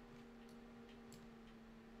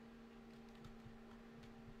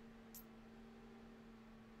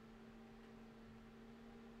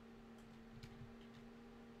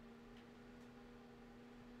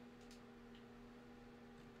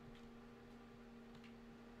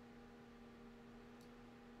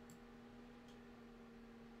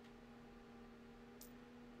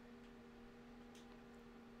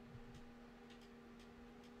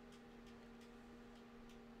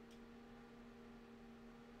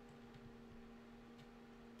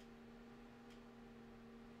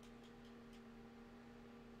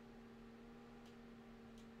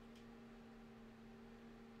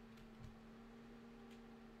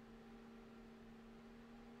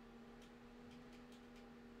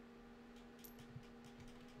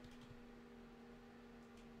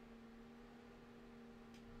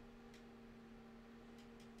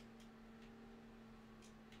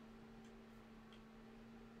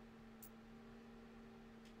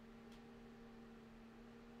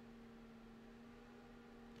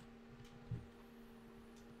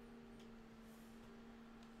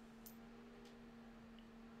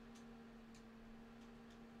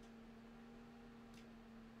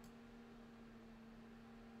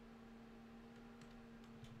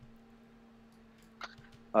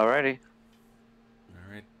 Alrighty.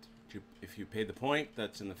 All right. If you paid the point,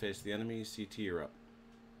 that's in the face of the enemy. CT, you're up.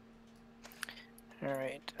 All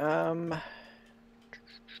right.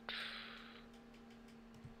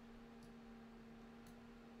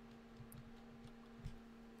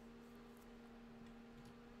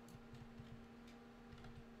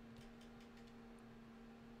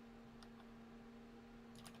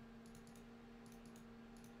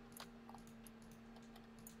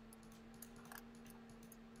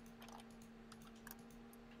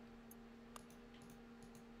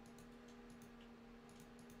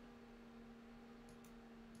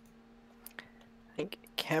 I think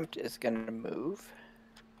Kempt is going to move.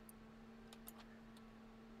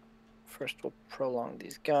 First, we'll prolong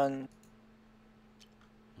these guns.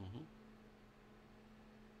 Mm-hmm.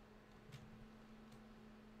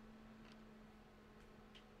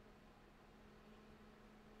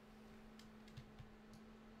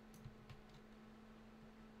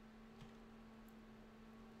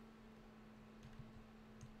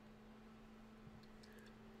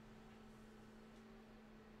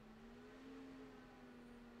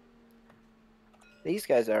 These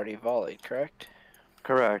guys already volleyed, correct?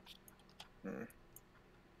 Correct.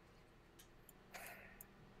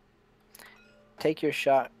 Take your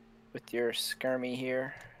shot with your skirmy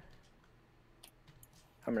here.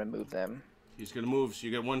 I'm going to move them. He's going to move, so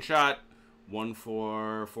you get one shot. One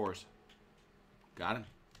for force. Got him.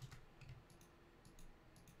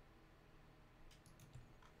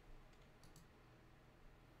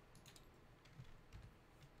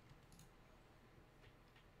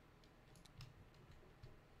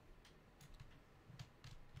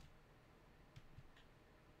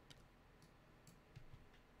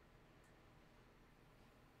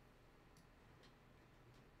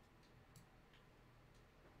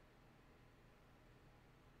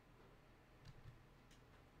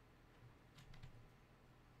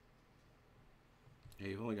 Yeah,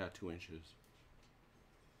 you've only got 2 inches.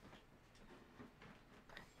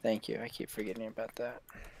 Thank you. I keep forgetting about that.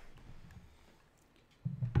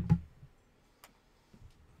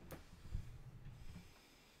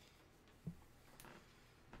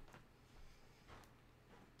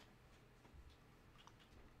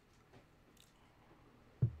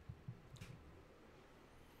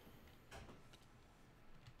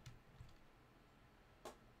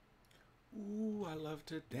 Ooh, I love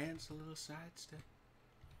to dance a little sidestep.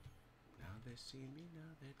 Now they see me, now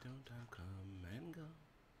they don't. I'll come and go.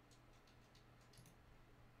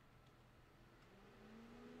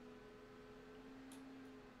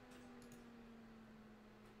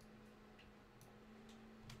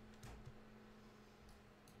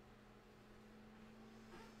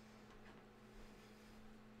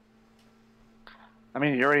 I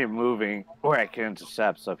mean, you're already moving where I can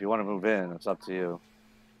intercept, so if you want to move in, it's up to you.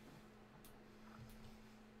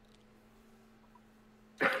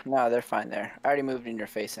 No, they're fine there. I already moved in your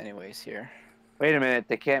face anyways here. Wait a minute,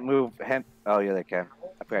 they can't move. Oh, yeah, they can.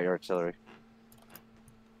 I forgot your artillery.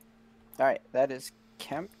 All right, that is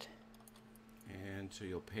Kempt. And so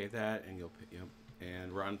you'll pay that, and you'll pay, yep.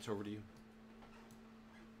 And Ron, it's over to you.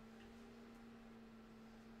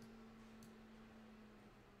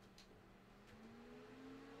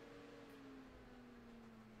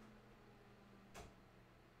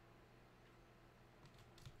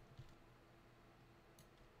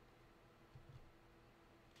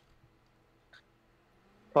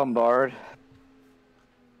 Bombard.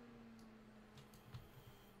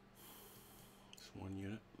 It's 1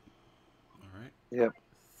 unit. All right. Yep.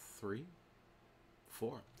 3,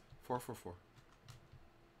 4. 4 for 4.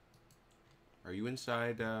 Are you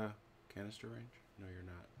inside canister range? No, you're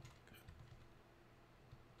not.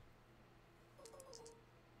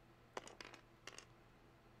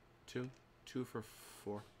 Okay. 2 for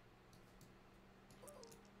 4.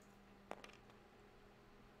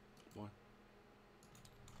 1.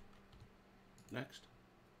 Next,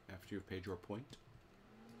 after you've paid your point.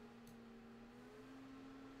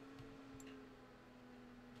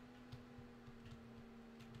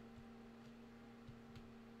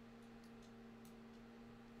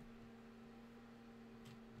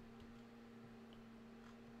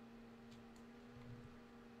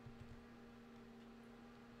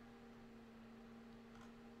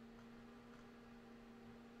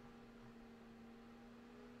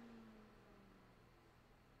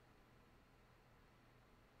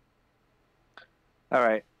 All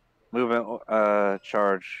right. Movement,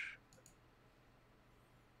 charge.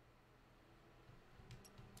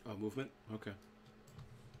 Oh, movement? Okay.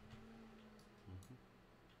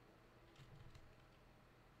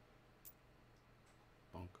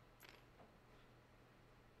 Bonk.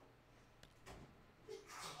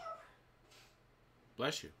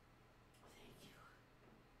 Bless you.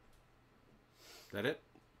 That it?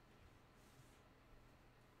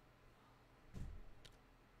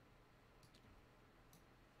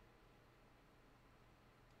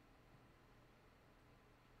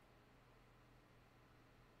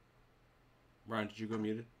 Ryan, did you go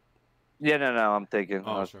muted? Yeah, no, I'm thinking.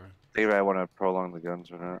 Oh, sorry. Maybe I want to prolong the guns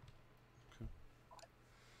or not. Okay.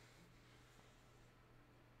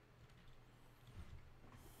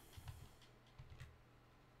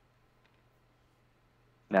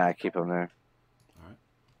 Nah, I keep them there. All right.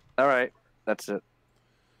 All right, that's it.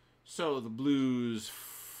 So the Blues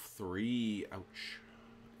 3, ouch,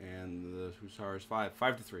 and the Hussars 5,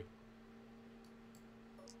 5-3.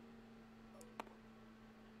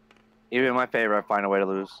 Even in my favor, I find a way to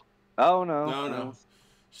lose. Oh no. No.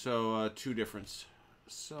 So 2 difference.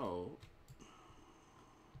 So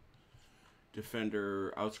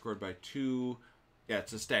defender outscored by 2. Yeah,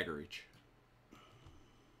 it's a stagger each.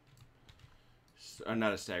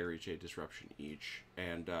 Not a stagger each, a disruption each,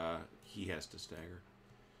 and he has to stagger.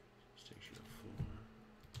 This takes you to 4.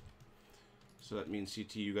 So that means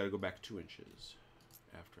CT, you got to go back 2 inches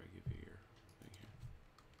after I give you your thing here.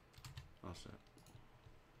 All set.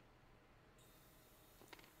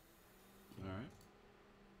 All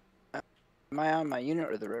right. Am I on my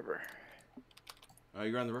unit or the river?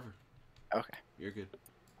 You're on the river. Okay. You're good.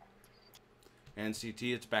 And CT,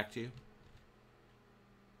 it's back to you.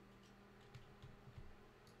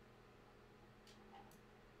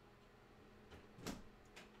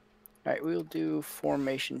 All right, we'll do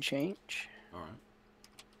formation change. All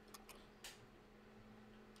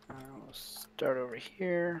right. We'll start over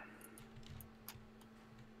here.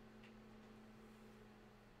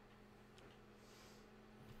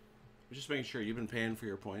 Just making sure you've been paying for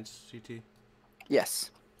your points, CT. Yes.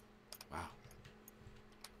 Wow.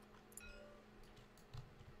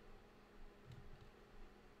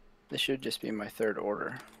 This should just be my 3rd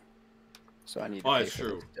order. So I need to Oh, pay that's for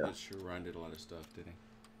true. this stuff. That's true. Ryan did a lot of stuff, didn't he?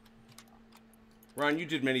 Ryan, you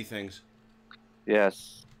did many things.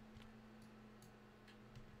 Yes.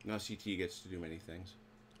 Now CT gets to do many things.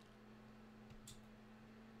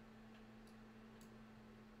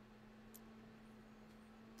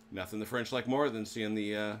 Nothing the French like more than seeing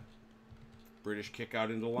the British kick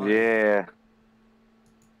out into line. Yeah.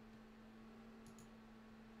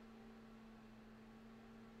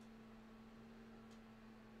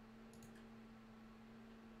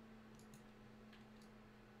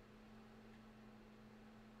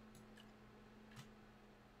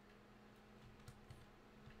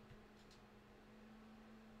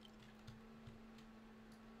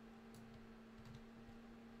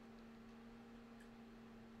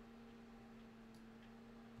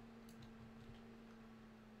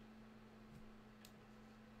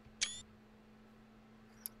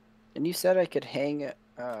 And you said I could hang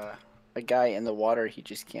a guy in the water, he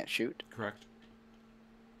just can't shoot? Correct.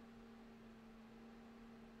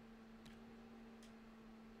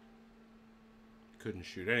 Couldn't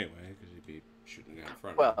shoot anyway, because he'd be shooting down in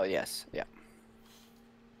front of him. Well, yes, yeah.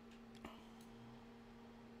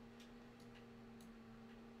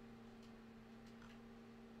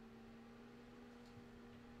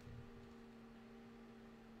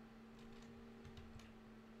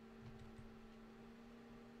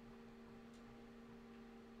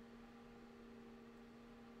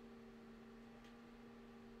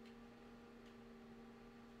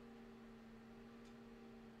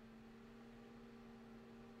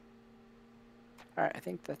 Alright, I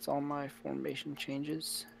think that's all my formation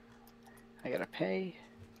changes. I gotta pay.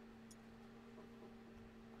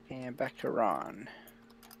 And back to Ron.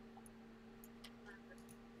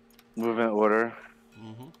 Movement order.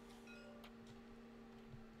 Mm-hmm.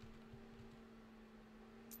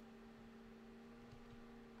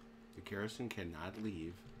 The garrison cannot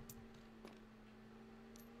leave.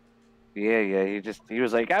 Yeah. He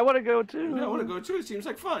was like, I want to go too. Yeah, I want to go too. It seems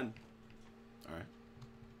like fun. All right.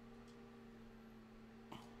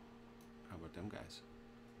 How about them guys?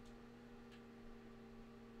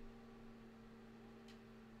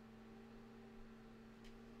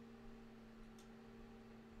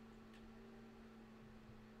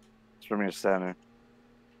 It's from your center.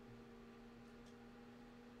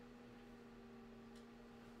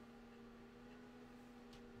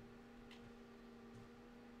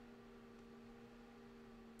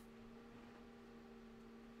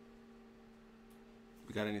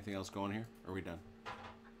 We got anything else going here? Are we done?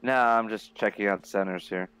 No, I'm just checking out centers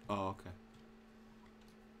here. Oh, okay.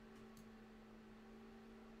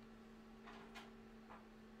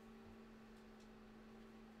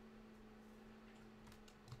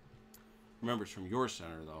 Remember, it's from your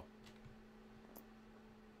center, though.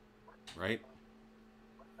 Right?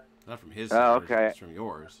 Not from his Oh, side, okay. it's from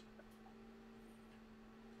yours.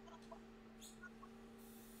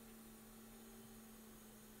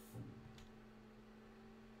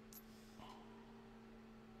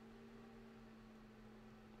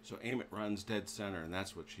 So aim it runs dead center, and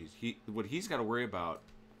that's what what he's got to worry about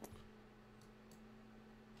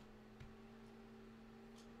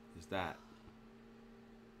is that.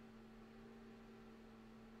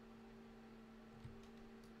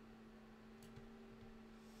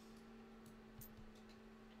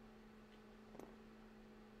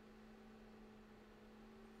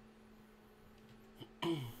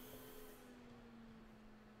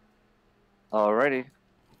 Alrighty.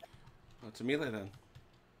 Well, it's a melee then.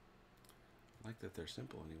 I like that they're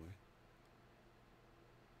simple anyway.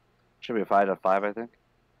 Should be a 5 to 5, I think.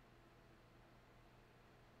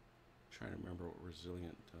 Trying to remember what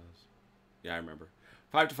resilient does. Yeah, I remember.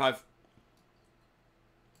 5 to 5.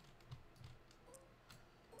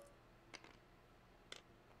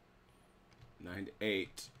 Nine to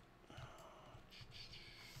 8.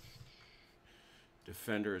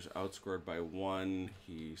 Defender is outscored by 1.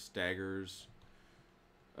 He staggers.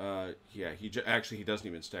 Yeah, actually he doesn't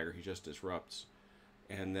even stagger. He just disrupts,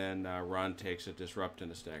 and then Ron takes a disrupt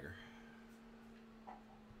and a stagger.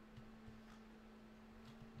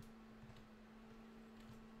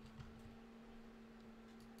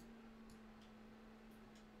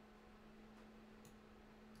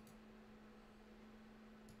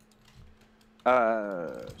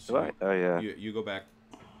 Do I? Oh yeah. You go back.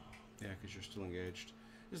 Yeah, because you're still engaged.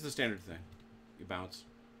 This is the standard thing. You bounce.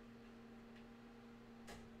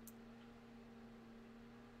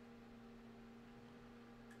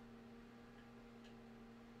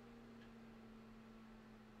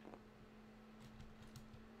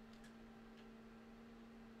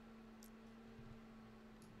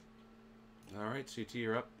 All right, CT,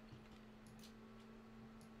 you're up.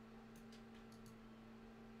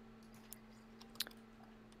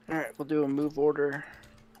 All right, we'll do a move order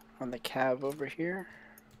on the cav over here.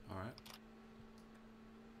 All right.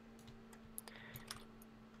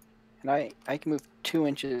 And I can move 2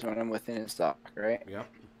 inches when I'm within his dock, right? Yep.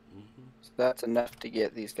 Mm-hmm. So that's enough to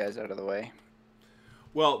get these guys out of the way.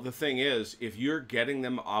 Well, the thing is, if you're getting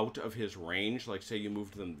them out of his range, like say you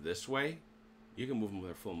moved them this way, you can move them with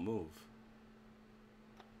their full move.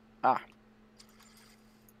 Ah.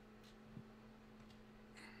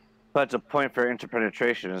 But it's a point for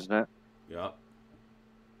interpenetration, isn't it? Yep.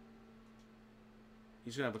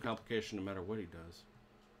 He's gonna have a complication no matter what he does.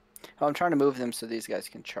 Oh, I'm trying to move them so these guys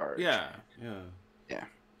can charge. Yeah, yeah. Yeah.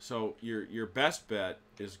 So your best bet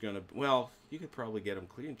is gonna, well, you could probably get him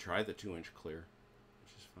clear and try the 2-inch clear,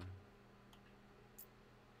 which is fine.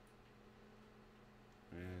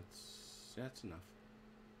 That's enough.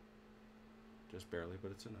 Just barely,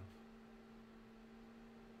 but it's enough.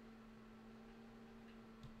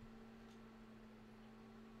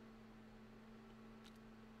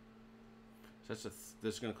 So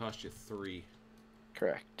this is going to cost you 3.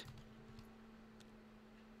 Correct.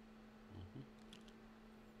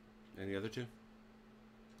 And the other 2?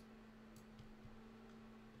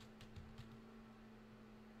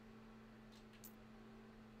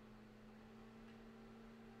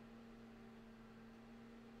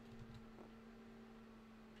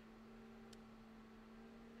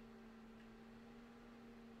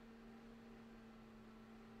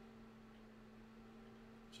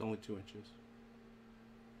 It's only 2 inches.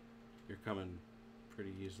 You're coming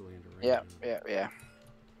pretty easily into range. Yeah.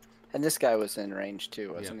 And this guy was in range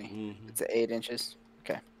too, wasn't Yeah. he? Mm-hmm. It's at 8 inches.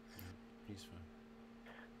 Okay. Yeah, he's fine.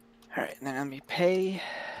 All right, and then let me pay.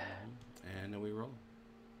 Mm-hmm. And then we roll.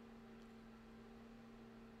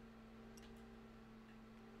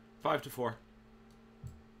 5 to 4.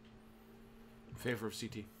 In favor of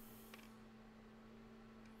CT.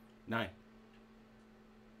 9.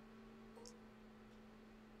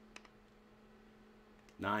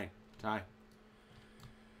 Tie.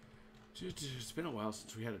 It's been a while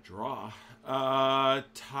since we had a draw.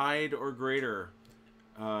 Tied or greater.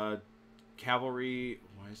 Cavalry.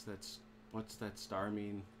 Why is that? What's that star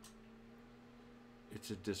mean? It's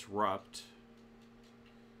a disrupt.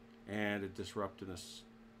 And a disrupt and a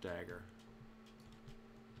stagger.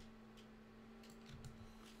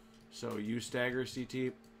 So you stagger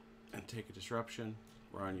CT and take a disruption.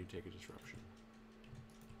 Ron, you take a disruption.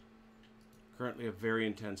 Currently a very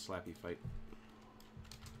intense slappy fight.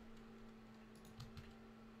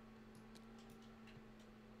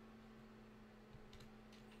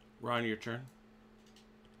 Ron, your turn.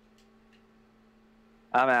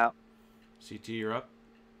 I'm out. CT, you're up.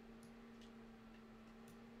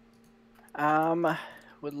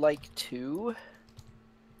 Would like to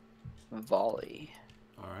volley.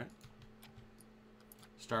 All right.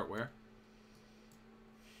 Start where?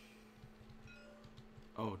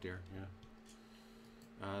 Oh dear, yeah.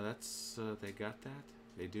 That's they got that.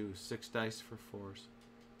 They do 6 dice for 4s.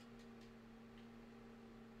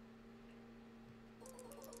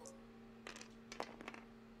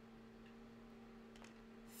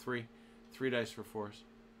 Three dice for 4s.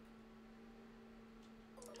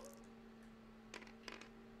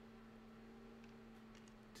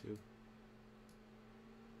 Two.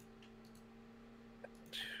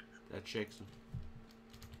 That shakes them.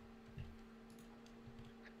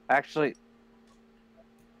 Actually,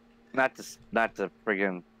 not to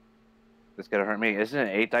friggin'. It's gonna hurt me. Isn't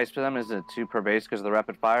it 8 dice for them? Isn't it 2 per base because of the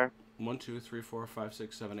rapid fire? 1, 2, 3, 4, 5,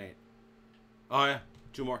 6, 7, 8. Oh yeah,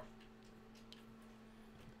 2 more.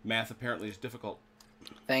 Math apparently is difficult.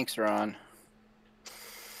 Thanks, Ron.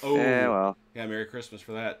 Oh, Yeah, well. Yeah, Merry Christmas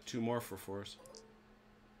for that. 2 more for 4s.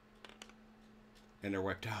 And they're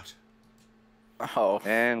wiped out. Oh,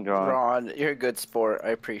 And gone. Ron, you're a good sport. I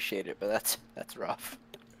appreciate it, but that's rough.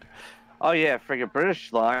 Oh yeah, friggin'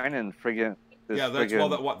 British line and friggin'. Yeah,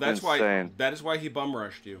 that's why insane. that is why he bum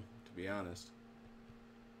rushed you, to be honest.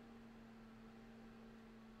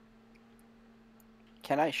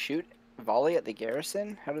 Can I shoot volley at the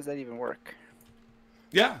garrison? How does that even work?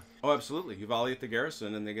 Yeah. Oh, absolutely. You volley at the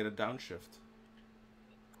garrison and they get a downshift.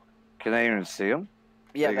 Can I even see them?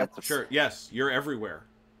 Yeah, They got that's Sure. Yes, you're everywhere.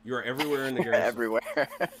 You are everywhere in the garrison. everywhere.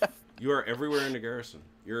 You are everywhere in the garrison.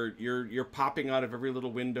 You're popping out of every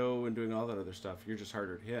little window and doing all that other stuff. You're just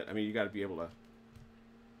harder to hit. I mean, you got to be able to.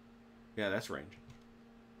 Yeah, that's range.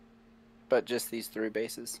 But just these 3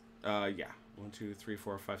 bases. Yeah. 1, 2, 3,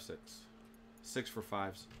 4, 5, 6. 6 for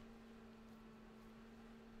 5s.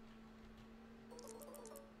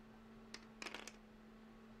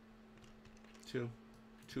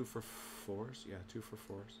 Two for 4s. Yeah, 2 for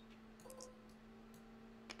 4s.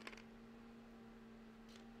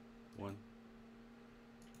 1.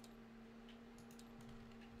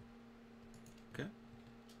 Okay.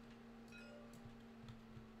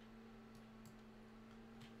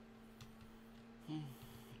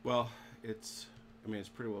 Well, it's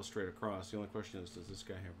pretty well straight across. The only question is, does this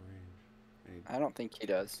guy have range? I don't think he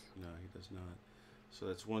does. No, he does not. So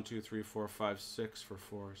that's 1, 2, 3, 4, 5, 6 for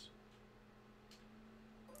 4s.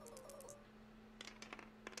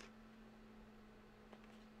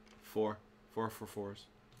 Four for 4s.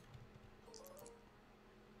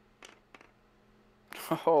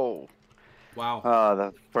 Oh. Wow.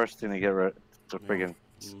 The first thing to get rid to friggin'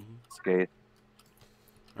 skate.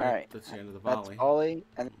 All Alright. That's the end of the That's volley. volley,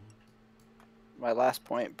 and my last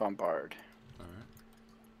point, bombard. All right.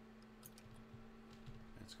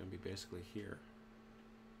 That's going to be basically here.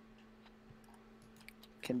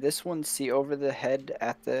 Can this one see over the head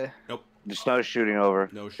at the... Nope. Just no shooting over.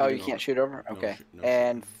 No shooting. Oh, you can't shoot over? No Okay. no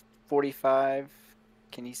And shooting. 45,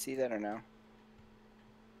 can you see that or no?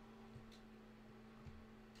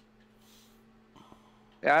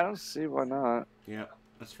 Yeah, I don't see why not. Yeah,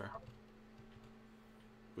 that's fair.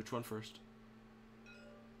 Which one first?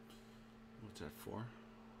 What's that, 4?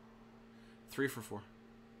 3 for 4.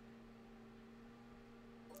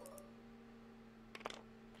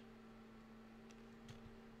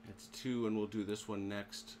 It's 2, and we'll do this one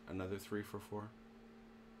next. Another 3 for 4.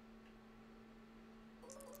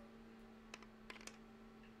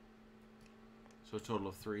 So a total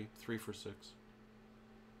of 3. 3 for 6.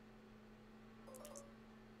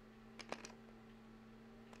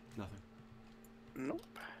 Nothing. Nope.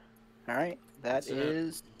 All right. That's it.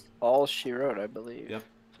 Is all she wrote, I believe. Yep.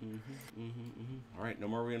 All right, no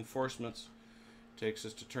more reinforcements. Takes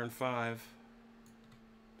us to turn 5.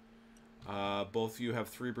 Both of you have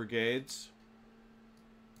 3 brigades.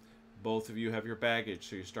 Both of you have your baggage,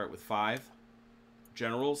 so you start with 5.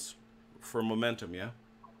 Generals for momentum, yeah?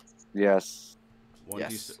 Yes.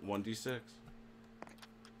 1d6.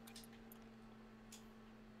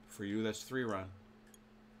 For you, that's 3 run.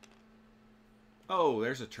 Oh,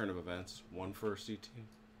 there's a turn of events. 1 for CT.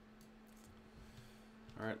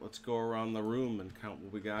 All right, let's go around the room and count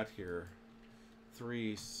what we got here.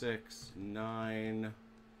 3, 6, 9,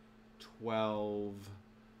 12,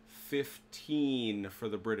 15 for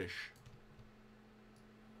the British.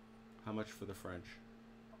 How much for the French?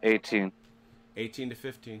 18. 18 to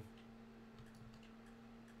 15.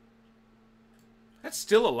 That's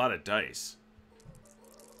still a lot of dice.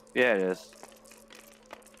 Yeah, it is.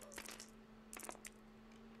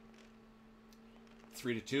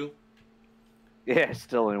 3 to 2. Yeah, it's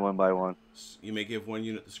still only 1 by 1. You may give 1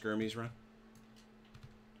 unit the skirmies run.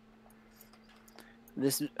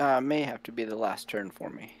 This may have to be the last turn for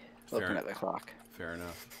me, looking at the clock. Fair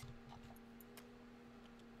enough.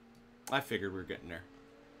 I figured we were getting there.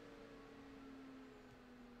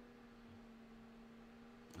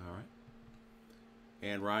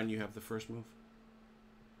 And Ron, you have the first move.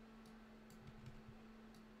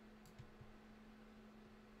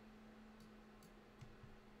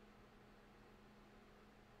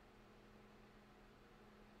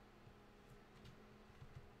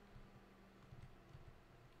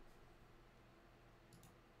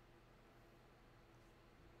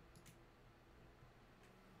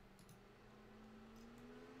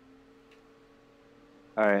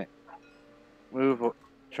 All right. Move.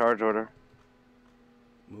 Charge order.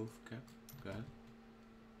 Move, okay. Go ahead.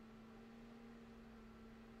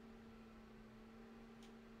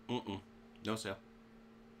 No sale.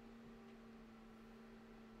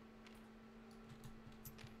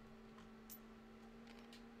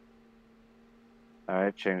 All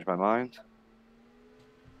right. Change my mind.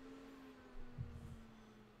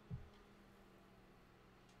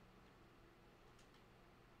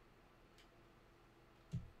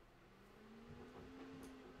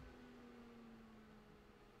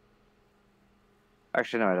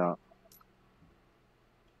 Actually, no, I don't.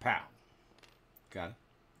 Pow. Got it.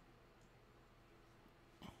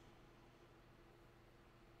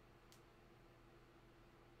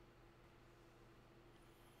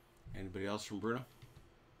 Anybody else from Bruno?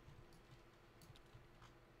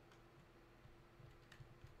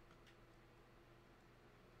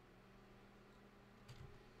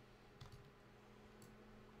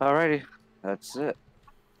 Alrighty. That's it.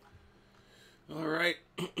 All right.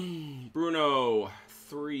 Bruno,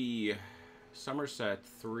 3. Somerset,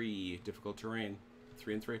 3. Difficult terrain,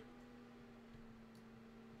 3 and 3.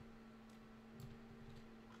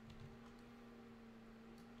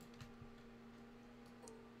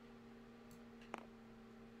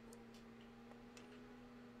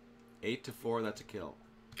 Eight to 4, that's a kill.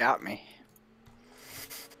 Got me.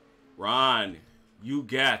 Ron, you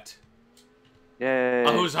get Yay.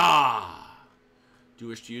 a huzzah! Do you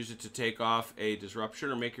wish to use it to take off a disruption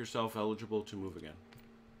or make yourself eligible to move again?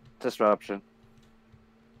 Disruption.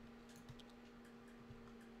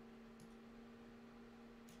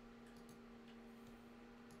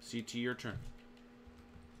 CT, your turn.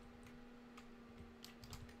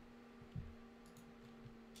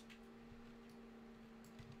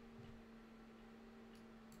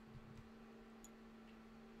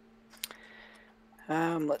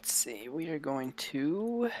 Let's see. We are going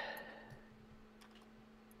to.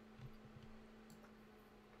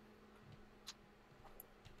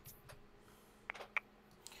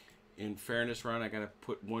 In fairness, Ron, I gotta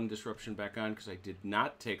put 1 disruption back on because I did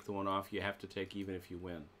not take the one off. You have to take even if you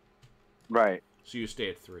win. Right. So you stay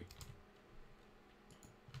at 3.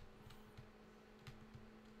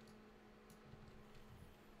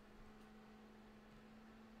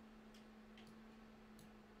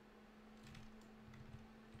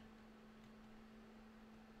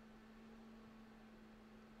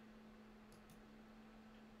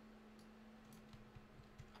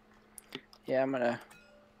 Yeah, I'm gonna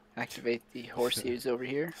activate the horses over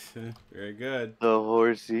here. Very good. The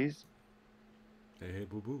horsies. Hey,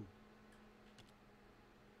 boo boo.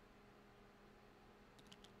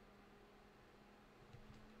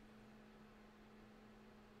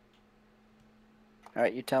 All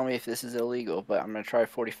right, you tell me if this is illegal, but I'm gonna try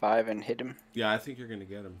 45 and hit him. Yeah, I think you're gonna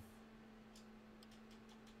get him.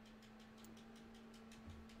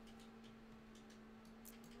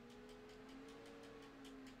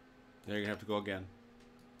 Now you're gonna have to go again.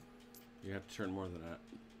 You have to turn more than that.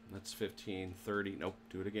 That's 15, 30. Nope,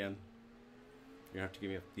 do it again. You have to give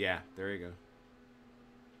me a... Yeah, there you go.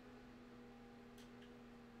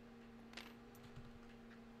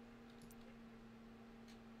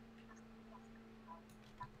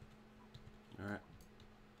 All right.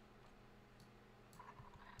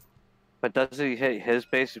 But does he hit his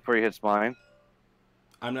base before he hits mine?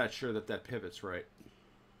 I'm not sure that that pivot's right.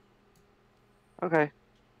 Okay.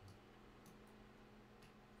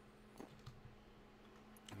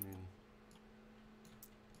 I mean...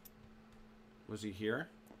 Was he here?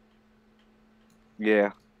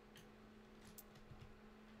 Yeah.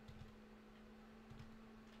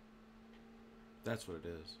 That's what it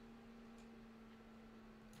is.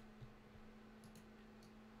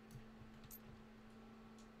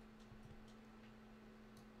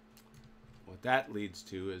 What that leads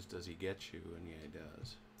to is, does he get you? And yeah, he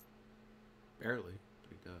does. Barely, but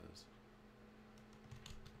he does.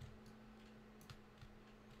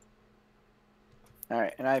 All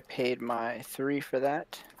right, and I paid my 3 for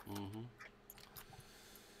that. Mm-hmm.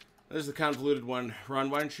 This is the convoluted one. Ron,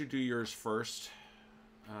 why don't you do yours first?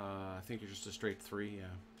 I think you're just a straight 3, yeah.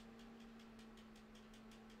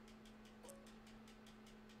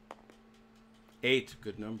 Eight,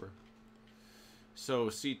 good number.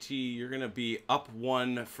 So CT, you're gonna be up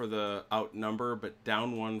 1 for the outnumber, but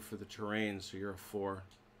down 1 for the terrain. So you're a 4.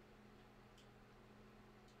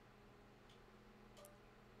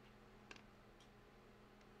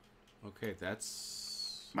 Okay,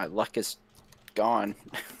 that's My luck is gone.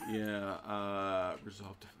 yeah.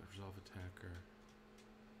 Resolve attacker.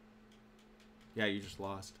 Yeah, you just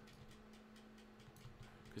lost.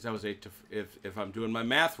 Because that was 8 to... If I'm doing my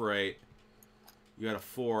math right, you had a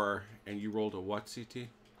 4, and you rolled a what, CT?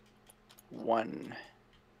 1.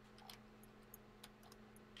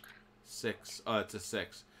 6. Oh, it's a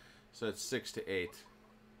 6. So it's 6 to 8.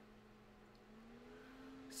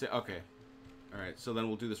 Okay. Alright, so then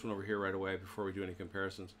we'll do this one over here right away before we do any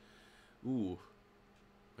comparisons. Ooh.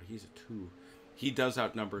 But he's a 2. He does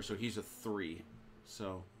outnumber, so he's a 3.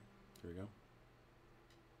 So, here we go.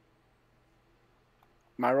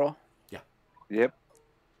 My roll? Yeah. Yep.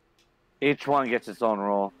 Each one gets its own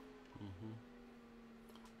roll.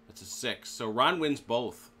 That's a 6. So Ron wins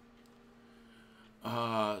both.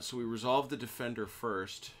 So we resolve the defender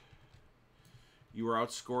first. You are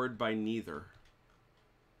outscored by neither.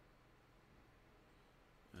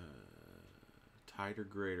 Tied or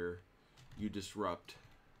greater. You disrupt.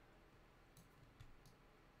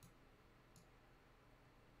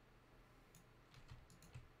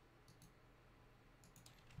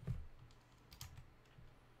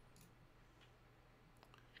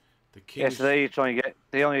 The Yeah, king. so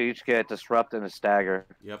they only each get disrupt and a stagger.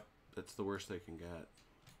 Yep, that's the worst they can get.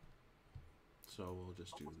 So we'll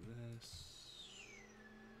just do this.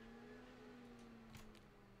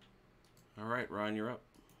 All right, Ron, you're up.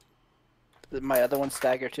 My other one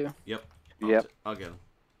stagger too? Yep. Yep. I'll get him.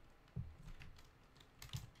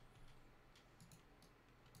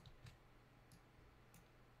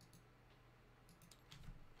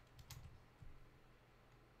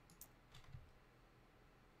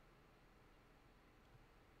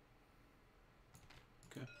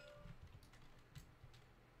 Okay.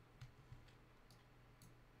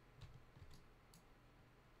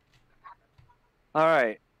 All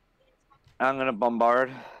right. I'm gonna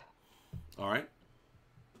bombard. All right.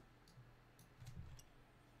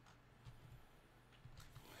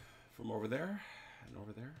 From over there and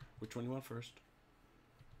over there. Which one you want first?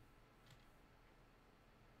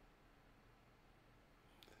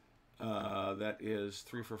 That is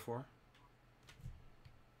 3 for 4.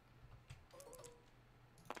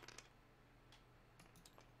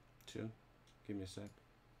 Two. Give me a sec.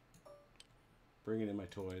 Bringing in my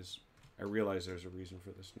toys. I realize there's a reason for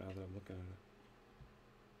this now that I'm looking at it.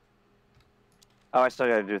 Oh, I still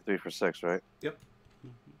gotta do 3 for 6, right? Yep.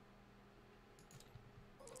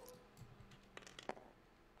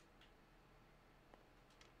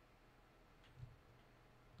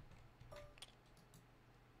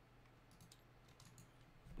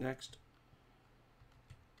 Next.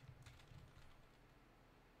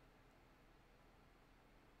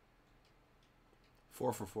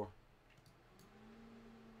 Four for 4.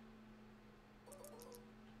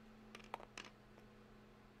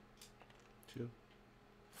 Two.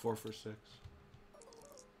 4 for 6.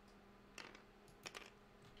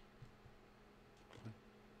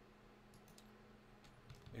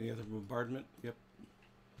 Any other bombardment? Yep.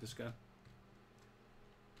 This guy.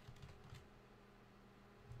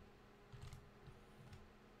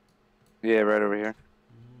 Yeah, right over here.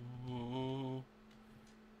 You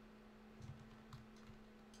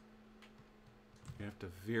have to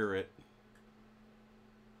veer it.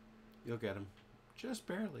 You'll get him. Just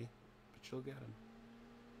barely, but you'll get him.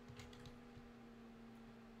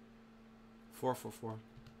 4 for 4.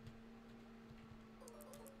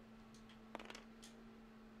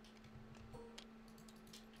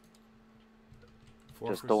 Four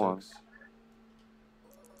Just for the one. 6.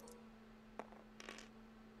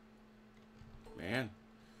 Man,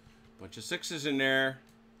 bunch of 6s in there.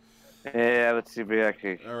 Yeah, let's see if we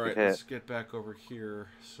actually All right, hit. let's get back over here.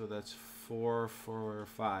 So that's 4 for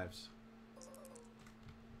 5s.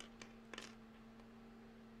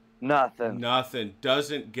 Nothing. Nothing.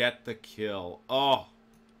 Doesn't get the kill. Oh,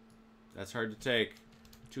 that's hard to take.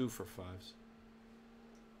 2 for 5s.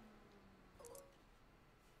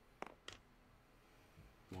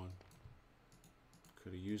 One.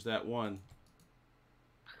 Could have used that 1.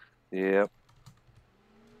 Yep.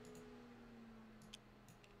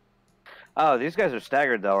 Oh, these guys are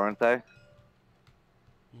staggered though, aren't they?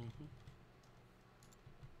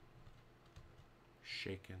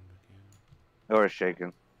 Shaken again. Or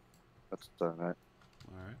shaken. That's done right.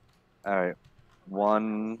 All right. All right.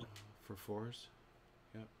 1. For 4s.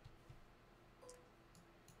 Yep.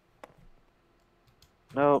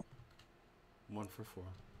 Nope. 1 for 4.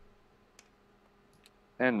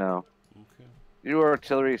 And no. Okay. Your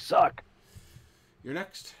artillery suck. You're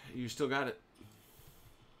next. You still got it.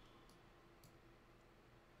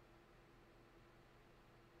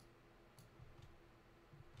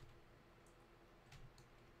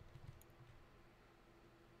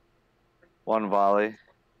 One volley.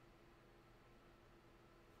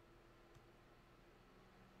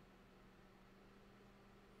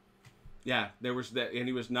 Yeah, there was that, and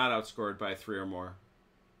he was not outscored by 3 or more.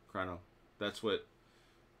 Chrono. That's what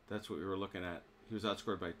we were looking at. He was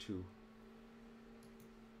outscored by 2.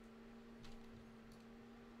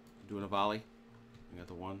 Doing a volley. You got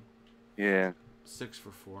the 1. Yeah. 6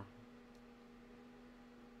 for 4.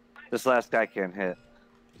 This last guy can't hit.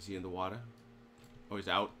 Is he in the water? Oh, he's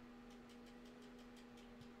out.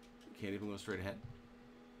 Can't even go straight ahead.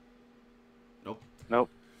 Nope. Nope.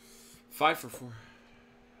 5 for 4.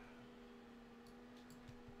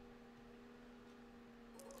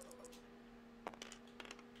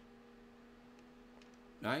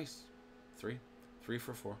 Nice. 3. 3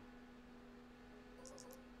 for 4.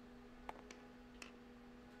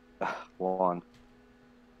 1.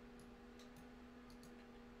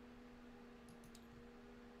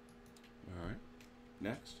 All right.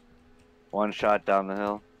 Next. 1 shot down the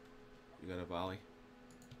hill. You got a volley.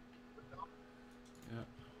 Yeah.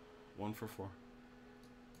 1 for 4.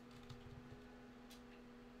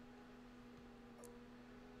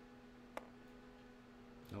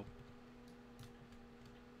 Nope.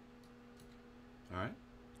 All right.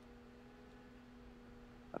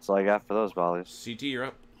 That's all I got for those volleys. CT, you're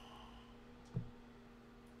up.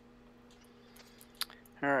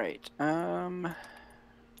 All right.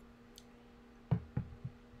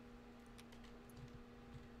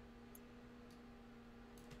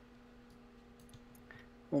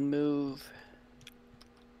 We'll move.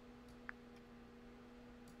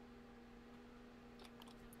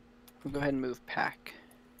 We'll go ahead and move Pack.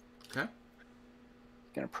 Okay.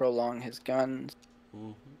 Gonna prolong his guns.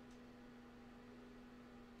 Mm-hmm.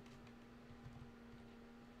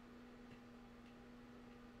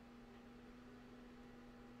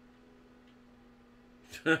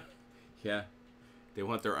 Yeah. They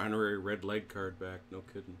want their honorary red leg card back. No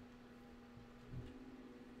kidding.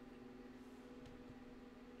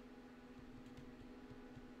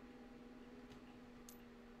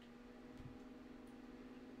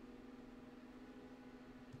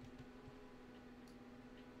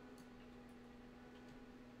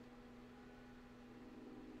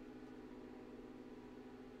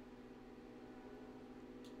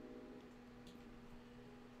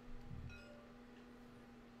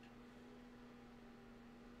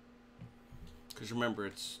 Because remember,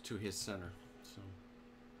 it's to his center. So.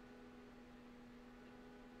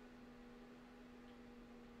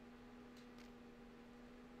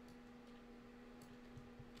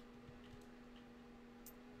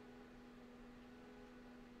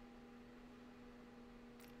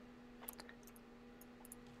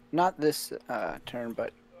 Not this turn,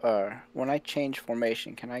 but when I change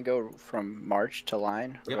formation, can I go from march to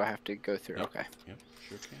line, or Yep. do I have to go through? Yep. Okay. Yep,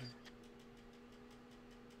 sure can.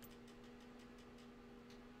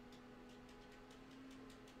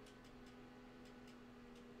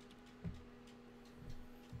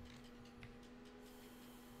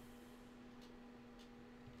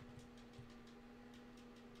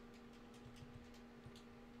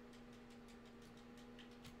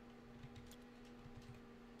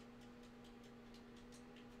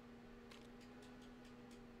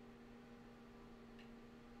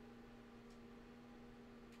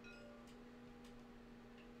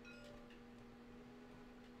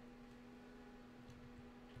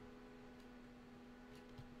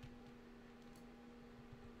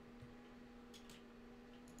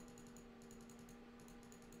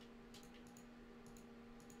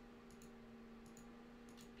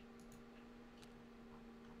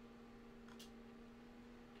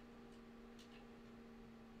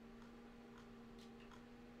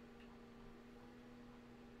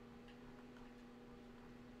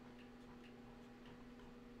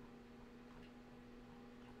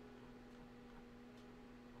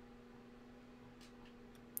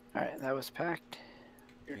 All right, that was packed.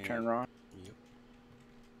 Your And- turn, Ron. Yep.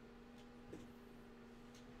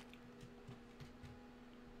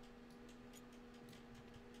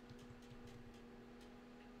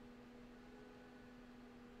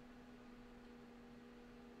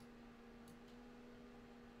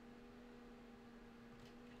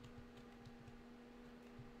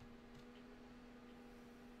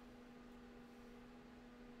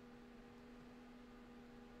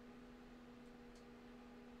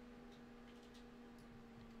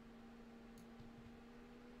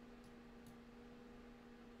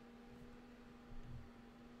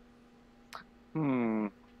 Hmm.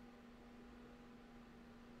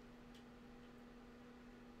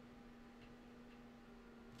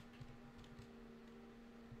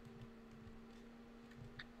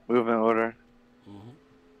 Movement order. Mm-hmm.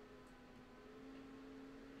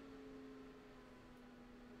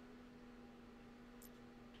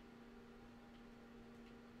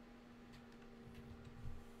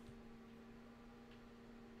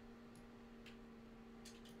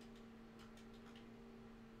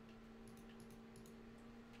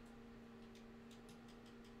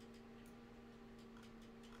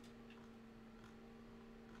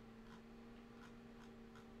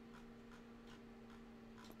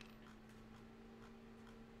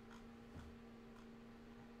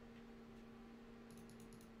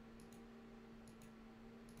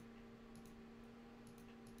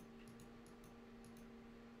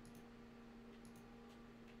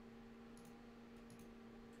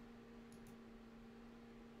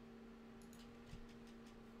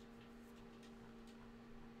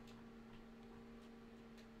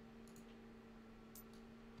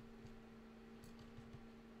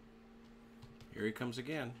 Here he comes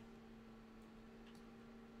again.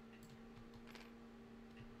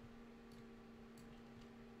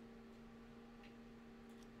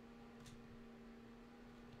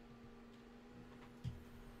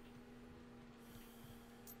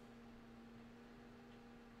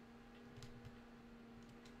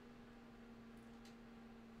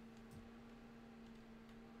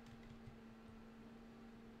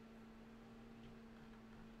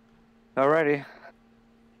 Alrighty.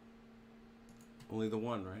 Only the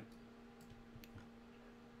one, right?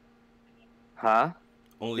 Huh?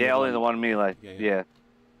 Only Yeah, the only one. the one melee. Yeah, yeah.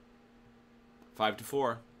 Yeah.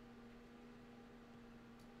 5-4.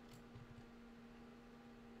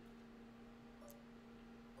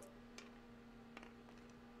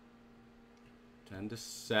 Ten to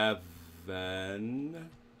 7.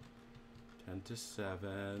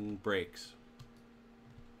 10-7 breaks.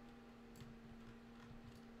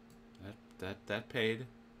 That paid.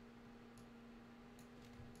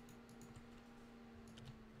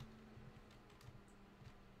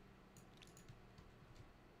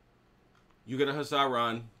 You get a huzzah,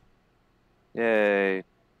 Ron. Yay.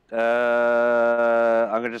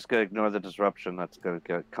 I'm just gonna ignore the disruption that's gonna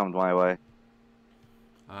come my way.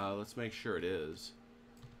 Let's make sure it is.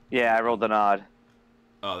 Yeah, I rolled an odd.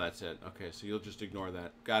 Oh, that's it. Okay, so you'll just ignore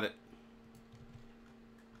that. Got it.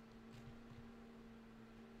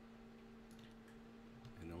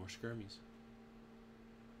 And no more skirmies.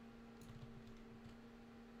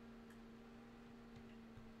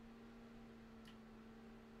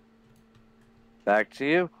 Back to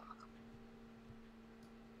you.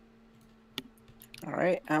 All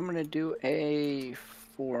right, I'm gonna do a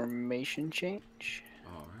formation change.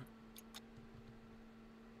 All right.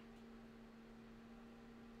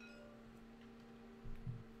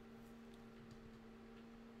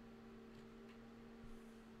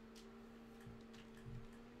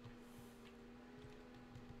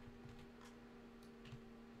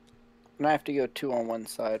 And I have to go 2 on one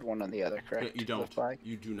side, 1 on the other, correct? You for the don't. flag?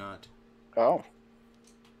 You do not. Oh,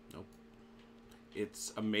 Nope.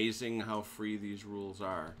 It's amazing how free these rules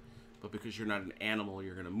are. But because you're not an animal,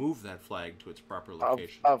 you're going to move that flag to its proper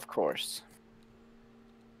location. of course.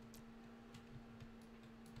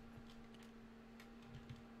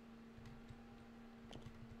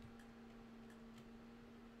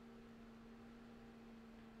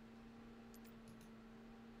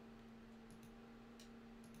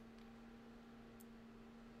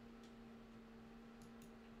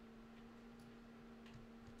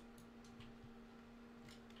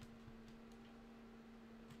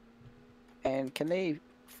 And can they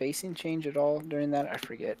facing change at all during that? I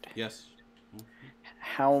forget. Yes.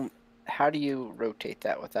 How do you rotate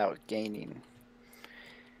that without gaining,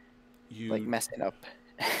 like messing up?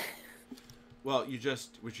 Well,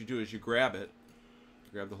 what you do is you grab it,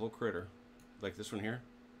 grab the whole critter, like this one here,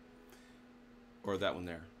 or that one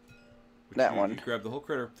there. That one. You grab the whole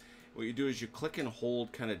critter. What you do is you click and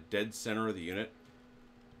hold kind of dead center of the unit.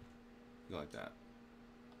 You go like that.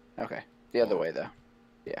 Okay. The other way though.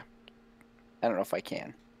 Yeah. I don't know if I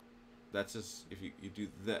can. That's just if you do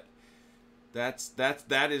that.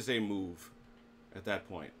 That is a move at that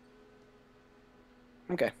point.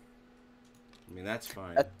 Okay. I mean, that's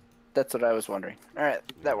fine. That's what I was wondering. All right,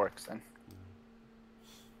 that works then. All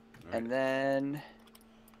right. And then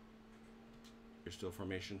You're still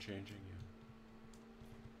formation changing, yeah.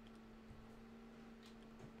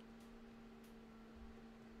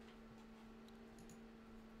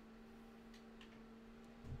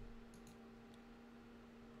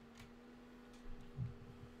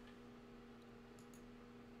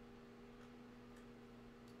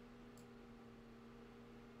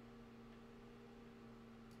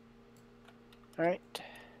 All right.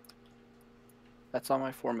 That's all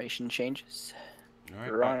my formation changes. All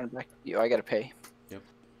right. Ron, back to you. I gotta pay. Yep.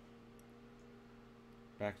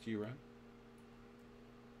 Back to you, Ron.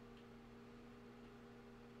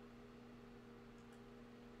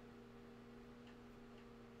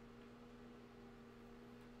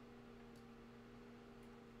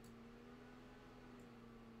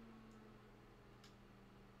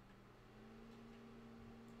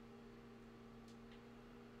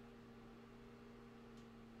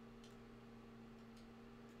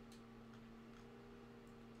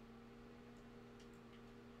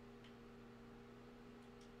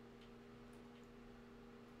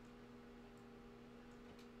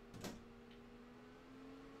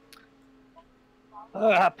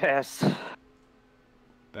 Pass.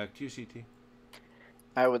 Back to you, CT.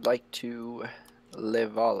 I would like to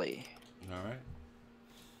live volley. All right.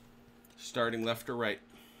 Starting left or right?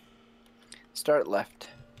 Start left.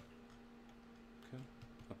 Okay.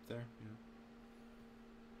 Up there. Yeah.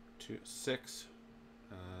 2, 6.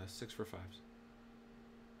 6 for 5s.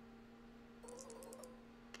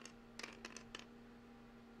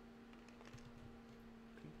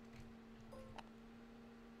 Okay.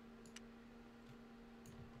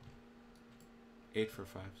 8 for 5s.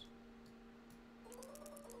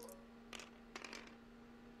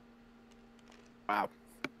 Wow.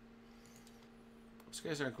 These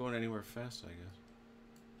guys aren't going anywhere fast, I guess.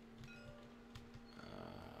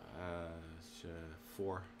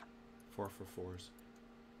 4. 4 for 4s.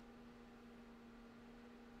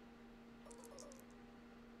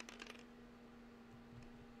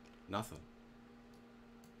 Nothing.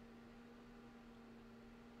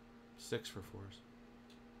 6 for 4s.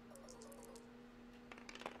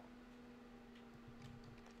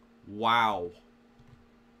 Wow.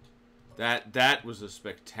 That was a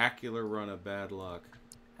spectacular run of bad luck.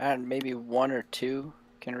 And maybe 1 or 2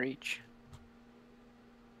 can reach.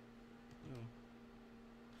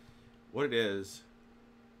 What it is,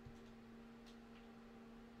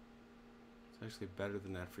 it's actually better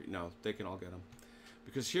than that for you. No, they can all get them.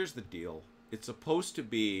 Because here's the deal. It's supposed to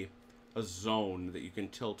be a zone that you can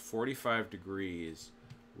tilt 45 degrees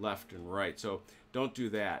left and right. So don't do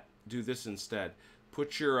that. Do this instead.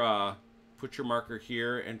 Put your marker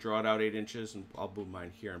here and draw it out 8 inches, and I'll move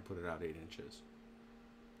mine here and put it out 8 inches.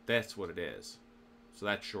 That's what it is. So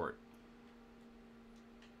that's short.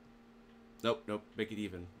 Nope, nope. Make it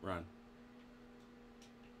even. Run.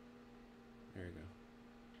 There you go.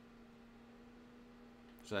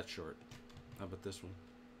 So that's short. How about this one?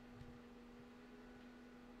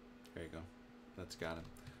 There you go. That's got it.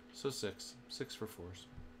 So 6. 6 for 4s.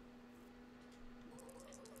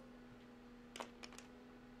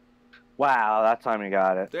 Wow, that time you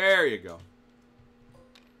got it. There you go.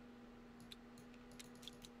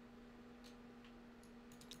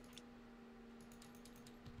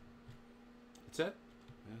 That's it?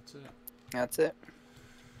 That's it. That's it.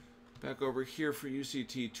 Back over here for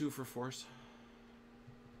UCT, 2 for 4s.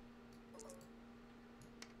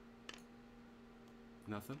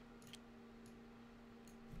 Nothing.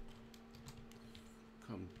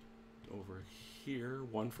 Come over here,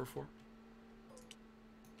 1 for 4.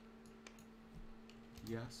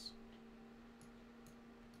 Yes.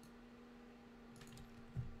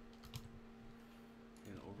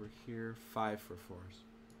 And over here, 5 for 4s.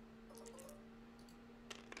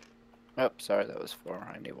 Oh, sorry, that was 4.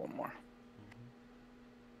 I need 1 more.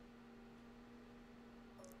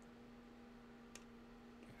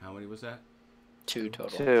 How many was that? 2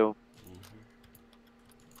 total. 2.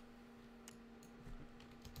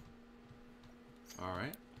 All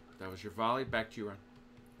right. That was your volley. Back to you, Ron.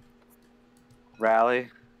 Rally.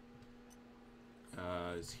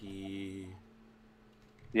 Is he...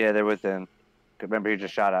 Yeah, they're within. Remember, he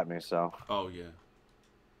just shot at me, so. Oh, yeah.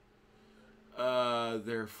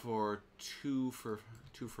 Therefore, 2 for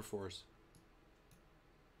 4s.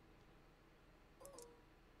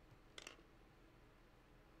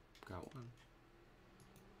 Got 1.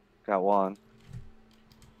 Got 1.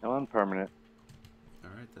 And 1 permanent.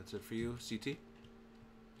 All right, that's it for you. CT?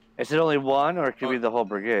 Is it only 1, or it could be the whole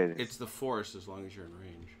brigade? It's the force as long as you're in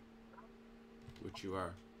range. Which you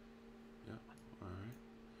are. Yeah, all right.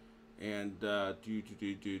 And do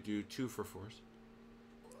 2 for 4s.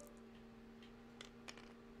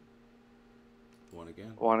 1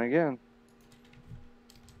 again. 1 again.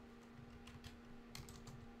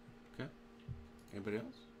 Okay. Anybody else?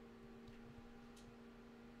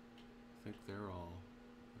 I think they're all.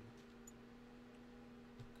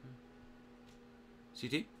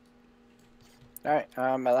 Okay. CT? Alright,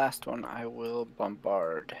 my last one, I will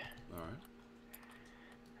bombard. All right.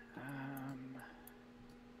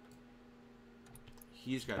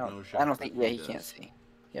 He's got no shot. I don't think. but Yeah, he does. can't see.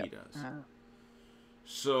 He Yep. does.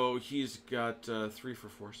 So he's got 3 for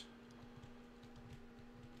force.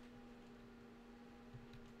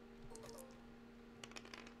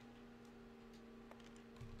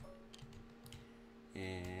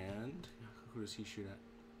 And who does he shoot at?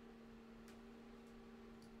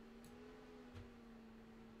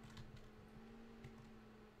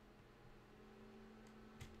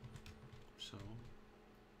 So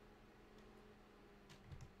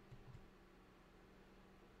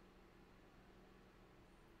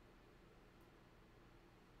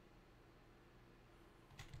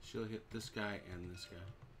she'll hit this guy and this guy.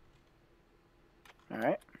 All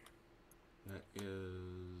right. That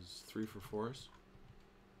is 3 for force.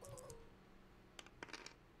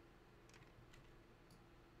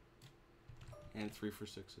 And 3 for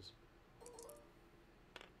sixes.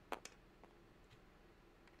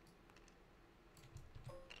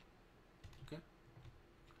 Okay.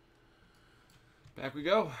 Back we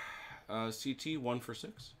go. CT 1 for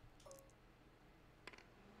 6.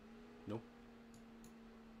 Nope.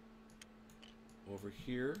 Over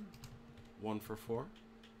here, 1 for 4.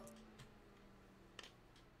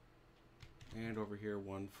 And over here,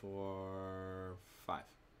 1 for 5.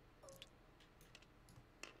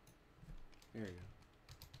 There you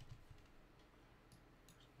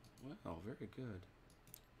go. Wow, very good.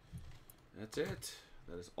 That's it.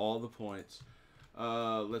 That is all the points.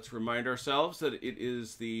 Let's remind ourselves that it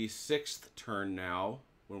is the 6th turn now,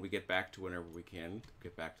 when we get back to whenever we can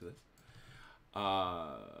get back to this.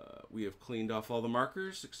 We have cleaned off all the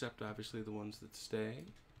markers, except obviously the ones that stay.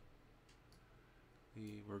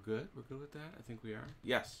 We're good? We're good with that? I think we are.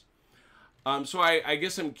 Yes. So I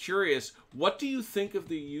guess I'm curious, what do you think of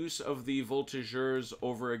the use of the voltigeurs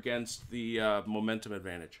over against the momentum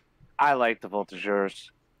advantage? I like the voltigeurs.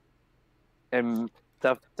 And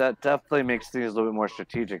that definitely makes things a little bit more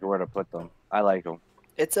strategic where to put them. I like them.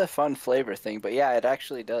 It's a fun flavor thing, but yeah, it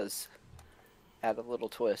actually does add a little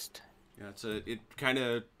twist. Yeah, it kind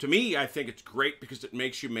of, to me, I think it's great because it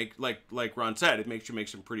makes you make, like Ron said, it makes you make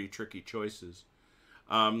some pretty tricky choices.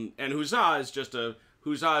 And Huzzah is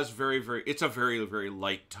very, very, it's a very, very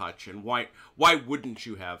light touch. And why wouldn't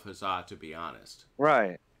you have Huzzah, to be honest?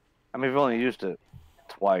 Right. I mean, we've only used it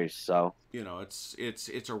twice, so. You know,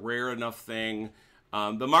 it's a rare enough thing.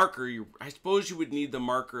 The marker, I suppose you would need the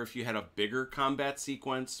marker if you had a bigger combat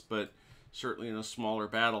sequence, but certainly in a smaller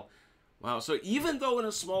battle. Wow, so even though in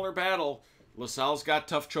a smaller battle, Lasalle's got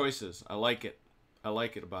tough choices. I like it. I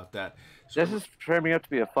like it about that. So, this is turning out to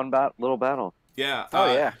be a fun little battle. Yeah.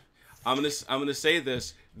 Oh, yeah. I'm gonna say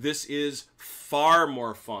this. This is far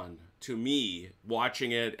more fun to me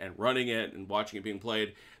watching it and running it and watching it being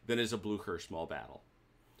played than is a Blucher small battle.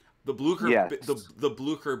 The Blucher Yes. the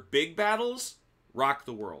Blucher big battles rock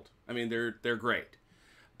the world. I mean, they're great.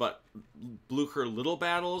 But Blucher little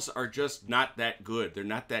battles are just not that good. They're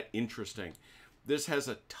not that interesting. This has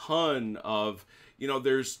a ton of,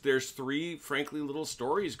 there's 3, frankly, little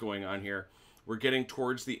stories going on here. We're getting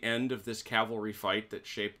towards the end of this cavalry fight that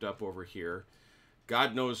shaped up over here.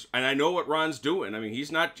 God knows, and I know what Ron's doing. I mean, he's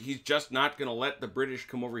just not going to let the British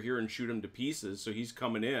come over here and shoot him to pieces, so he's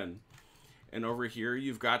coming in. And over here,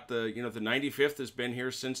 you've got the 95th has been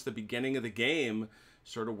here since the beginning of the game,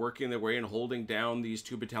 sort of working their way and holding down these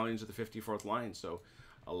 2 battalions of the 54th line. So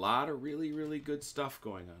a lot of really, really good stuff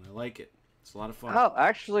going on. I like it. It's a lot of fun. Oh,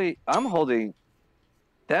 actually, I'm holding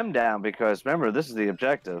them down because, remember, this is the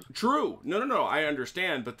objective. True. No. I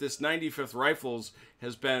understand. But this 95th Rifles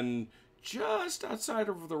has been just outside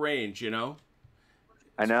of the range, I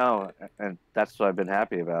know, and that's what I've been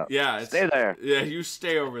happy about. Yeah. Stay there. Yeah, you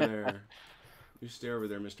stay over there. You stay over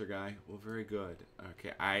there, Mr. Guy. Well, very good.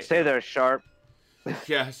 Okay, Stay there, Sharp.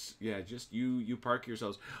 Yes, yeah, just you park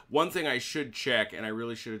yourselves. One thing I should check, and I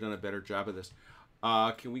really should have done a better job of this.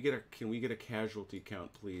 Can we get a casualty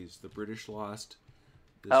count, please? The British lost.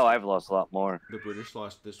 I've lost a lot more. The British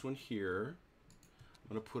lost this one here. I'm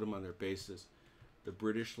gonna put them on their bases. The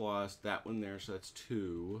British lost that one there, so that's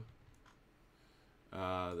 2.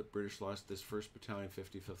 The British lost this 1st Battalion,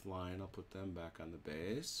 55th Line. I'll put them back on the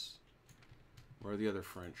base. Where are the other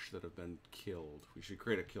French that have been killed? We should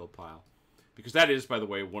create a kill pile. Because that is, by the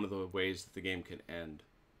way, one of the ways that the game can end.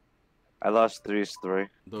 I lost 3-3.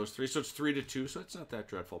 Those 3, so it's 3-2, so it's not that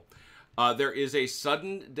dreadful. There is a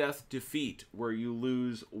sudden death defeat where you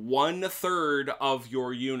lose 1/3 of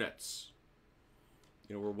your units.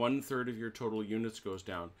 Where 1/3 of your total units goes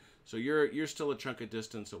down. So you're still a chunk of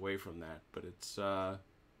distance away from that, but it's although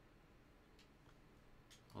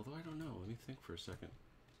I don't know. Let me think for a second.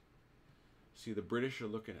 See, the British are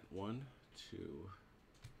looking at 1, 2,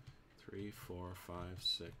 3, 4, 5,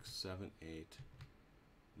 6, 7, 8,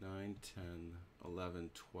 9, 10, 11,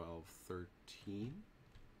 12, 13.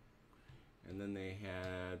 And then they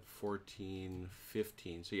had 14,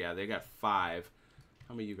 15. So yeah, they got 5.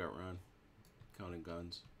 How many you got, Ron? Counting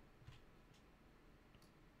guns.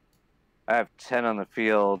 I have 10 on the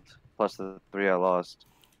field, plus the 3 I lost.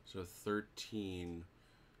 So 13.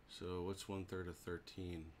 So what's 1/3 of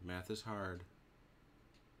 13? Math is hard.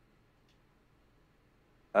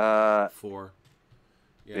 4.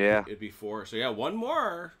 Yeah. It'd be 4. So yeah, one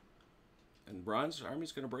more, and Ron's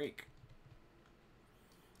army's gonna break.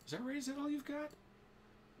 Is that right? Is that all you've got?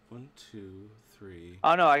 1, 2, 3.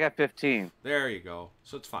 Oh no, I got 15. There you go.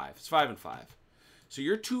 So it's 5. It's 5 and 5. So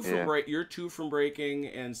you're 2 from you're 2 from breaking,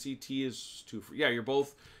 and CT is 2 from. Yeah, you're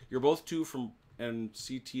both 2 from, and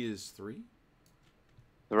CT is 3.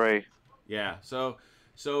 3. Yeah. So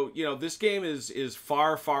you know, this game is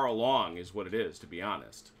far along, is what it is, to be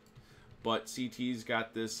honest. But CT's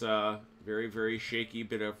got this very, very shaky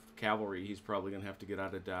bit of cavalry he's probably going to have to get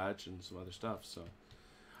out of Dodge and some other stuff. So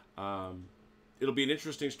it'll be an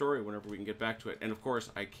interesting story whenever we can get back to it. And, of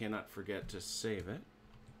course, I cannot forget to save it.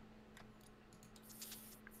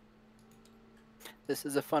 This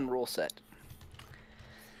is a fun rule set.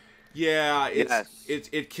 Yeah,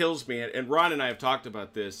 it kills me. And Ron and I have talked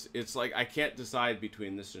about this. It's like I can't decide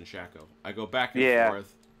between this and Shaco. I go back and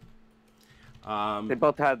forth. They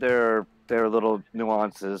both had their little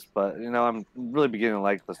nuances, but you know, I'm really beginning to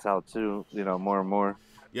like Lasalle too. You know, more and more.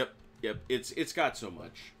 Yep. It's got so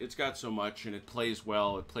much. It's got so much, and it plays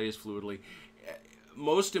well. It plays fluidly.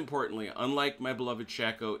 Most importantly, unlike my beloved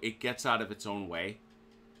Shaco, it gets out of its own way.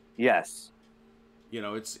 Yes. You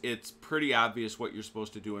know, it's pretty obvious what you're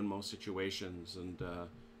supposed to do in most situations, and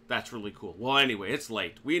that's really cool. Well, anyway, it's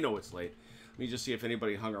late. We know it's late. Let me just see if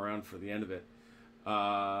anybody hung around for the end of it.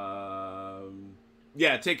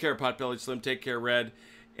 Yeah, take care, Potbelly Slim. Take care, Red.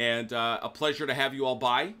 And a pleasure to have you all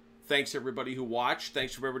by. Thanks, everybody who watched.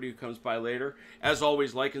 Thanks for everybody who comes by later. As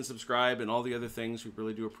always, like and subscribe and all the other things. We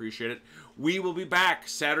really do appreciate it. We will be back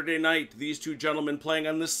Saturday night. These two gentlemen playing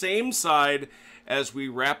on the same side as we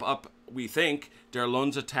wrap up, we think,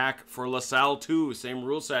 Darlon's attack for Lasalle 2. Same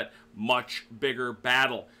rule set. Much bigger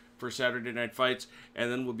battle for Saturday Night Fights. And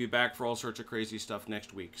then we'll be back for all sorts of crazy stuff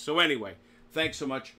next week. So anyway, thanks so much.